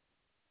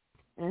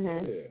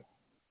 Mm-hmm. Yeah.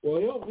 Well,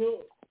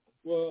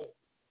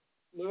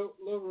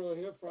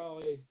 he'll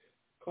probably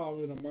call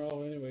me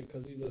tomorrow anyway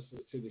because he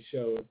listens to the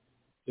show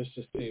just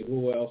to see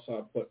who else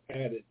I put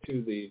added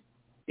to the.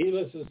 He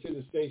listens to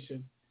the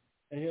station,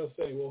 and he'll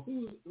say, "Well,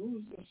 who's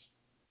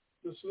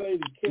this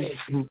lady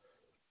Kim?"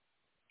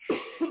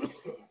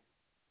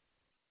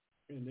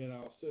 And then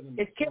I'll send him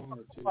it's a Kim song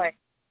or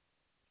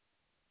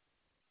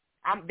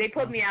McCoy. They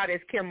put me out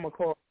as Kim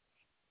McCoy.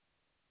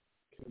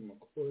 Kim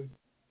McCoy.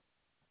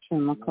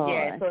 Kim McCoy.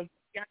 Yeah, so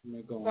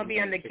it's going to be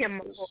on the Kim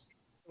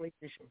McCoy.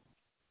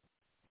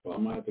 Well, I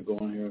might have to go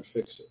in here and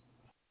fix it.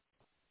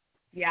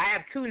 Yeah, I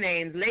have two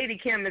names. Lady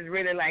Kim is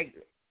really like,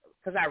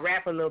 because I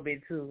rap a little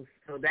bit too,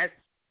 so that's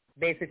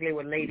basically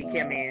what Lady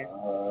Kim is.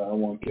 I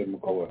want Kim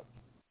McCoy.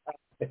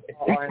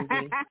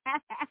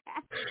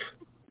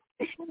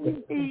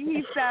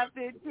 He stopped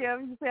it,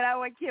 Kim. He said, I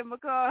want Kim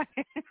McCoy.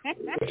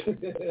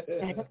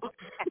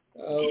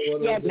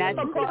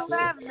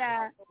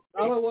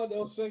 I don't want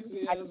no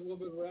sexy ass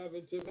woman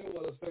rapping to me. I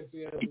want a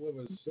sexy ass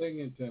woman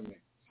singing to me.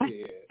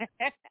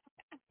 Yeah.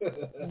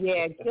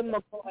 Yeah, Kim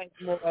McCoy is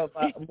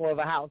more of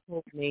a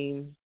household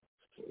name.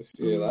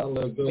 Shit, I'll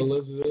let go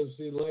listen to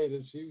MC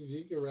later.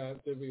 She can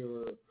rap to me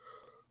or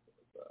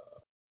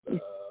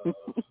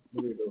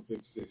let me go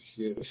fix this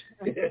shit.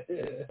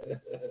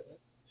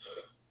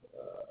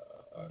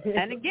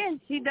 And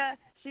again, she does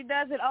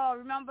it all.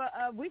 Remember,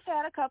 we've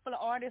had a couple of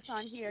artists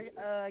on here,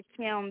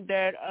 Kim,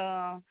 that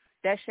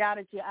that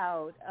shouted you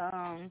out.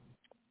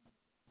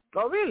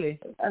 Oh, really?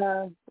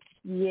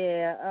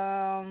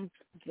 Yeah.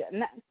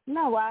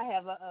 No, I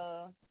have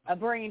a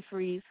brain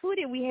freeze. Who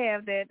did we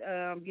have that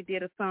you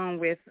did a song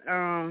with?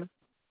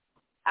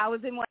 I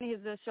was in one of his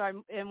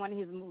one of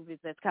his movies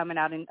that's coming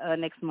out in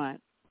next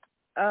month.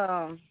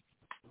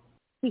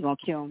 He gonna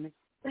kill me.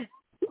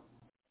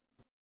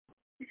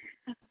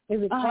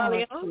 Is it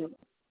Carleon?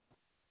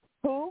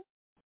 Who?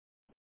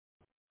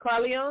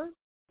 Carleon?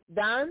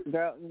 Don?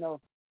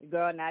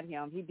 Girl, not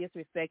him. He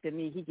disrespected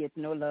me. He gets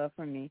no love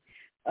from me.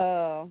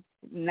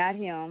 Not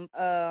him.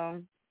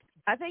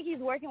 I think he's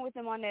working with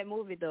him on that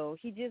movie though.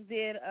 He just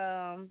did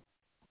a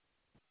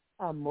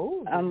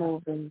movie. A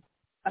movie.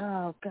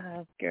 Oh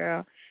God,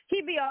 girl.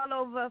 He be all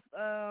over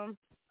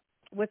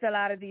with a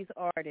lot of these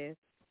artists.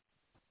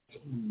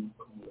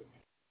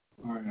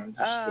 All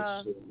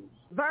right,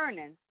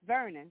 Vernon,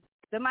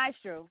 the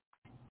maestro.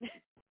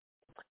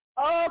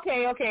 Oh,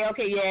 okay.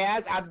 Yeah,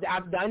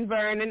 I've done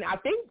Vernon. I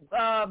think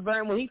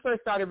Vernon, when he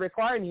first started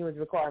recording, he was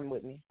recording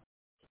with me.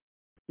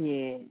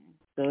 Yeah,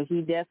 so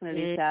he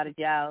definitely shouted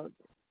you out.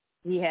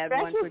 He had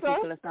one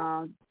particular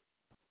song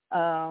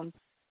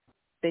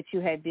that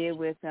you had did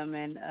with him,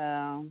 and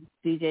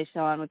DJ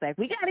Sean was like,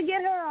 "We got to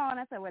get her on."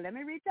 I said, "Well, let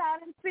me reach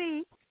out and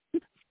see."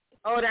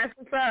 Oh, that's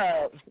what's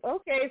up.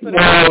 Okay, so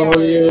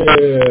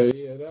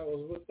yeah. That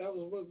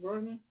was what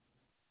Vernon.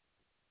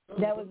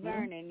 That was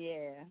Vernon,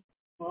 yeah.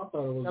 Oh, I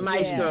thought it was the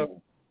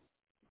maestro.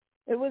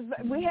 It was.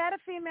 We had a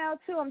female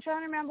too. I'm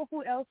trying to remember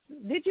who else.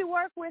 Did you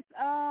work with?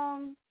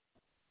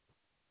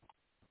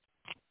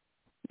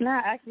 No,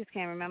 I just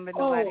can't remember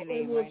nobody's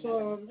name right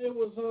now. It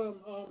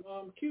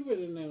was Cupid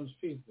and those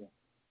people.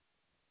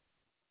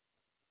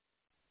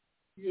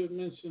 You had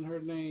mentioned her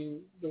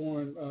name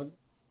during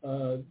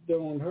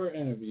her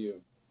interview.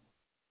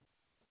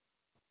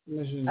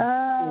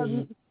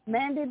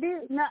 Mandy B.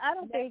 No, I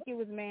don't think it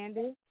was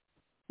Mandy.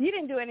 You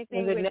didn't do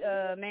anything with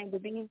Mandy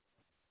B.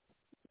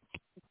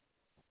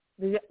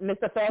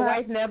 Mr.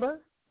 Fairwife never?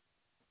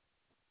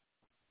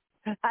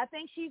 I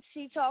think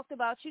she talked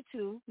about you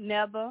too.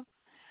 Never.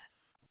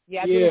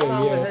 Yeah,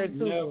 never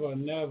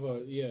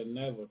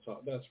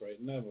talked. That's right,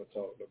 never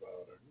talked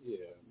about her.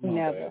 Yeah,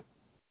 never. Bad.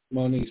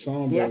 Monique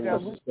Songbird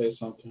wants to say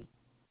something.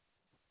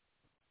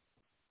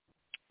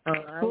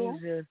 I was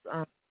just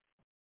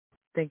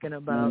thinking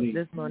about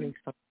this Monique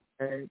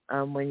Songbird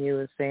when you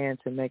were saying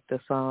to make the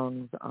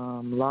songs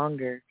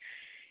longer.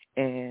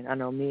 And I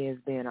know me as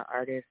being an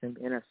artist and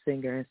being a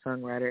singer and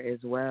songwriter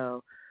as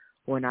well,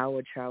 when I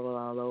would travel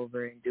all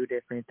over and do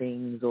different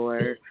things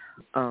or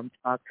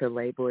talk to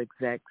label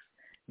execs,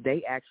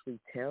 they actually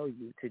tell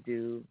you to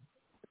do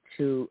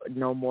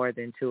no more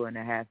than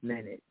 2.5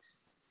 minutes.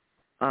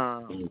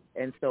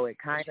 And so it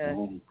kind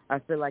of, I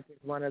feel like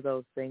it's one of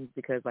those things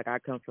because like I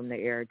come from the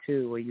era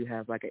too where you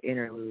have like an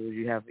interlude,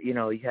 you have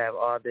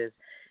all this,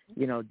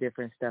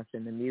 different stuff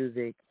in the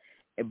music.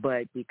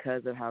 But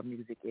because of how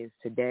music is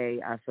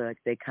today, I feel like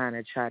they kind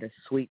of try to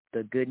sweep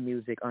the good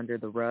music under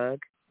the rug.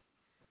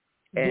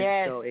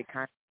 And so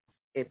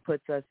it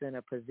puts us in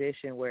a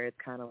position where it's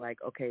kind of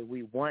like, okay,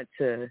 we want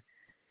to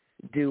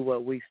do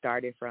what we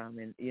started from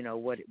and,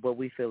 what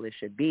we feel it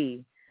should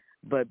be.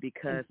 But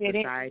because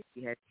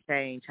society has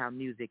changed how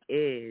music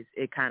is,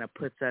 it kind of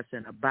puts us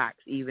in a box,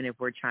 even if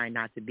we're trying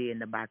not to be in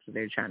the box that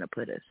they're trying to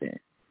put us in.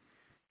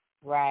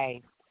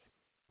 Right.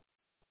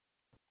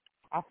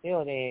 I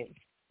feel that.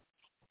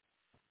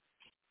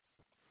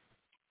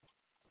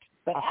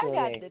 But I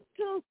got the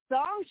two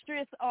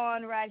songstress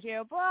on right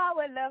here. Boy, I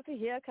would love to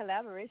hear a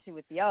collaboration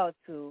with y'all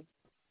two.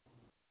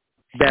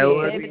 That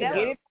would be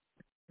dope.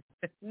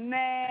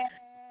 Man,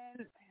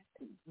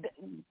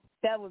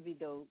 that would be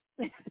dope.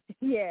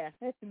 Yeah,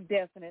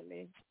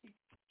 definitely.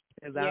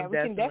 Because I'm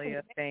definitely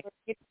a fan.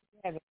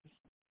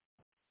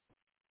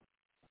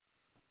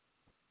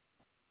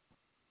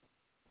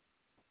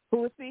 Who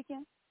was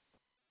speaking?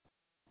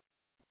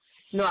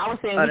 No, I was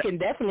saying we can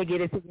definitely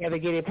get it together,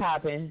 get it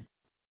popping.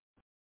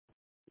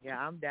 Yeah,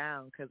 I'm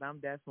down because I'm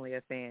definitely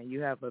a fan.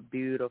 You have a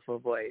beautiful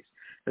voice.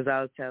 Because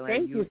I was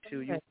telling you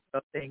too, you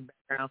sing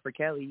background for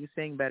Kelly. You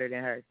sing better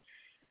than her.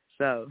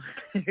 So.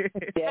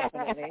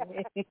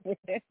 Definitely.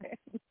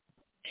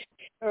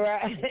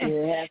 Right.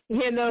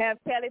 Yeah.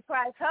 Have Kelly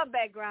Price her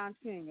background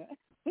singer.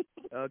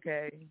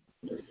 Okay.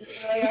 If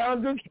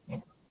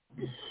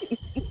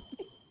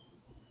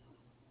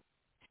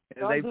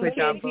they put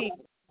y'all both,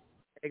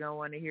 they're going to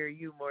want to hear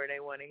you more than they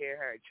want to hear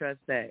her. Trust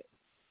that.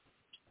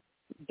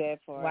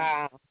 Therefore.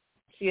 Wow.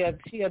 She'll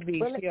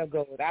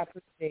go. I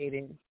appreciate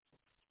it.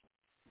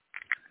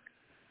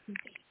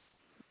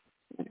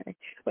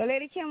 Well,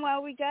 Lady Kim,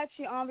 while we got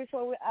you on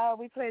before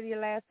we play the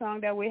last song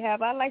that we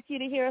have, I'd like you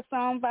to hear a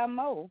song by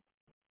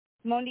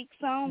Monique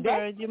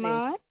Songbird. You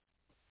mind?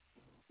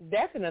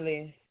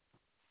 Definitely.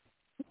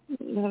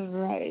 All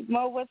right.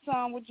 Mo, what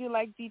song would you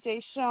like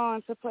DJ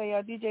Sean to play?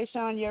 Or DJ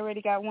Sean, you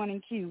already got one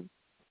in queue.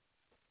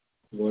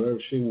 Whatever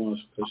she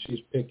wants, because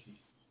she's picky.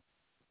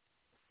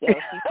 So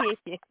she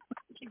picky.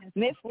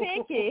 Miss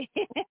Picky.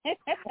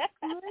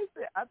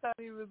 I thought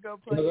he was going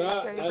to play his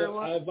favorite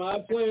one. If I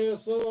play a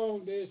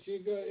song, then she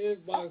go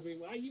inbox me.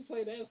 Why you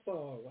play that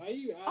song? I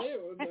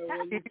don't know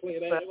why you play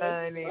that.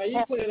 Why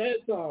you play that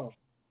song?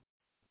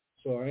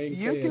 So I ain't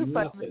saying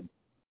nothing.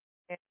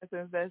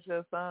 Since that's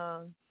your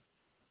song.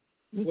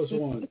 Which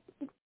one?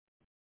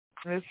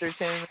 Mr.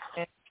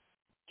 Chamberlain.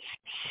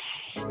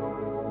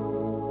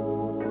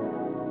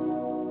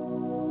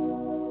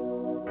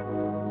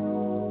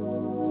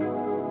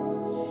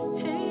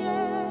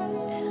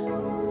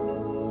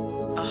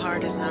 A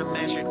heart is not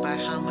measured by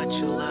how much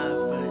you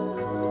love,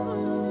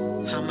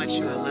 but how much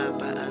you are loved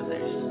by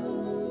others.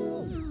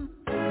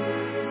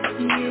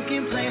 You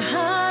can play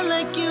hard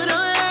like you don't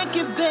like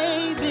it,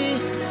 baby.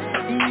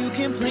 You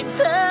can play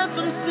tough,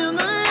 I'm still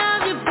gonna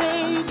love you,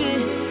 baby.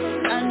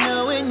 I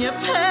know in your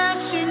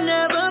past you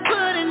never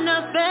put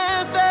enough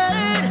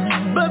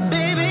effort, but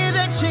baby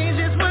that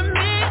changes with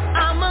me.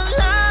 I'ma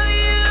love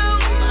you,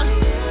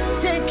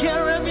 take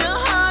care of your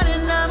heart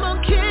and I'ma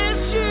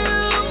kiss you.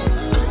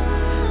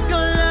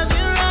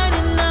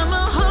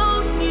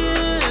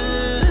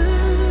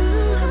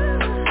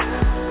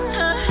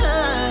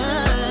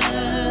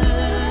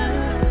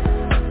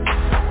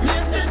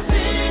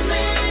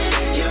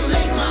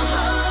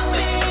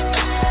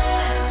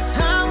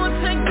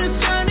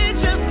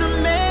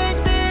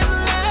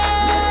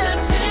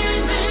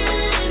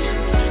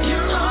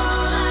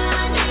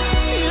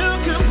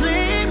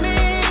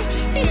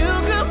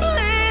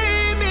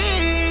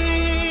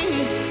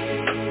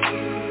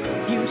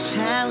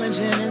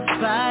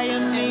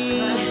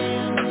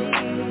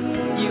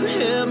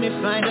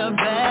 Find a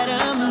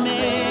better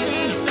me.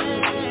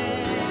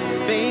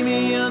 Baby,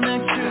 you're the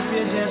truth,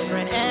 you're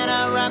different. And I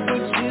rock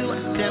with you, I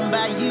stand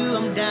by you,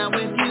 I'm down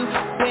with you.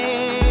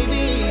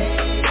 Baby,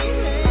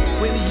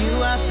 with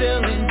you I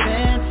feel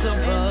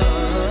invincible.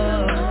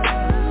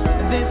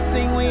 This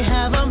thing we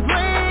have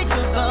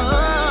unbreakable.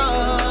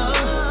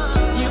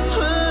 You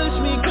push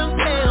me,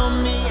 compel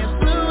me,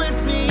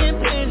 influence me,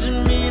 impinge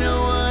me to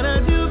wanna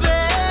do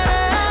better.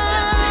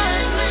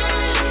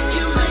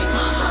 You make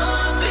my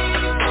heart beat.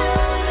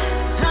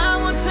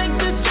 Take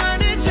the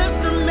journey just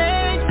to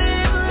make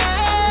this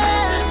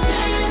last.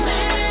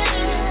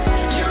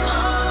 You're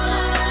all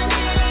I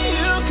need.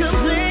 You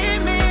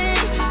complete me.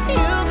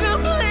 You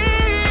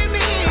complete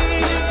me.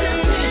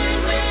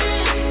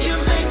 You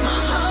make my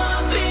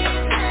heart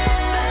beat.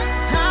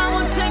 I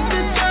will take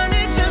this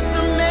journey just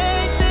to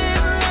make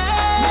this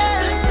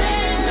last.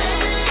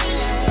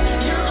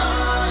 You're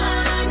all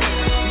I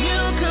need.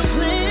 You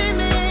complete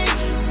me.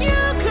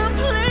 You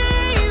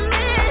complete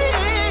me.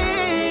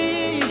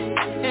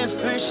 At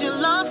first you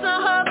lost a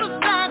heart but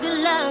found a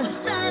love.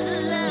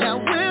 Now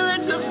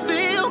willing to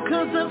feel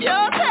cause of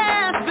your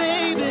past,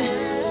 baby.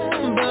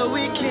 But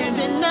we can't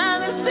deny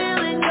this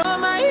feeling. You're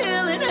my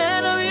healing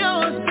and I'm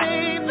yours,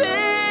 baby.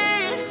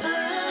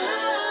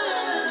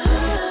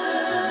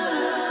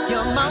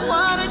 You're my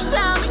water,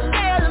 shining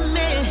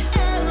element.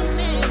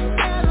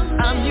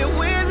 I'm your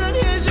wizard,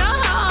 here's your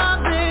heart,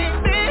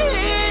 baby.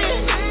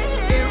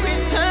 In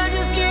return,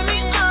 just give me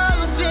all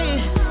of it.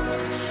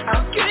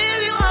 I'll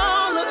give you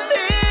all of it.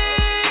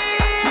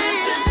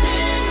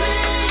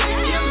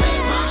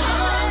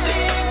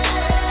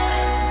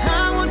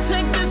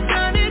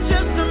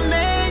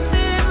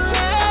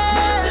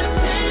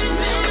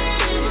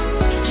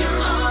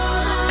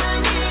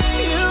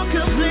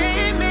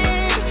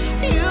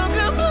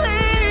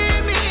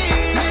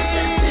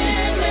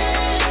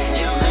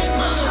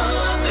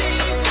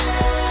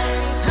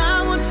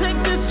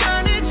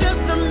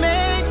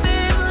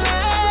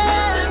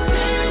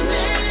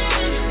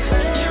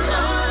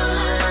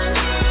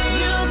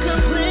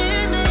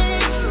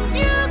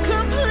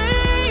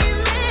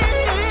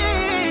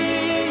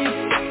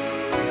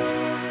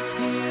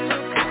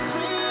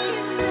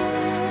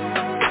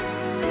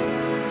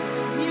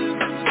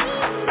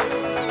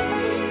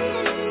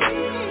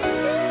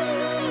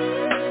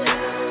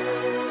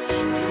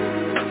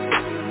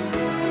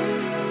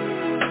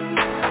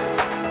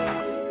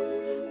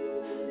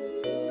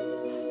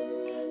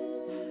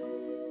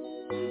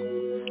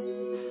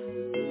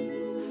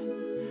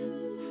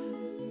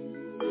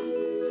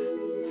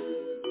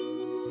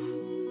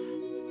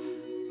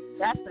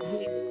 That's a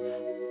hit.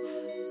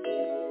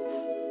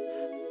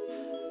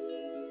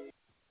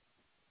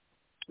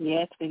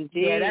 Yes,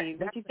 indeed. Yeah,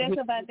 what you think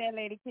about that,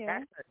 Lady Kim?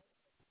 Girl,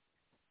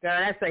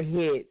 that's a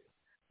hit.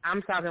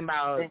 I'm talking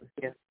about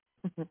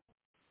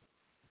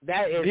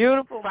that is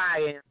beautiful,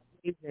 fire.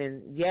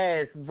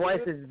 Yes,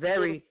 voice is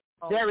very,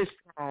 very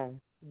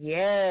strong.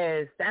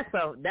 Yes, that's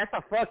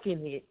a fucking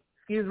hit.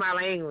 Excuse my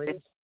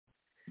language.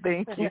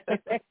 Thank you.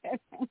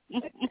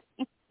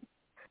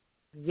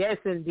 Yes,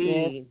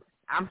 indeed. Yes.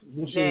 I'm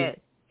that.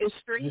 It's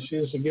street. She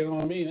used to get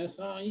on me. That's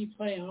all you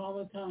play all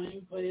the time.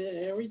 You play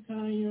it every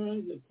time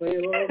you play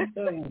it all the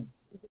time.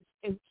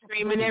 And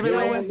screaming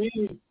everywhere.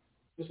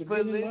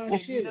 But listen,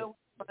 you know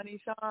what's funny,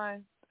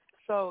 Sean?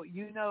 So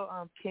you know,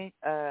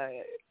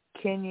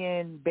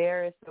 Kenyon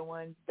Barris, the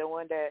one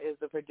that is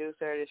the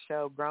producer of the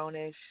show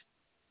Grownish.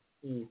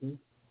 Mm-hmm.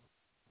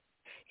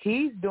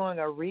 He's doing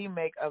a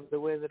remake of The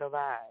Wizard of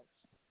Oz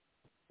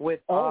with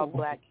all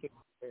black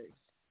characters.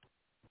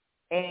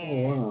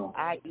 And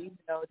I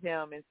emailed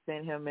him and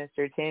sent him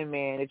Mr. Tin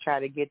Man to try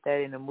to get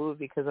that in the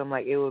movie because I'm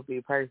like, it would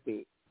be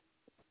perfect.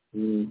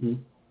 Mm-hmm.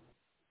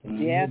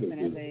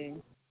 Definitely.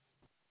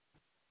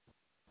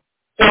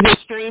 Is it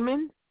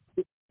streaming?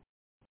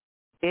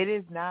 It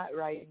is not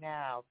right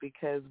now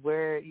because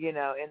we're,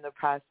 in the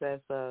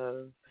process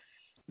of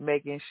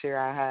making sure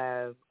I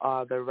have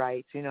all the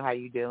rights. You know how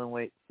you dealing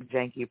with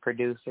janky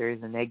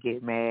producers and they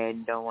get mad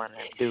and don't want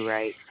to do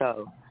right.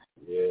 So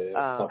we're in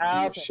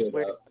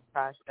the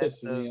process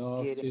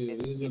of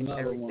getting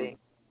everything.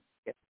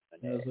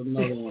 There's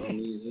another one who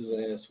needs his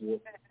ass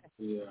whooped.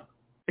 Yeah.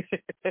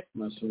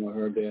 Messing with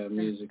her damn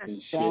music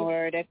and shit. Don't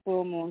worry, that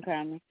full moon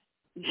coming.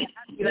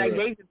 Like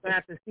they just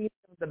have to see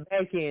the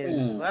back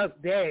end.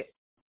 Fuck that.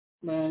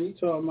 Man, you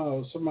talking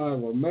about somebody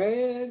was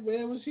mad?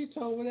 Man, when she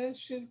told me that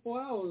shit, boy,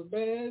 I was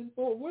bad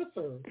with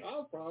her.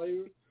 I'll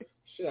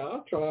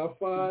try to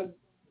find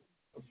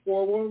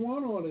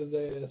 411 on his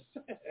ass.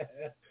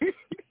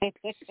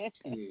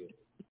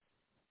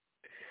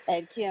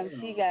 And Kim,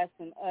 she got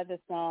some other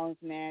songs,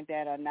 man,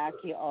 that'll knock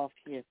you off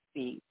your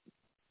feet.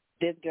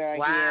 This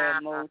girl here,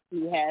 Mo,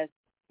 she has,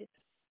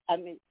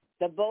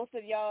 the both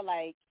of y'all,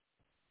 like,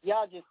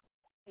 y'all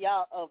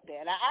up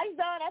there. Now, Ice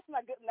Dawn, that's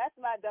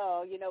my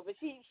dog, but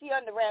she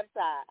on the rap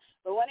side.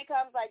 But when it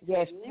comes like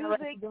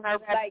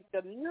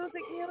the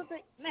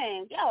music,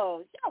 man,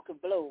 y'all can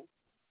blow.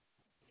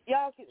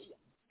 Y'all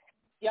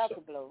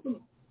can blow.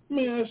 Let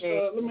me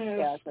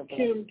ask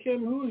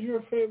Kim, who's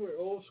your favorite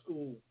old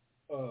school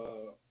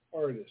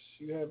artist?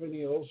 You have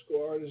any old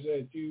school artists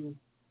that you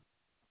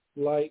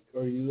like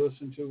or you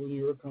listened to when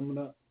you were coming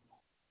up?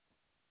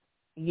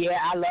 Yeah,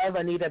 I love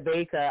Anita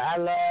Baker. I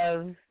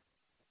love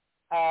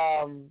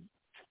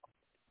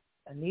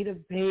Anita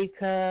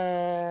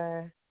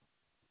Baker,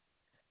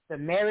 the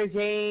Mary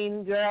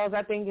Jane girls,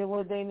 I think it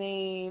was their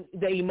name,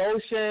 the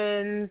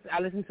Emotions.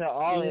 I listened to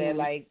all of that,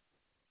 like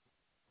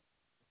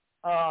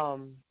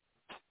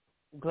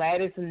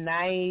Gladys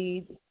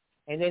Knight,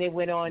 and then it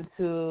went on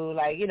to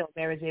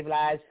Mary J.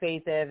 Blige,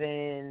 Faith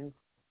Evans,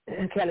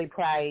 Kelly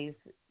Price.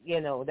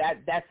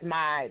 That's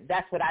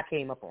what I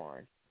came up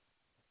on.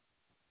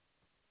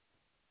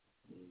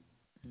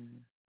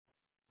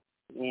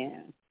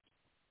 Yeah.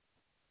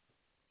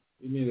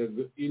 You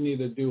need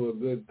to do a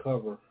good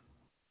cover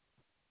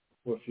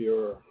with what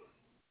you're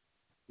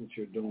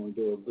doing.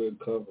 Do a good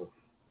cover.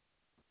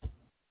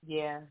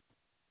 Yeah.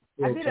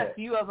 I did a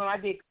few of them. I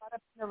did Caught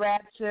Up in the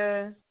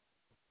Rapture.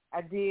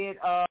 I did,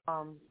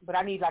 but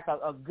I need like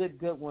a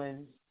good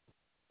one.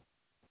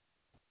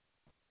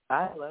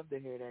 I love to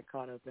hear that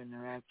Caught Up in the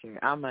Rapture.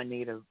 I'm a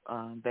Anita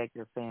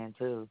Baker fan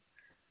too.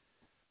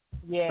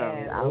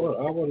 Yeah. So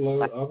I would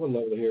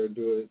love to hear her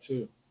do it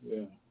too.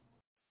 Yeah.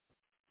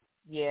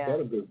 Yeah.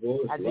 Got a good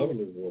voice,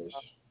 lovely voice.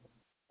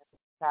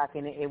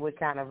 Talking, it was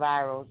kind of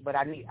viral, but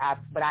I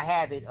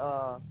have it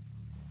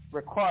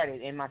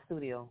recorded in my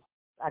studio.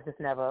 I just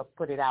never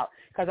put it out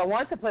because I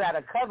wanted to put out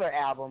a cover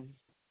album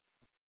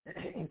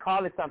and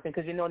call it something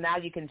because now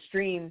you can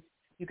stream.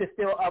 You can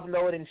still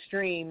upload and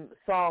stream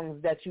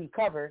songs that you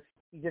cover.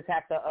 You just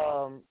have to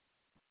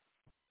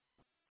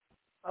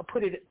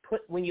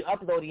when you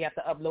upload it, you have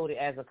to upload it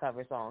as a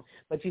cover song.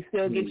 But you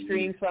still get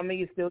streams from it.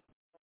 You still get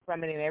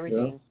from it and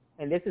everything.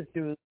 Yeah. And this is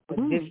through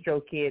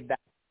DistroKid.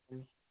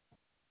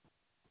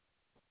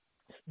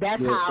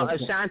 That's how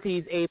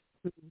Ashanti's able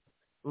to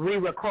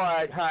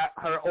re-record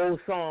her old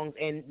songs,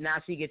 and now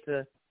she gets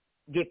to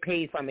get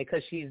paid from it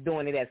because she's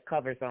doing it as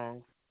cover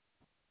songs.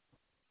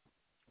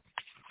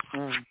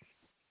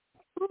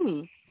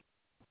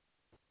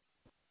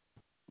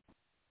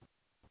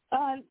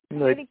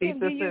 Lady Kim,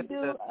 do you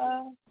do?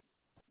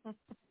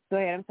 Go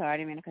ahead. I'm sorry, I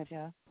didn't mean to cut you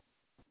off.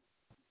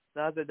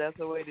 No, that's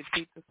a way to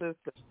cheat the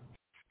system.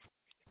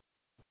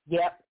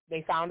 Yep,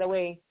 they found a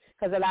way.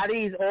 Because a lot of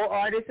these old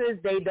artists,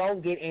 they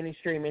don't get any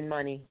streaming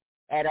money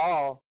at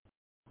all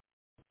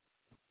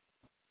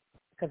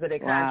because of their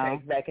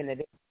contracts back in the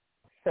day.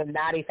 So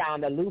now they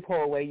found a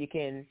loophole where you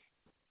can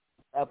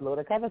upload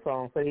a cover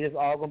song. So they just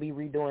all going to be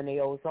redoing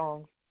their old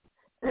songs,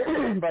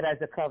 but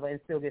as a cover and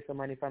still get some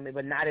money from it,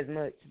 but not as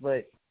much,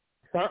 but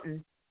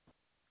something.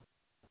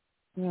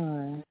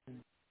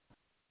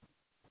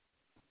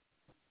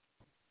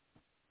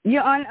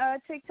 You're on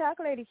TikTok,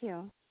 Lady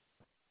Kim?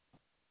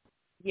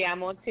 Yeah,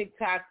 I'm on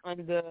TikTok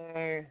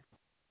under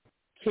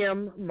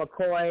Kim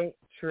McCoy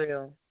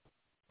Trill.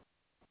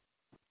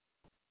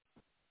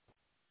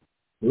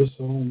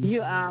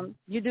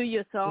 You do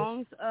your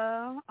songs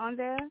on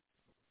there?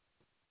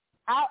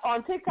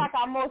 On TikTok,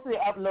 I mostly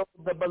upload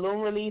the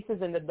balloon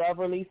releases and the Dove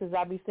releases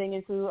I be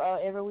singing to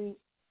every week.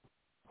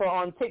 So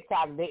on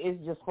TikTok,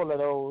 it's just full of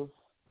those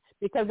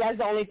because that's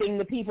the only thing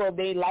the people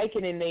they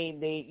liking and they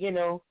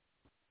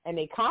and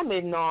they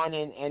commenting on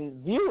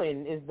and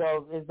viewing is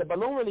the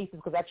balloon releases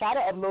because I try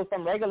to upload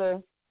some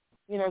regular,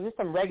 just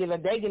some regular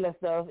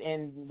stuff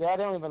and they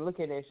don't even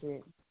look at that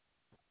shit.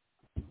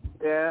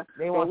 Yeah.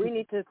 We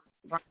need to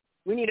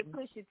We need to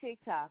push your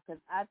TikTok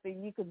because I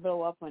think you could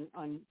blow up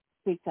on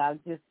TikTok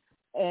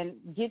and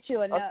get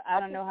you enough. I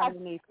don't know how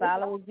many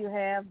followers you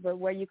have, but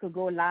where you could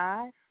go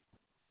live.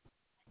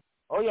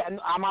 Oh yeah,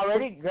 I'm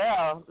already,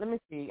 girl. Let me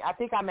see. I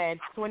think I'm at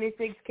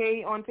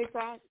 26K on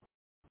TikTok.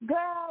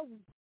 Girl,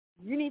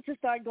 you need to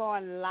start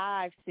going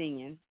live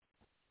singing.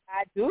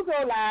 I do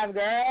go live,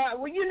 girl.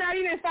 Well, you're not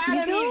even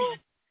following me.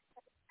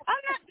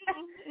 I'm not.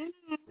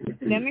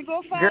 Let me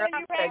go follow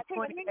you right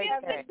quick. Let me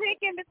get the dick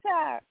in the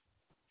top.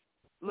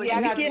 Yeah,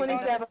 I got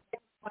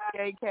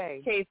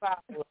 27K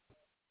followers.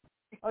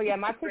 Oh yeah,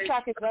 my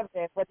TikTok is up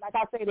there, but like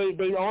I say,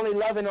 they only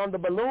loving on the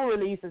balloon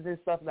releases and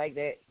stuff like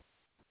that.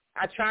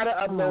 I try to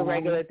upload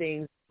regular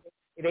things.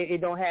 They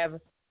don't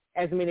have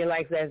as many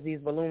likes as these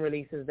balloon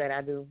releases that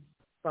I do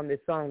from this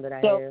song that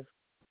I have.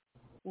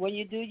 When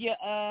you do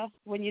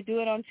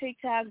it on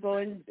TikTok, go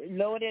and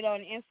load it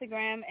on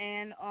Instagram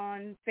and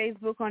on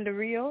Facebook on the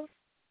Reels.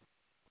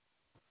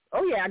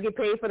 Oh yeah, I get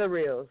paid for the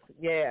Reels.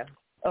 Yeah.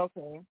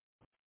 Okay.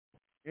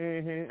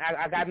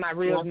 I got my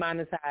Reels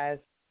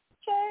monetized.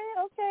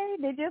 Okay.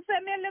 They just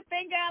send me a little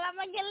thing, girl. I'm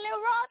gonna get a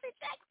little royalty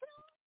check too.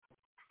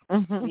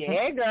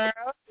 Yeah,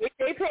 girl.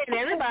 They paying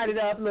everybody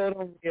to upload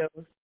on Reels.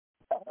 Okay.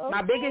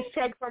 My biggest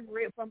check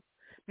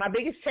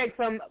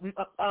from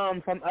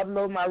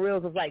upload my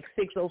Reels was like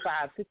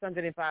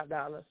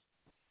 $605.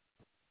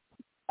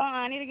 Oh,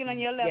 I need to get on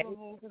your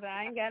level because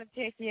I ain't got a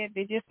check yet.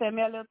 They just sent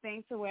me a little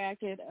thing to where I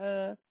could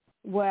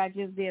where I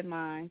just did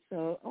mine.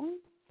 So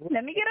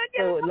let me get on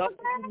your level.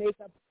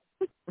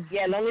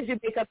 As long as you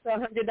make up to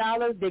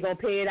 $100, they're gonna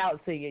pay it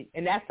out to you,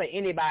 and that's for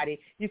anybody.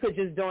 You could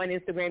just join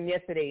Instagram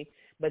yesterday,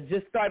 but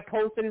just start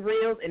posting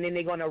Reels, and then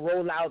they're gonna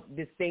roll out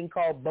this thing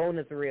called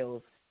bonus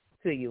Reels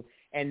to you,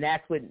 and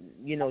that's what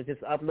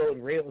just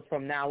upload Reels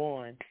from now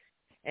on.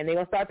 And they're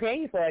gonna start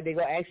paying you for it. They're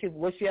gonna ask you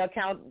what's your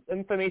account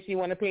information you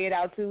want to pay it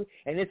out to,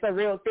 and it's a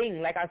real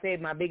thing. Like I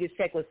said, my biggest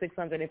check was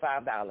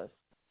 $605.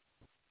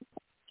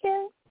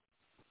 Okay.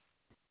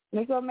 Let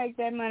me go make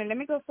that money. Let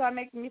me go start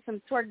making me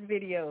some twerk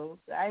videos.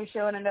 I ain't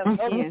showing enough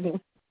skin.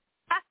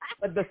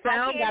 But the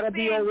sound got to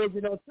be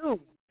original, too.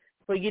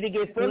 For you to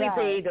get fully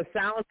paid, the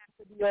sound has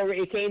to be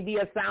original. It can't be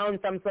a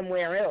sound from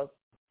somewhere else.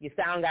 Your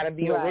sound got to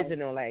be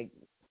original. Like,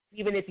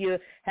 even if you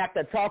have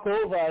to talk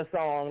over a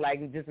song,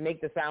 like, just make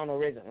the sound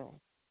original.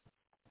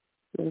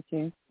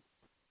 Okay.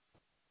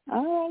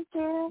 All right,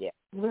 girl. Yeah.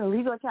 Well,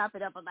 we going to chop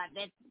it up about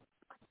that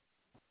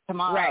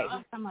tomorrow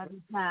or some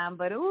other time.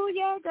 But,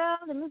 yeah, girl,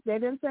 they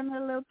done send me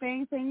a little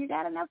thing saying you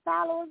got enough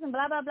followers and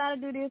blah, blah, blah to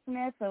do this and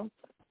that. So,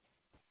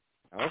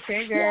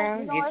 okay,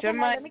 girl, get your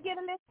money. Let me get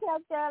a little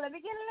check, girl. Let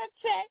me get a little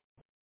check.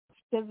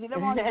 Because they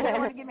don't want to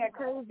give me a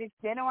crazy.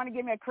 They don't want to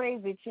give me a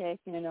crazy check,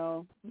 I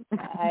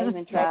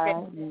even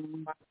tried.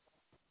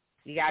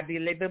 You gotta be a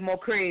little bit more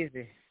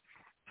crazy.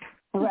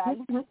 Right.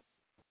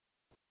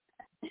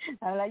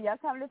 I'm like, y'all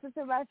come listen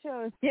to my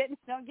shows.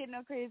 Don't get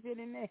no crazier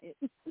than that.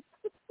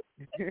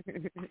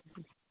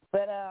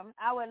 But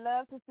I would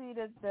love to see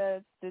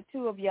the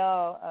two of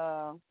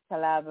y'all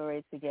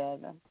collaborate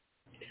together.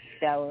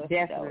 That would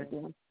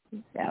definitely.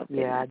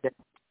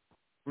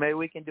 Maybe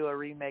we can do a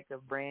remake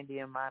of Brandy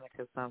and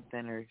Monica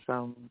something or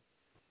something.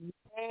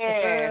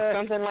 Yeah,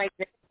 something like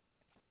that.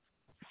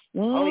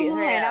 Oh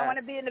yeah, and I want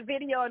to be in the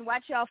video and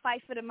watch y'all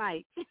fight for the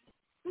mic.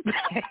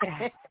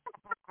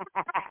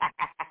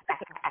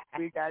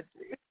 We got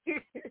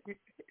you.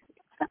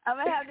 I'm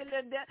gonna have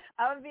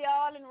I'm gonna be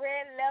all in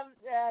red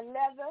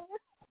leather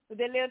with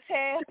that little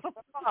tail.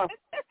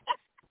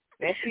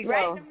 There she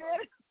right goes. in the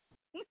middle.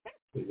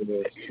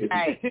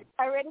 I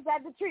already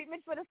got the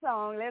treatment for the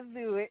song. Let's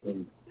do it.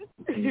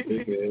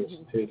 Big ass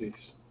titties.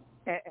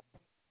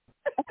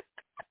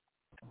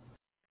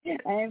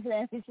 I ain't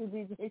playing with you,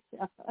 DJ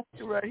Sean.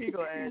 Right, he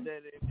gonna add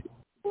that in.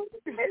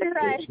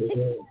 Right.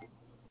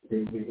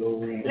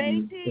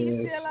 Lady T,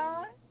 you still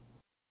on?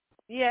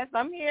 Yes,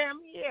 I'm here.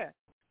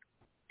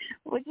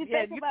 What you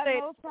think about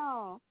the whole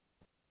song?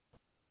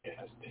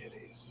 Yes,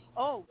 titties.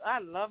 Oh, I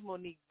love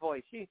Monique's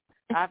voice.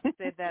 I've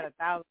said that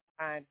 1,000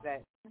 times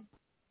that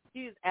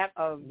she's at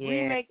a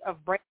remake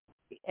of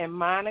Brandy and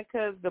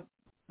Monica's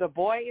The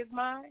Boy Is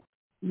Mine.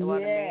 The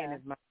Man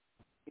Is Mine.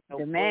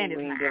 The Man Is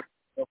Mine.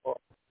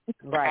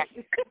 Right.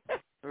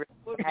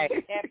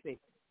 Epic.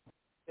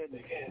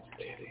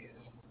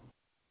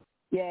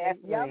 Yeah,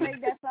 y'all make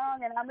that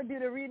song and I'm gonna do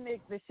the remix,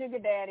 the Sugar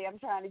Daddy I'm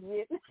trying to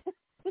get.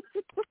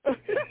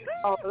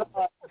 Oh,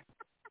 Lord.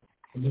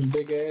 Them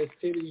big ass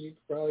titties, you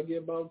could probably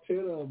get about 10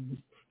 of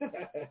them.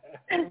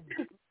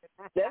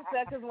 Them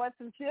suckers want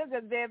some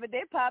sugar there, but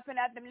they popping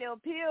out them little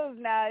pills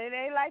now. It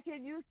ain't like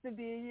it used to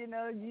be, You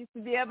used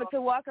to be able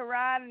to walk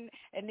around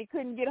and they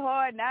couldn't get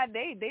hard. Now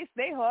they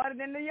stay harder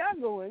than the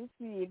younger ones.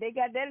 See, they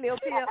got that little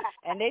pill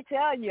and they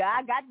tell you,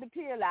 I got the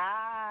pill.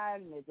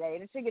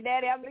 The Sugar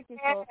Daddy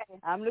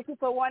I'm looking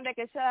for one that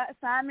can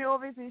sign me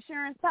over his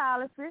insurance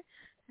policy.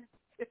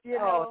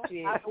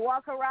 I can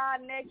walk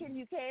around naked.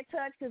 You can't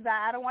touch because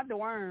I don't want the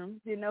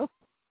worms, That's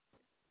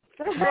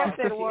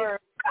the word.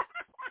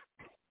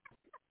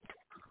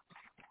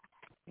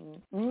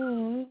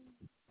 Mm-hmm.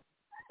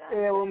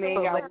 Yeah, well, man,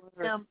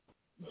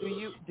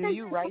 Do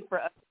you write for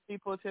other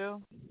people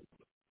too?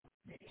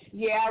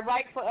 Yeah, I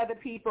write for other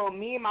people.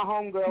 Me and my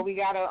homegirl, we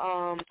got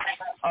a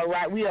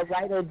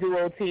writer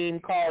duo team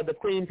called the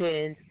Queen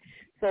Pins.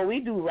 So we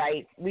do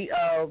write. We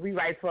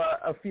write for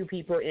a few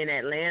people in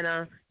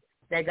Atlanta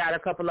that got a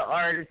couple of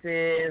artists.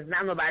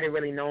 Not nobody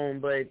really known,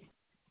 but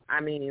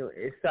I mean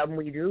it's something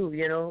we do,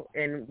 you know.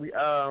 And we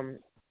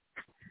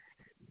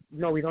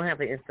no, we don't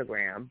have an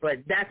Instagram, but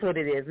that's what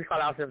it is. We call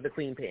ourselves the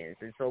Queen Pins,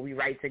 and so we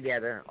write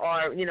together,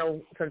 or you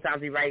know,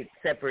 sometimes we write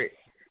separate.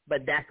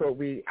 But that's what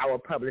our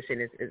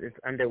publishing is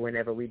under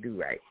whenever we do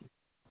write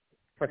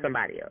for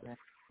somebody else.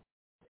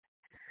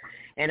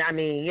 And I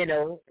mean, you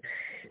know,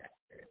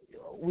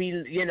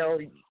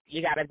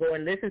 you got to go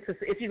and listen to.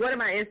 If you go to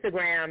my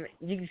Instagram,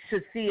 you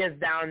should see us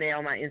down there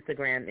on my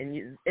Instagram,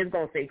 and it's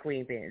gonna say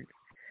Queen Pins.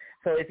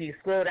 So if you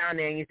scroll down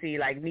there and you see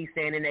like me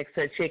standing next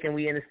to a chick and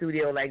we in the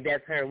studio, like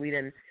that's her. We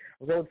done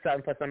wrote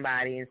something for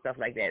somebody and stuff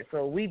like that.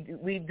 So we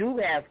do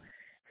have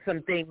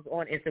some things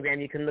on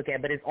Instagram you can look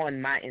at, but it's on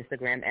my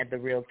Instagram at The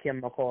Real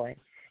Kim McCoy,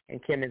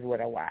 and Kim is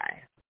with a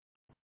Y.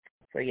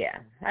 So, yeah,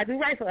 I do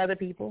write for other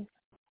people.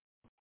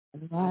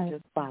 Right.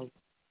 Just fine.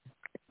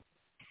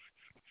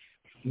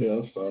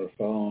 Yeah, I started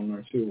following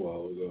her too a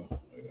while ago.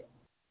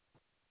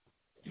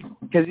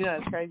 Because, you know,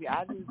 it's crazy.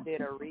 I just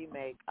did a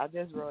remake. I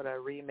just wrote a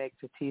remake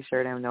to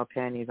T-Shirt and No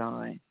Panties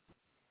On.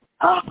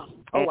 Oh,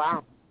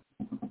 wow.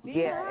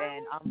 Yeah,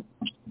 and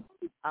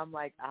I'm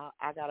like,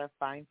 I got to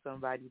find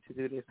somebody to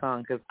do this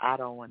song because I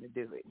don't want to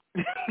do it.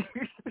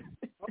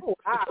 Oh,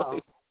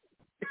 wow.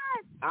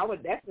 I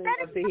would definitely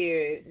love to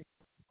hear it.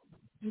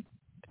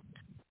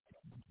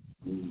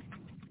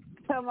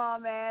 Come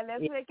on, man.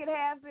 Let's make it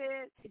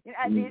happen.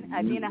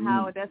 Adina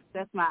Howard,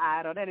 that's my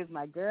idol. That is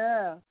my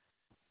girl.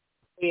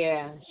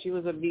 Yeah, she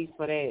was a beast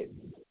for that.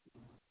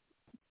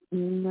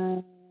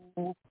 No.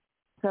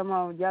 Come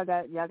on, y'all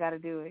got to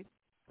do it.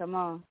 Come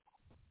on.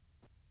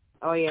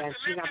 Oh yeah,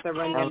 she got to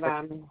run that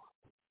by me.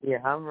 Yeah,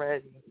 I'm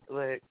ready.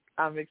 Look,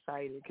 I'm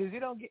excited because you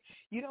don't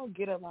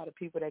get a lot of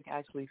people that can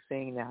actually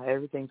sing now.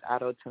 Everything's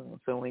auto-tuned.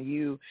 So when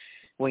you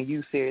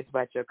serious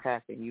about your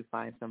craft and you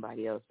find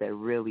somebody else that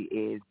really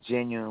is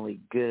genuinely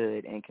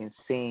good and can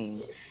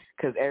sing,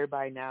 because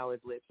everybody now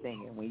is lip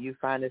singing. When you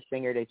find a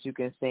singer that you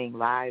can sing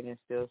live and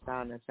still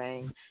sound the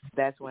same,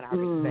 that's when I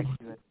respect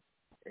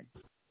you.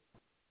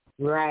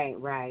 Right.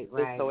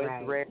 So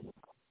it's rare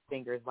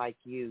singers like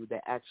you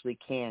that actually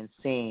can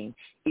sing,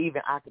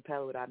 even a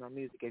cappella without no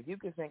music. If you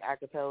can sing a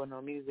cappella with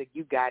no music,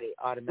 you got it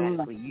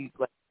automatically. You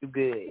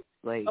good.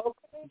 Like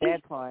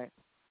that part.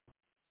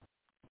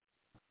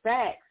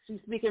 Facts. She's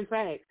speaking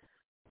facts.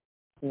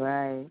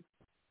 Right.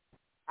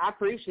 I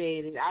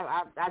appreciate it.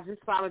 I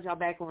just followed y'all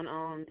back on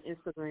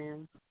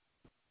Instagram.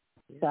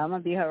 So I'm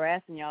gonna be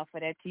harassing y'all for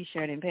that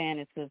T-shirt and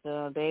panties, cause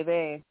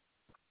baby,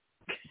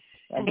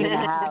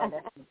 Adina Howard,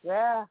 that's my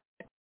girl.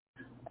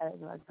 That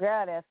is my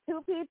girl. There's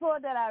two people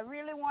that I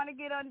really want to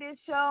get on this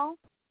show.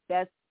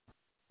 That's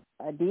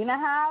Adina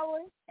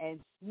Howard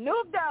and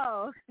Snoop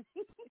Dogg.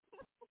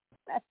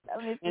 I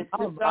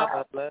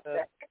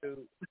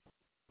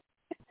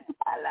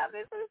love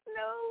it for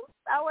Snoop.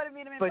 I want to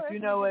meet him in person. But you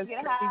know what?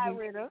 Get high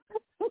with him.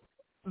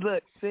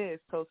 Look, sis,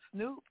 so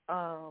Snoop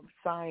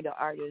signed an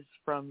artist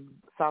from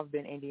South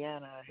Bend,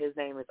 Indiana. His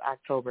name is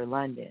October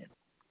London.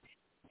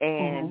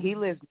 And he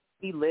lives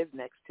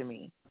next to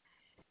me.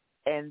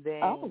 And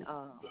then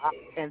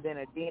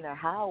Adina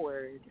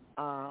Howard,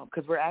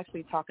 because we're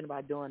actually talking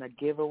about doing a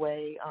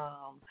giveaway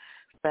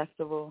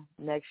festival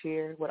next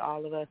year with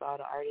all of us, all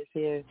the artists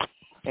here,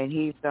 and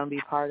he's going to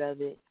be part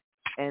of it.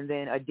 And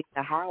then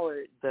Adina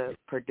Howard, the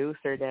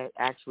producer that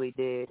actually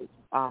did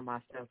all my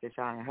stuff that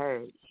y'all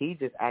heard, he's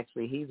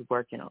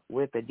working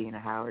with Adina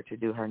Howard to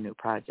do her new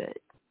project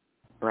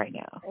right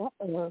now.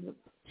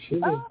 She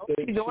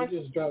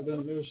just dropped a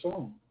new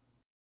song.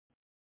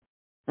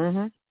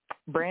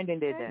 Brandon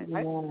did that,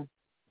 right?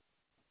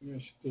 Yeah,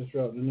 she just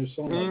dropped a new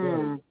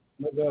song.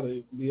 I got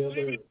it the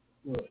other,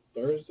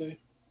 Thursday?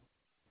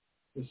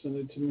 They sent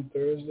it to me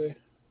Thursday.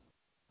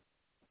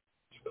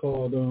 It's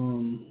called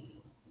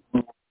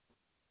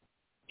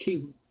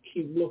Keep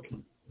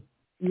Looking.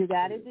 You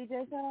got it,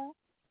 DJ Sarah?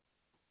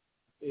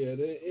 Yeah,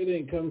 it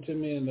didn't come to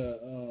me in the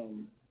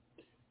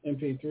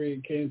MP3.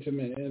 It came to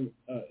me in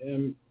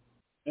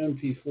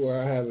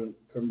MP4. I haven't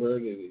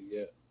converted it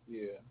yet.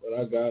 Yeah, but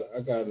I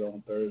got it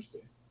on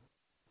Thursday.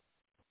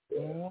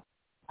 Yeah.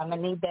 I'm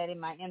gonna need that in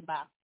my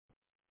inbox.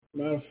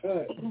 Matter of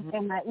fact,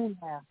 in my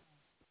email.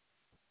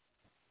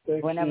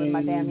 Whenever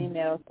my damn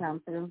emails come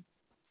through.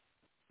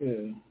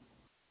 Yeah,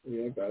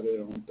 I got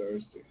it on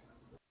Thursday.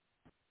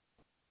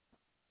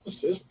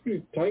 It's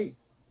pretty tight.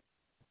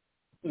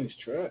 Nice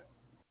track.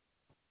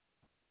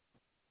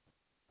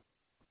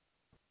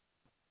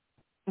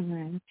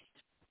 Mm-hmm.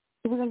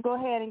 We're going to go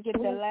ahead and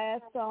get the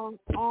last song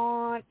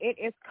on. It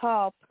is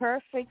called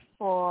Perfect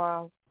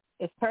for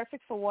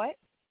what?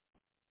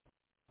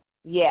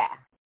 Yeah.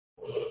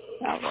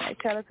 All right.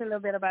 Tell us a little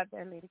bit about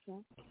that, Lady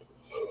Kim.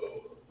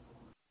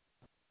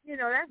 You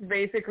know, that's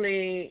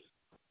basically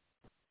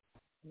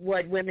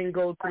what women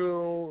go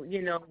through.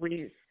 You know,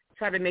 we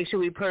try to make sure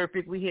we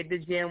perfect. We hit the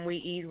gym. We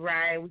eat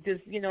right. We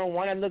just,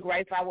 want to look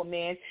right for our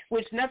man,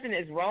 which nothing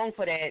is wrong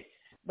for that.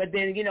 But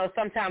then,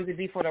 sometimes it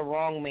be for the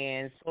wrong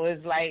man. So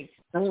it's like,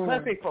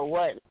 perfect for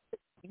what?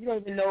 You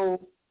don't even know,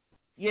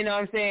 what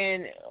I'm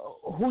saying,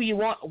 who you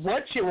want,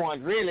 what you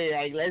want, really.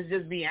 Like, let's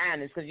just be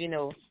honest, because,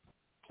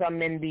 some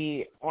men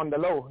be on the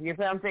low. You know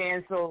what I'm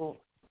saying? So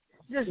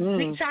just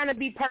be trying to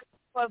be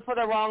perfect for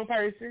the wrong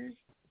person,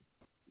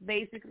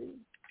 basically.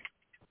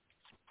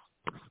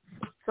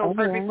 So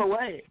perfect for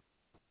what?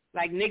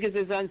 Like, niggas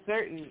is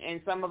uncertain,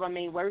 and some of them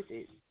ain't worth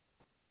it.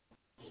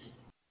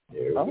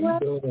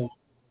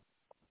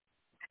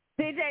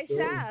 DJ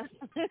Shaw.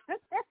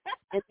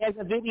 And there's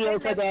a video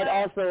for that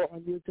also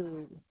on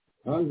YouTube.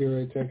 I'm getting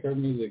ready to take her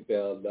music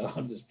down. No,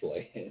 I'm just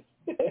playing.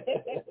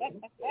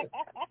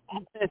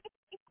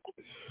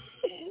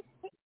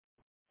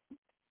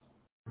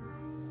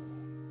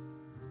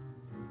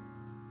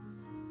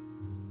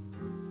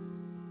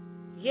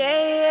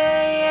 Yeah.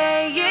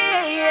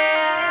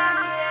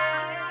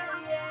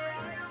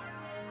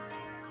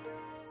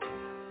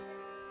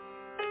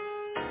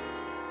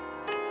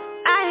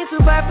 I ain't too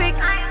perfect.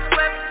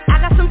 I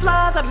got some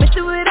flaws, I've been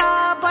through it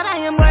all, but I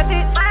am worth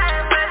it.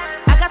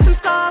 I got some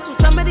scars from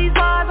some of these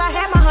bars, I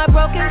had my heart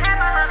broken.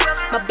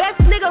 My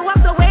best nigga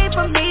walked away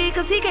from me,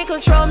 cause he can't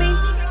control me.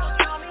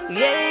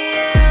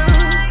 Yeah.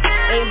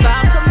 Ain't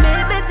about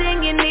commitment,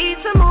 then you need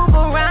to move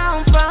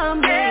around from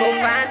me. Go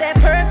find that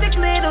perfect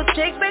little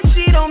chick, but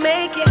she don't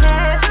make you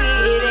happy.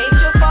 It ain't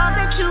your fault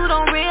that you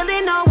don't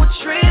really know what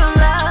real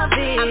love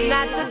is. I'm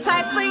not the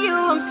type for you,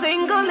 I'm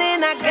single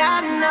and I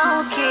got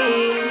no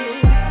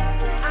kids.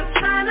 I'm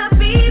trying to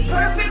be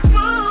perfect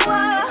for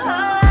what?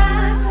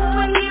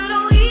 When you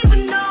don't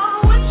even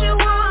know what you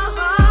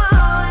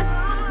want.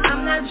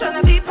 I'm not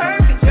trying to be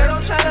perfect, girl,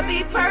 don't try to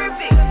be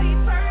perfect.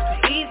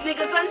 These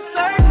niggas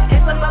uncertain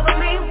and some of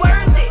them ain't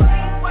worth it.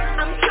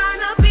 I'm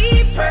trying to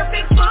be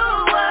perfect for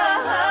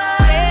what?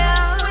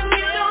 When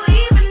you don't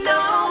even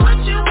know what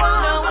you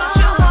want.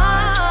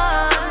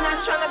 I'm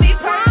not trying to be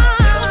perfect,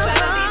 girl, don't try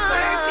to be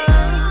perfect.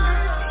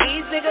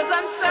 These niggas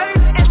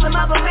uncertain and some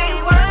of them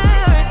ain't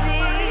worth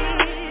it.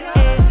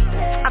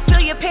 I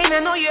feel your pain, I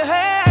know you're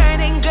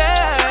hurting,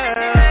 girl.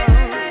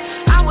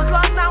 I was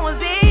lost, I was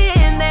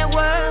in that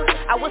world.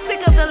 I was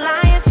sick of the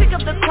lying, sick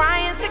of the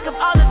crying, sick of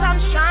all the time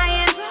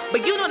trying.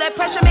 But you know that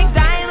pressure makes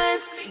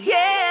diamonds,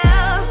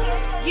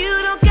 yeah. You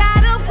don't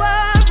gotta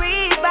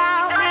worry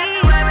about me.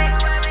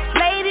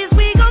 Ladies,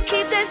 we gon'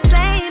 keep that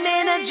same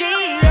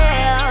energy,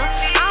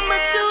 yeah. I'ma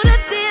do to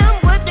them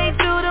what they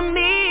do to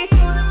me.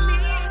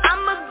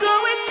 I'ma go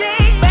and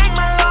take back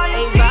my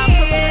loyalty,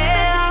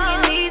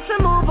 yeah. You need to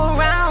move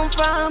around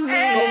from me.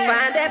 Go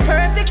find that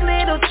perfect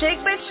little chick,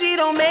 but she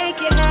don't make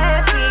you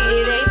happy.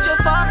 It ain't your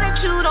fault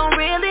that you don't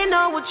really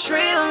know what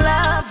real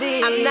love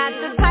is. I'm not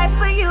the type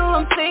for you,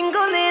 I'm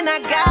single and I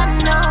got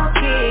no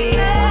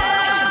kids.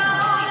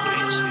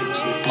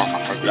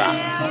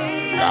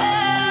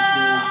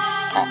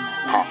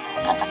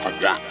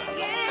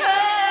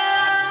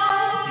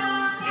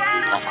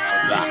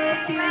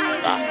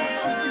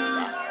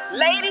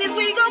 Ladies,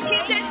 we gon'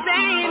 keep that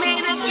same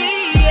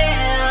energy,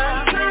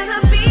 yeah. I'm trying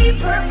to be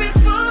perfect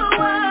for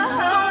what?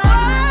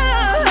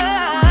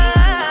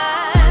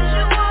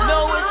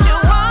 Know what you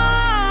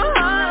want.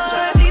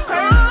 Trying to be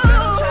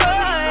perfect,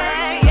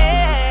 yeah.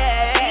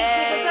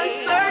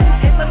 Uncertain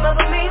and some of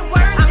them ain't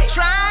worth it. I'm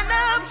trying to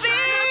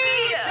be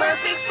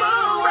perfect for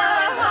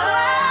what?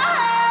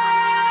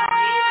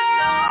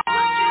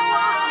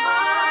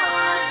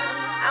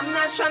 I'm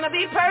not trying to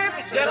be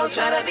perfect, girl, don't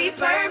try to be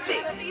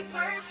perfect.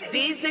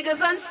 These niggas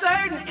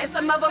uncertain and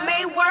some of them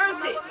ain't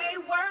worth it.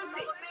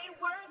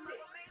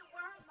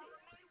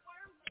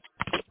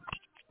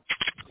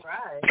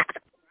 Right.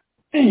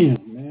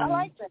 Damn, man. I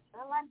like that. I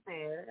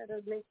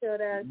gotta make sure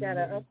that I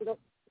gotta upload.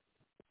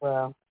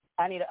 Well,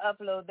 I need to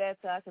upload that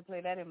so I can play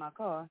that in my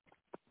car.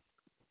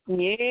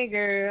 Yeah,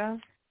 girl.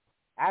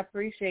 I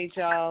appreciate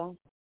y'all.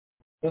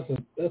 That's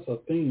a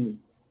theme.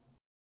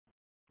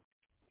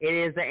 It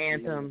is the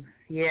anthem.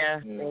 Yeah.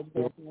 It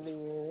definitely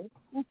is.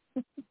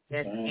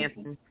 That's the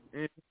anthem.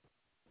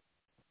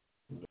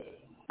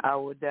 I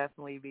will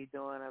definitely be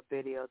doing a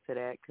video to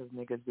that because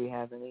niggas be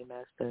having me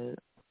messed up.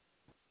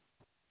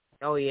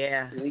 Oh,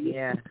 yeah.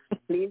 Yeah.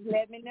 Please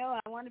let me know.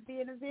 I want to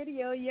be in a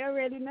video. You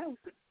already know.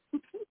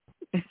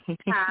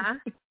 Huh?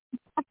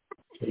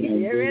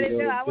 You already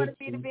know. I want to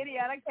be in the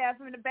video. I don't care if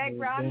I'm in the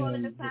background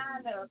holding the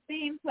sign or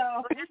theme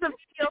song. There's a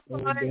video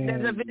for it.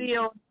 There's a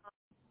video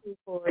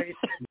for it.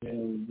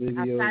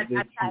 I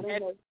tried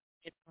it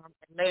in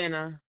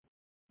Atlanta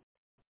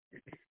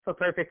for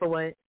Perfect for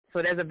What.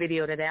 So there's a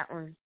video to that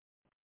one.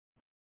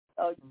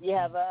 Oh, you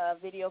have a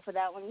video for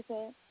that one, you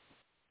said?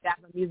 Got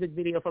a music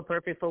video for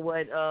Perfect for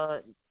What.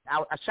 I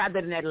shot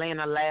that in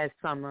Atlanta last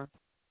summer.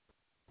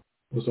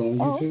 Was it on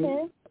YouTube?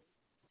 Okay.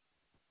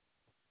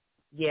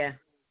 Yeah.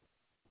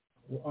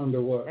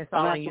 Under what? That's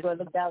all on YouTube. Go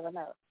look that one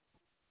up.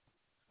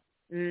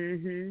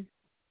 Mhm.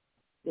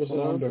 What's it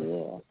under?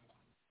 Yeah.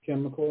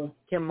 Kim McCoy?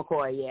 Kim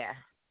McCoy, yeah.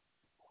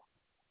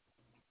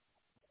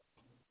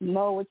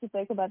 Mo, what you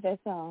think about that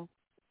song?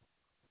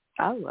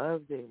 I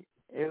loved it.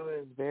 It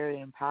was very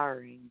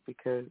empowering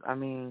because, I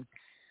mean,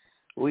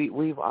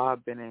 we've all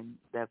been in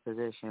that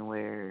position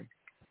where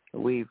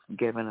we've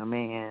given a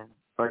man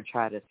or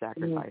tried to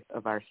sacrifice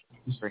of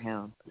ourselves for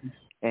him.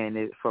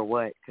 And for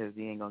what? Because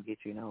he ain't going to get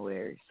you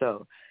nowhere.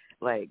 So,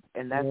 like,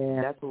 and that's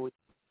what we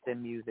do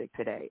in music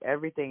today.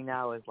 Everything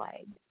now is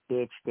like,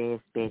 bitch this,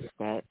 bitch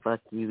that, fuck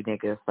you,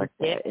 nigga, fuck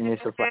that. And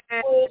it's just like,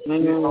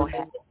 you don't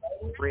have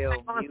real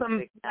music.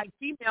 Some, like,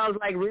 females,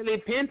 like, really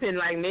pimping,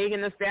 like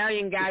Megan Thee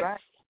Stallion got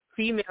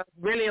females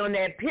really on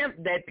that pimp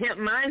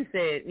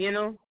mindset, you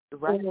know?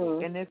 Right.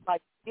 And it's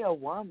like, be a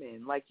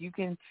woman. Like, you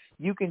can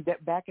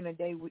back in the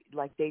day,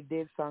 like, they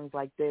did songs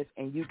like this,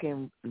 and you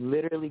can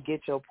literally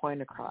get your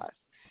point across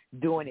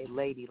doing it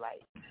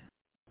ladylike.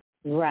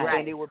 Right.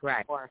 And it would be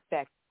more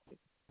effective.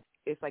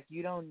 It's like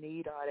you don't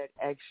need all that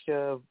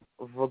extra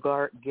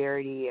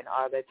vulgarity and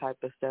all that type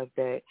of stuff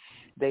that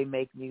they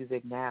make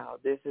music now.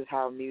 This is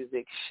how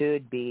music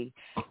should be,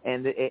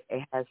 and it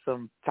has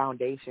some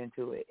foundation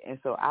to it. And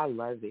so I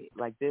love it.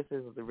 Like, this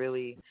is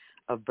really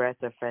a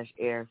breath of fresh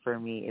air for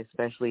me,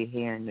 especially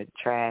hearing the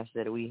trash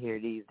that we hear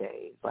these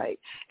days. Like,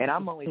 and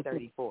I'm only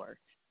 34,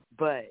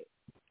 but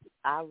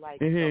I like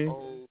the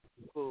old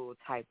school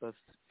type of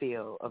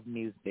feel of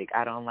music.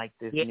 I don't like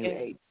this new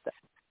age stuff.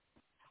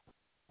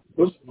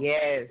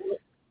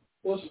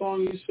 What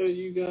song you said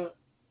you got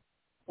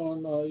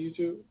on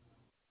YouTube?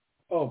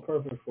 Oh,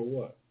 Perfect for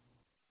What?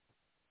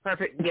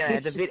 Perfect. Yeah, I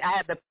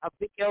have a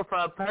video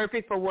for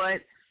Perfect for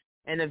What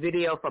and a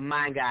video for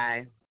My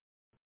Guy.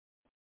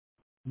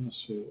 Let's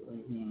see it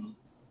right now.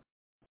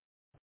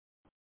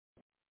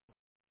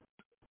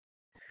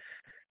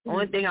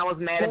 Only thing I was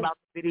mad about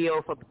the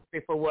video for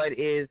Perfect for What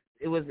is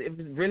it was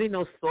really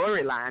no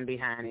storyline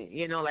behind it.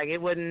 You know, like it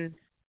was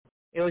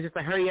just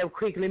like, hurry up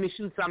quick, let me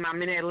shoot something.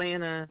 I'm in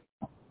Atlanta,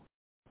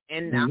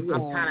 and I'm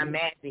kind of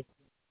mad.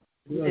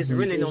 There's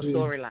really no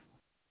storyline.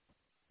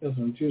 Got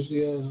some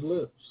juicy ass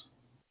lips.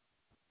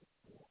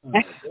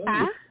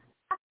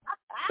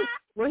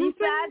 What he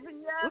sizing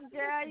you up,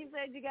 girl? You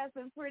said you got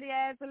some pretty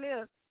ass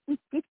lips.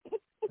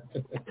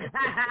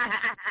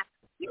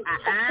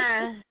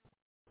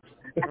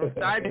 Don't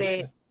start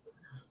that.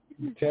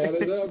 Tat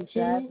it up,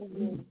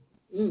 too.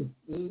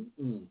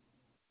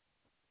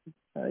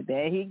 Oh,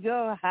 there he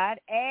go, hot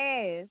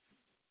ass.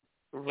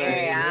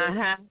 Right.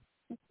 Yeah.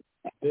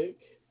 Thick.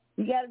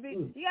 You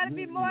gotta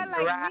be more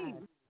like me.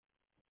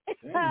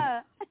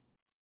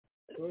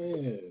 Go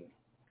ahead.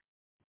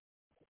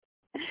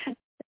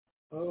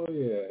 Oh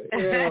yeah,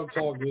 I'm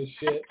talking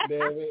shit,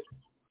 damn it.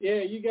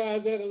 Yeah, you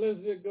guys that are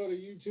listening, go to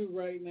YouTube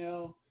right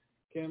now.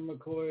 Kim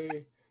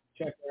McCoy,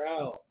 check her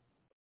out.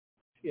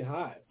 She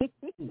hot.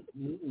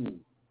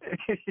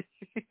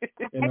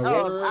 In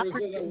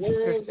the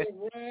words of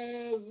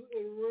Raz,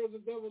 in the words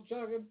of Double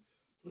Chocolate.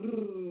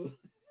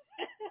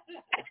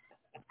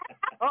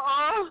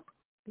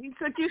 You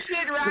took your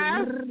shit,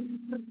 Raz.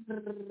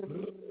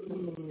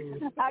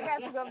 I got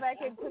to go back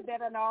and put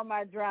that on all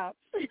my drops.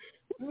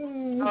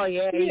 Oh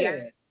yeah.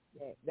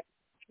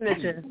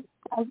 Listen.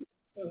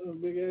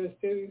 Big ass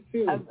titties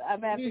too.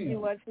 I'm after you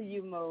one for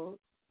you, Mo.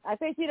 I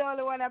think you're the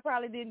only one I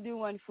probably didn't do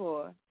one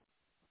for.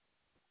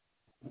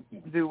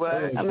 Do what?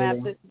 I'm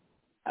gonna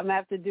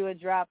have to do a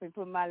drop and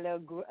put my little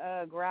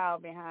growl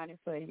behind it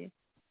for you.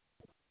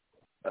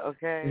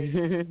 Okay.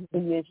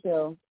 In your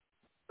show.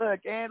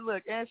 Look, and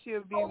she a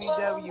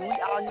BBW. We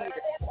all need it.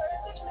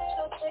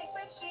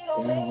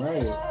 Damn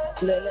right.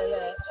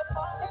 Look.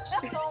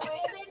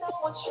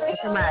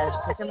 Come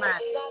on.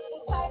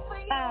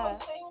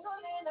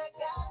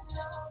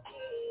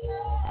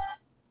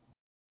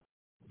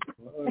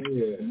 Oh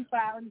yeah. I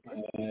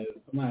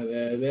might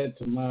add that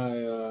to my.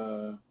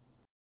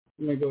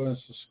 Let me go and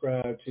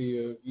subscribe to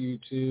your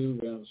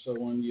YouTube, and so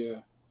when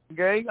you.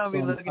 Girl, you gonna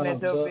be looking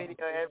at your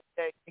video every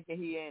day, thinking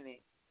he in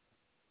it.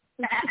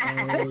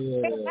 Oh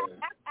yeah.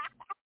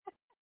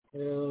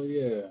 Hell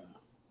yeah.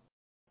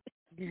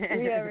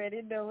 We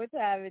already know what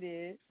time it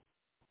is.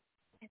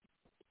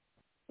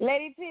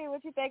 Lady T,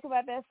 what you think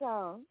about that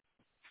song?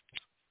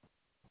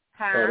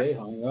 Huh? Oh, they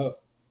hung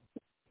up.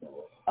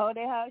 Oh,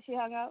 she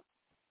hung up?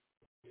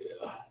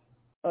 Yeah.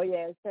 Oh,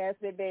 yeah, it's past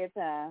their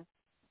bedtime.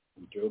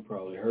 Joe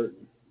probably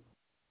hurting.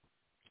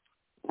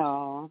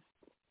 Oh.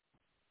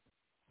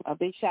 A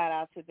big shout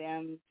out to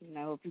them.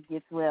 Hope he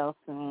gets well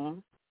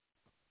soon.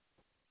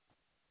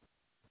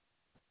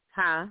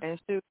 Huh? And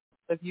shoot,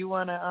 if you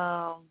want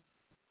to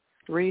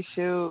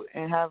reshoot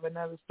and have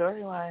another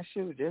storyline,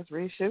 just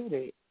reshoot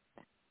it.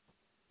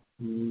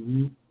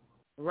 Mm-hmm.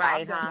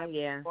 Right, huh?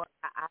 Yeah.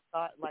 I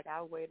thought,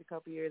 I waited a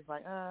couple years,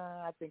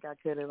 I think I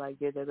could have,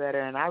 did it better,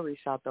 and I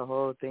reshot the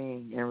whole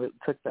thing and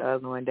took the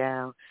other one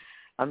down.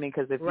 I mean,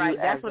 because if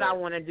that's what I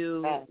want to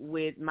do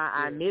with my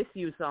I Miss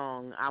You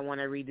song. I want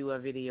to redo a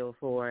video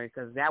for it,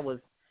 because that was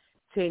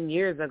 10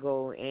 years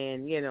ago,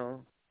 and,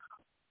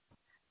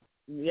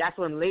 that's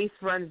when lace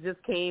fronts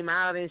just came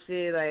out and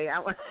shit.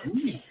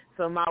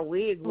 So my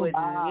wig wouldn't,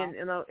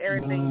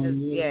 everything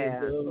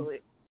just, So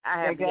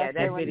I have,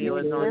 that video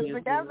is on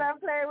YouTube. I'm not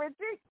playing with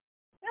you.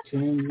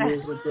 10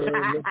 years ago,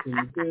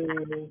 looking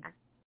good.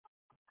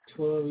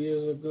 12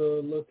 years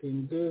ago,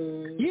 looking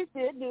good. You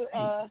should do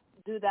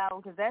that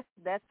one, because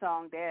that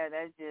song there,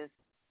 that's just,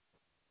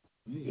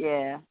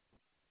 yeah.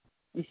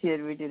 You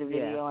should redo the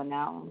video on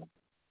that one.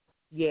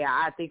 Yeah,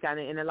 I think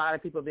and a lot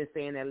of people have been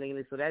saying that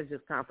lately, so that's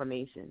just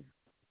confirmation.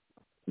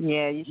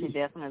 Yeah, you should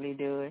definitely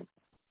do it.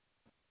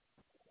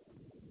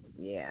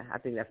 Yeah, I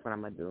think that's what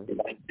I'm going to do.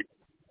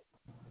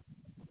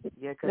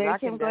 Yeah, because I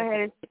can go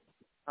ahead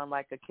on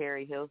like a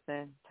Carrie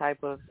Hilson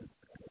type of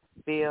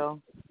feel.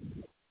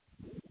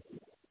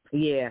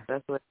 Yeah.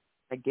 That's what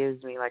it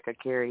gives me, like a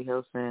Carrie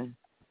Hilson.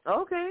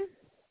 Okay.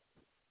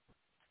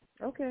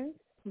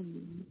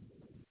 Mm-hmm.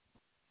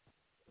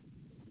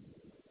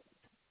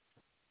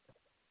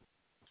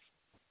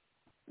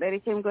 Lady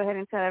Kim, go ahead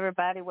and tell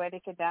everybody where they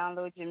can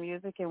download your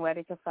music and where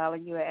they can follow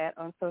you at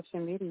on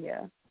social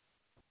media.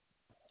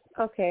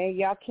 Okay,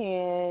 y'all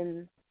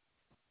can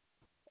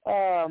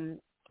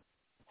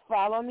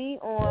follow me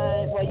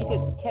on, well, you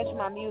can catch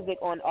my music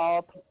on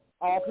all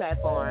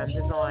platforms.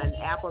 It's on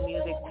Apple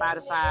Music,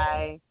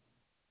 Spotify,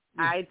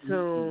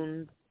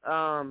 iTunes,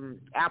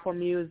 Apple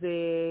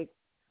Music,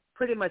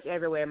 pretty much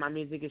everywhere my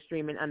music is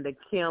streaming under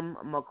Kim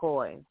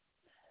McCoy,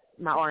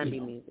 my R&B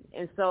music.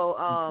 And so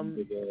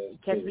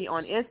catch me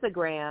on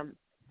Instagram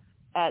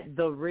at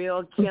The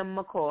Real Kim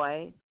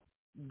McCoy,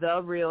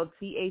 The Real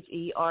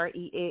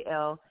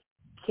TheReal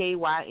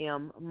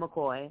KYM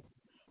McCoy.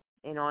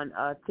 And on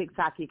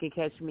TikTok, you can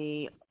catch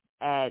me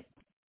at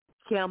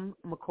Kim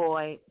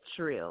McCoy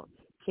Trill,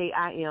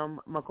 KIM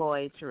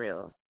McCoy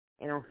Trill.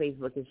 And on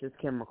Facebook, it's just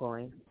Kim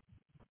McCoy.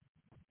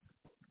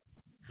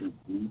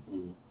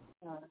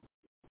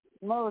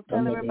 Mo,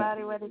 tell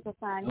everybody where they can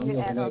find you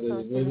at on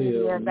social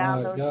media,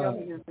 download your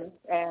music,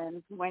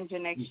 and when's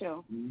your next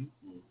show?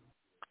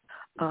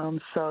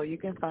 So you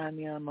can find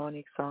me on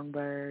Monique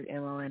Songbyrd,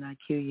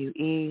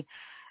 MONIQUE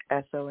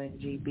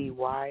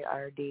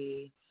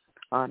SONGBYRD,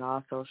 on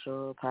all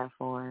social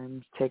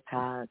platforms,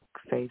 TikTok,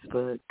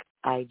 Facebook,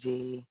 IG.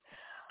 You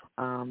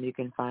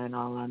can find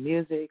all our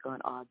music on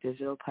all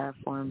digital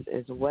platforms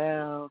as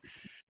well.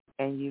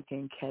 And you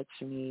can catch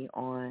me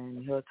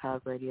on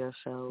Hilltop Radio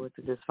Show with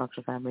the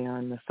Dysfunctional Family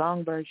on the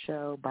Songbird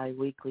Show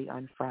bi-weekly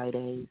on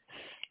Fridays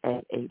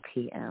at 8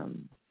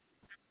 p.m.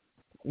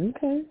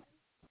 Okay.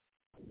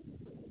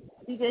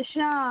 DJ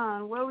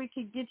Sean, where we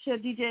could get your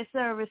DJ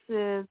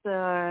services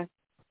or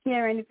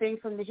hear anything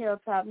from the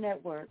Hilltop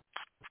Network?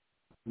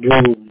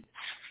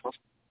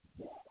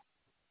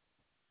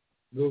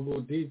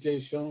 Google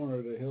DJ Sean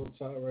or the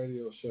Hilltop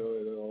Radio Show.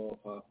 It'll all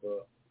pop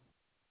up.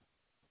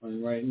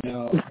 And right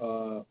now,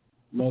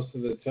 most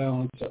of the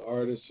talented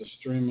artists are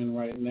streaming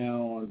right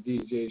now on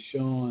DJ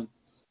Sean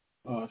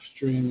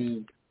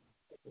streaming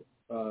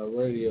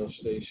radio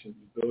station.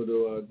 Go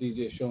to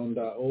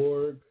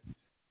djsean.org,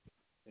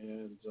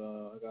 and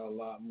I got a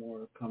lot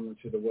more coming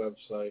to the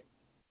website.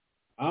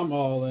 I'm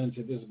all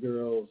into this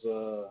girl's,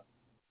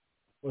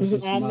 what's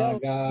this, my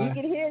guy? You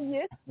can hear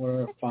you.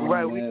 We're a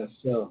fine ass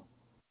show.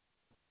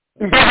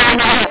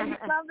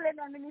 Stumbling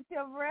underneath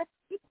your breath.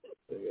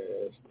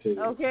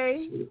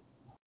 Okay.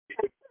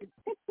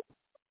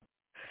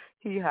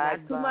 He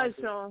hides too much,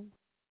 Sean.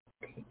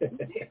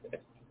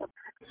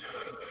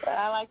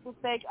 I'd like to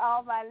thank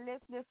all my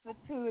listeners for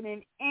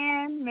tuning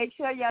in. Make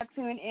sure y'all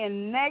tune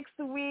in next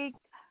week.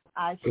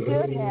 I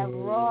should have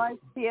Roy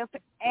Tiff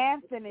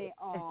Anthony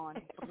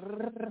on.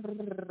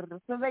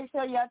 So make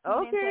sure y'all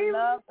tune in to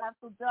Love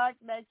After Dark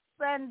next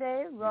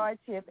Sunday. Roy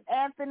Tiff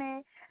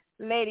Anthony.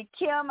 Lady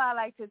Kim, I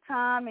like your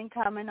time and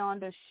coming on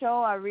the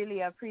show. I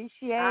really appreciate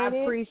it. I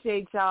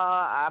appreciate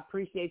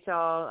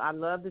y'all. I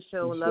love the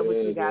show. Love what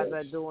you guys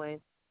are doing.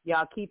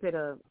 Y'all keep it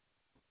up.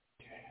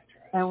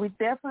 And we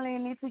definitely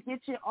need to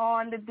get you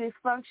on the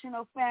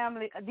Dysfunctional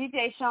Family,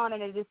 DJ Sean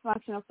and the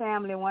Dysfunctional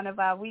Family, one of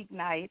our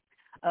weeknights,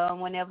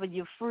 whenever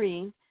you're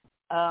free,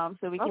 so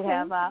we can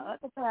have our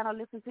other panel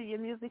listen to your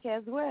music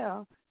as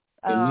well.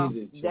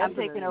 I'm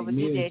taking over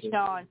DJ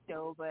Sean's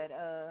show, but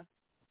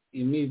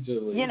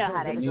immediately. You know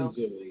how that goes.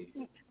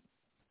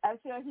 I'm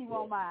sure he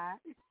won't mind.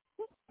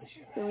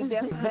 So we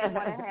definitely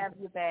want to have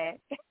you back.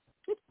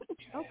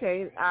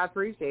 Okay, I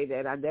appreciate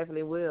that. I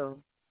definitely will.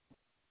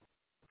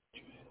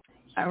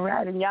 All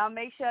right, and y'all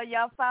make sure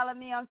y'all follow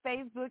me on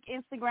Facebook,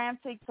 Instagram,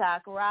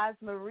 TikTok, Roz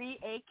Marie,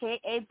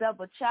 a.k.a.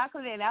 Double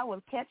Chocolate, and I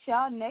will catch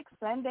y'all next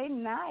Sunday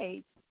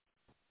night.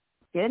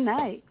 Good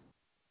night.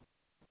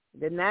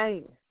 Good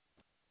night.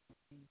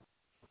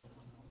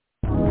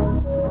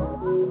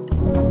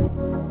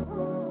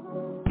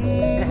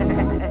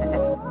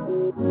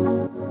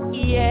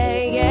 Yeah.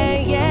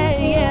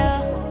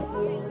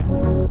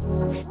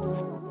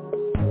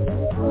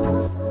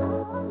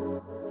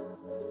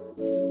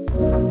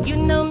 You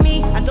know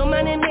me, I don't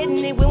mind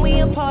admitting it when we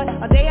apart.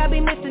 All day I be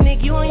missing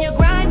it, you on your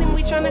grind and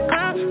we tryna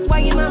climb. Why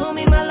you my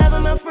homie, my lover,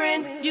 my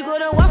friend? You go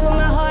to walk with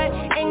my heart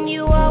and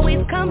you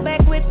always come back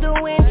with the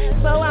win.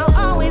 So I'll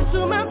always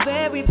do my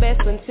very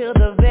best until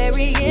the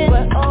very end.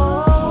 But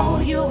oh,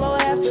 you gon'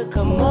 have to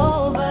come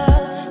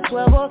over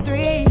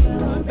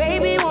 12:03.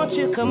 Baby, won't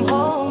you come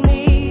home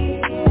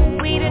me?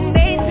 We done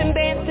made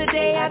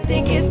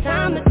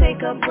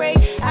a break.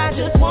 I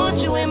just want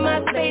you in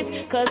my space,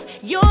 cause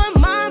you're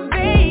my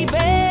baby.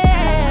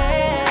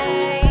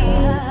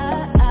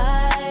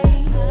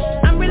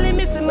 I'm really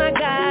missing my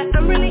guy.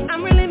 I'm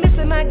really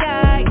missing my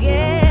guy,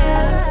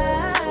 yeah.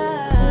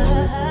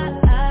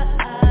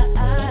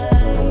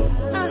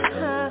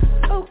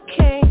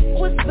 Okay,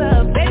 what's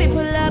up? Baby,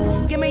 pull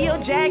up, give me your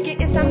jacket,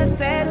 it's time to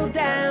settle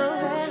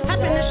down. Hop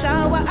in the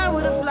shower, I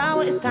with a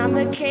flower, it's time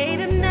to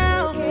cater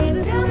now.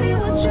 Tell me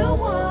what you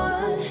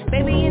want,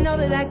 baby, you know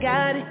that I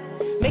got it.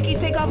 Make you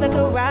take off like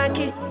a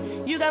rocket.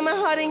 You got my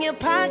heart in your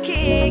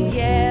pocket,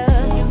 yeah.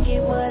 You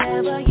get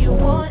whatever you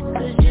want,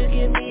 cause you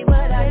give me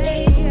what I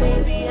need.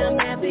 Baby, I'm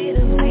happy to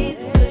please,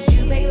 cause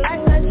you make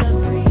life such a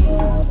breeze.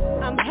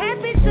 I'm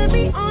happy to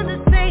be on the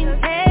same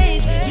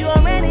page. You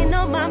already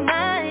know my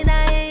mind,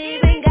 I ain't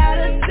even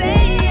gotta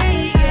say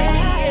it.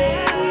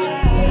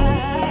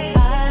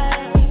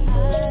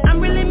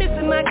 I'm really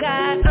missing my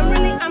guy.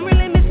 I'm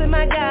really missing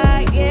my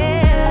guy,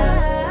 yeah.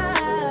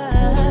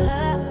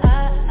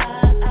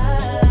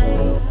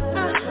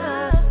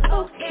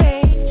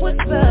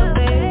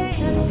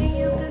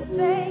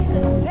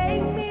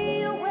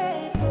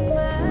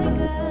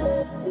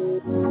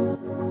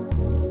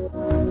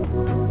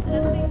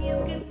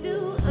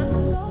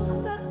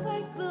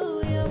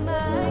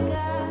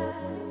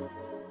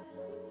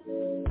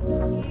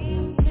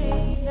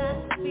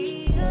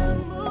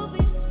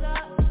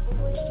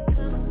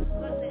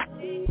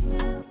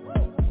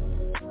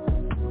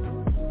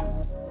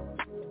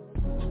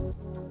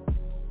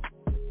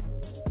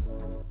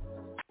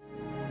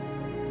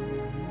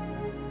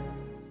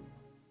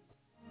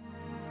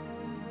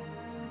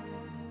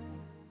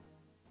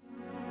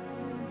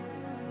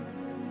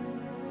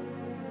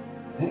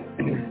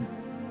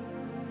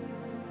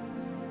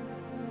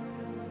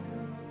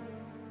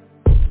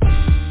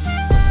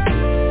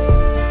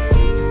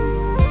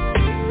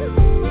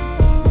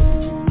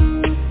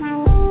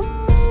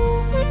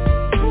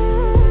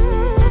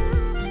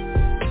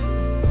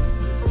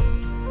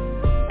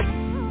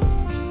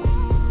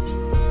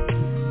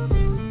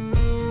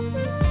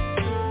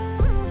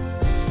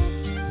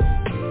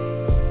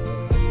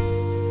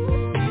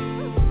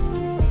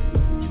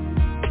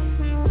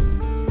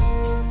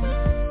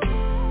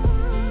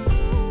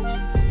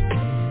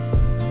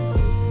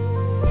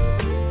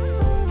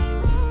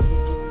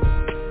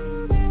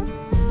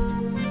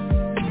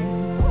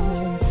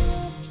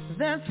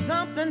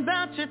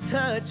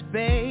 Touch,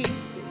 babe,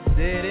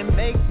 did it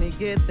make me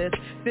get this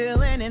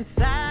feeling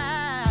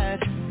inside?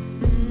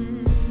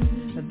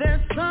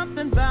 There's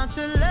something about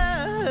your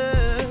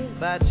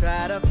love, I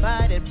try to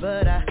fight it,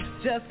 but I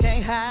just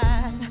can't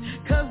hide.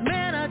 Cause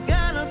man, I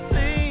got a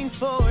thing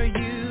for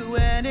you,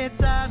 and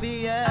it's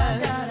obvious.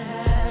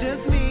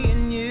 Just me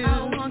and you,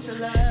 I want your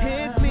love.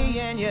 It's me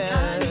and you,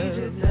 I need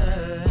your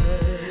touch.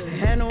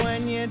 And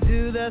when you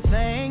do the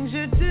things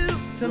you do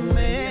to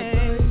me,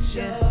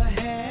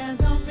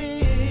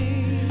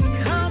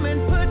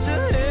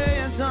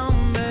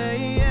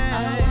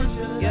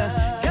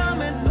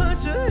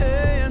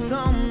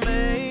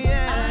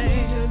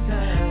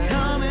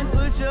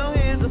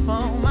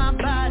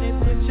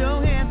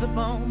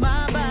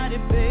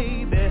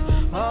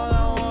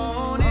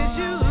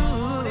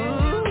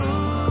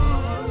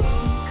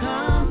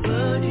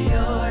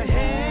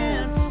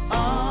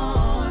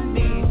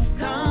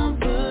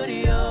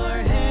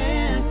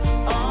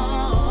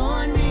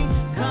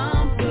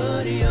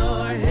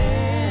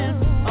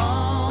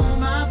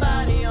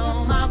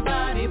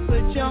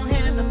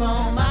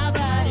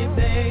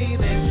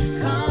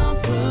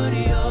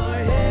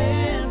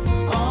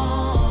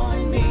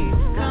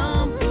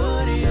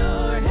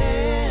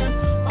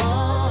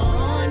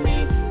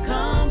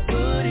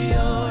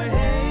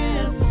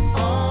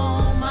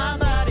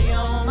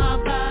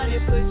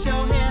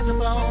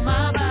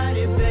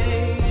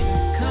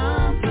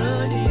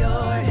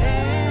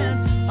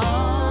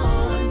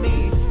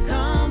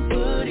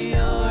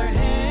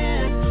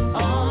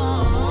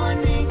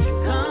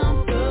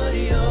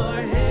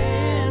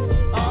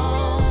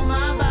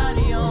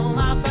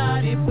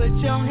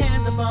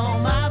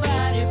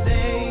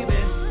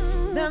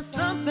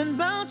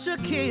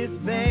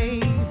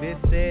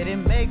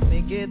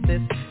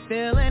 this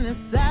feeling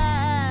inside.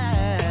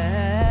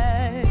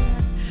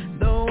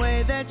 The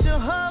way that you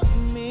hold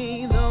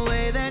me, the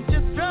way that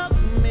you stroke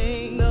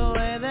me, the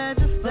way that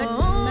you sex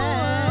me,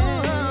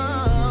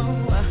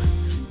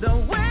 the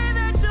way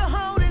that you're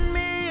holding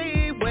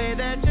me, way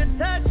that you're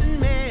touching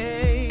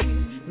me,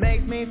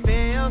 makes me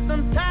feel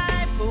some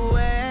type of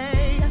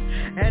way.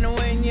 And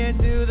when you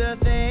do the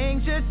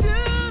things you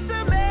do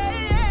to me,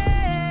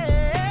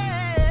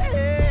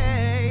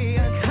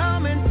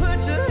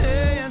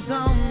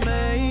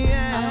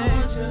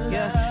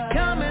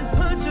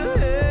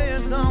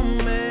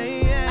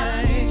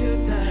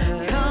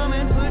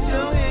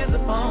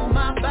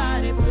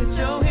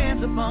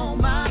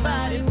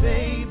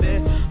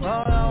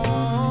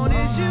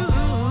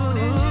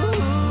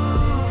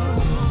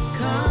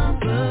 Come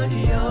put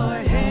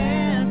your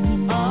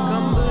hands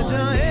on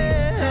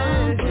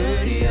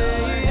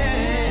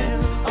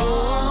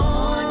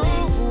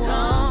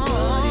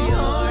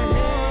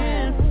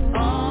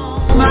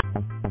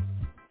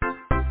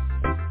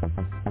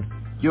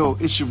Yo,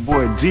 it's your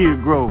boy Dear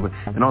Grover,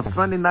 and on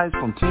Sunday nights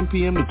from 10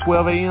 p.m. to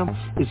 12 a.m.,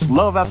 it's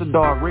Love After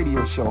Dark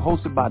Radio Show,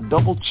 hosted by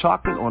Double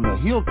Chocolate on the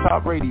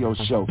Hilltop Radio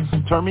Show.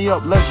 Turn me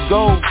up, let's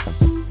go.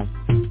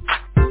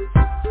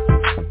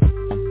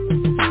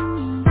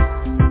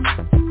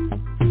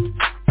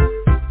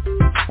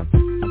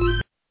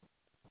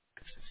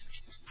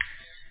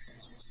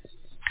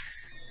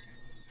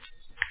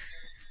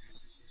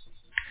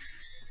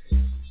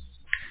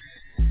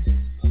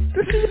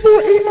 This is your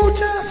boy Emo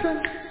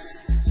Johnson.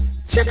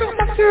 Check out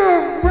my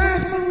girl,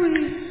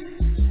 Rosemary,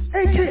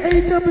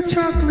 a.k.a. Double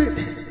Chocolate,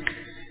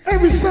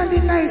 every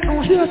Sunday night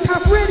on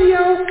Hilltop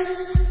Radio.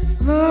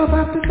 Love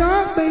After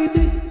Dark,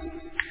 baby.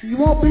 You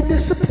won't be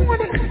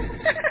disappointed.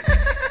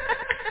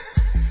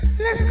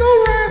 Let's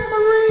go,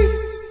 Rosemary.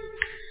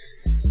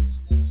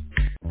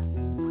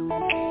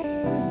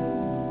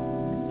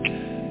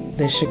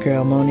 This your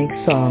girl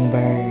Monique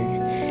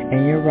Songbird,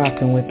 and you're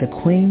rocking with the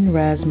Queen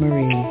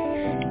Rosemary,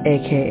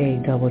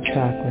 a.k.a. Double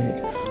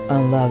Chocolate,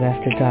 on Love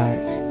After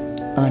Dark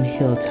on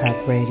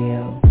Hilltop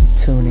Radio.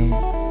 Tune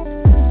in.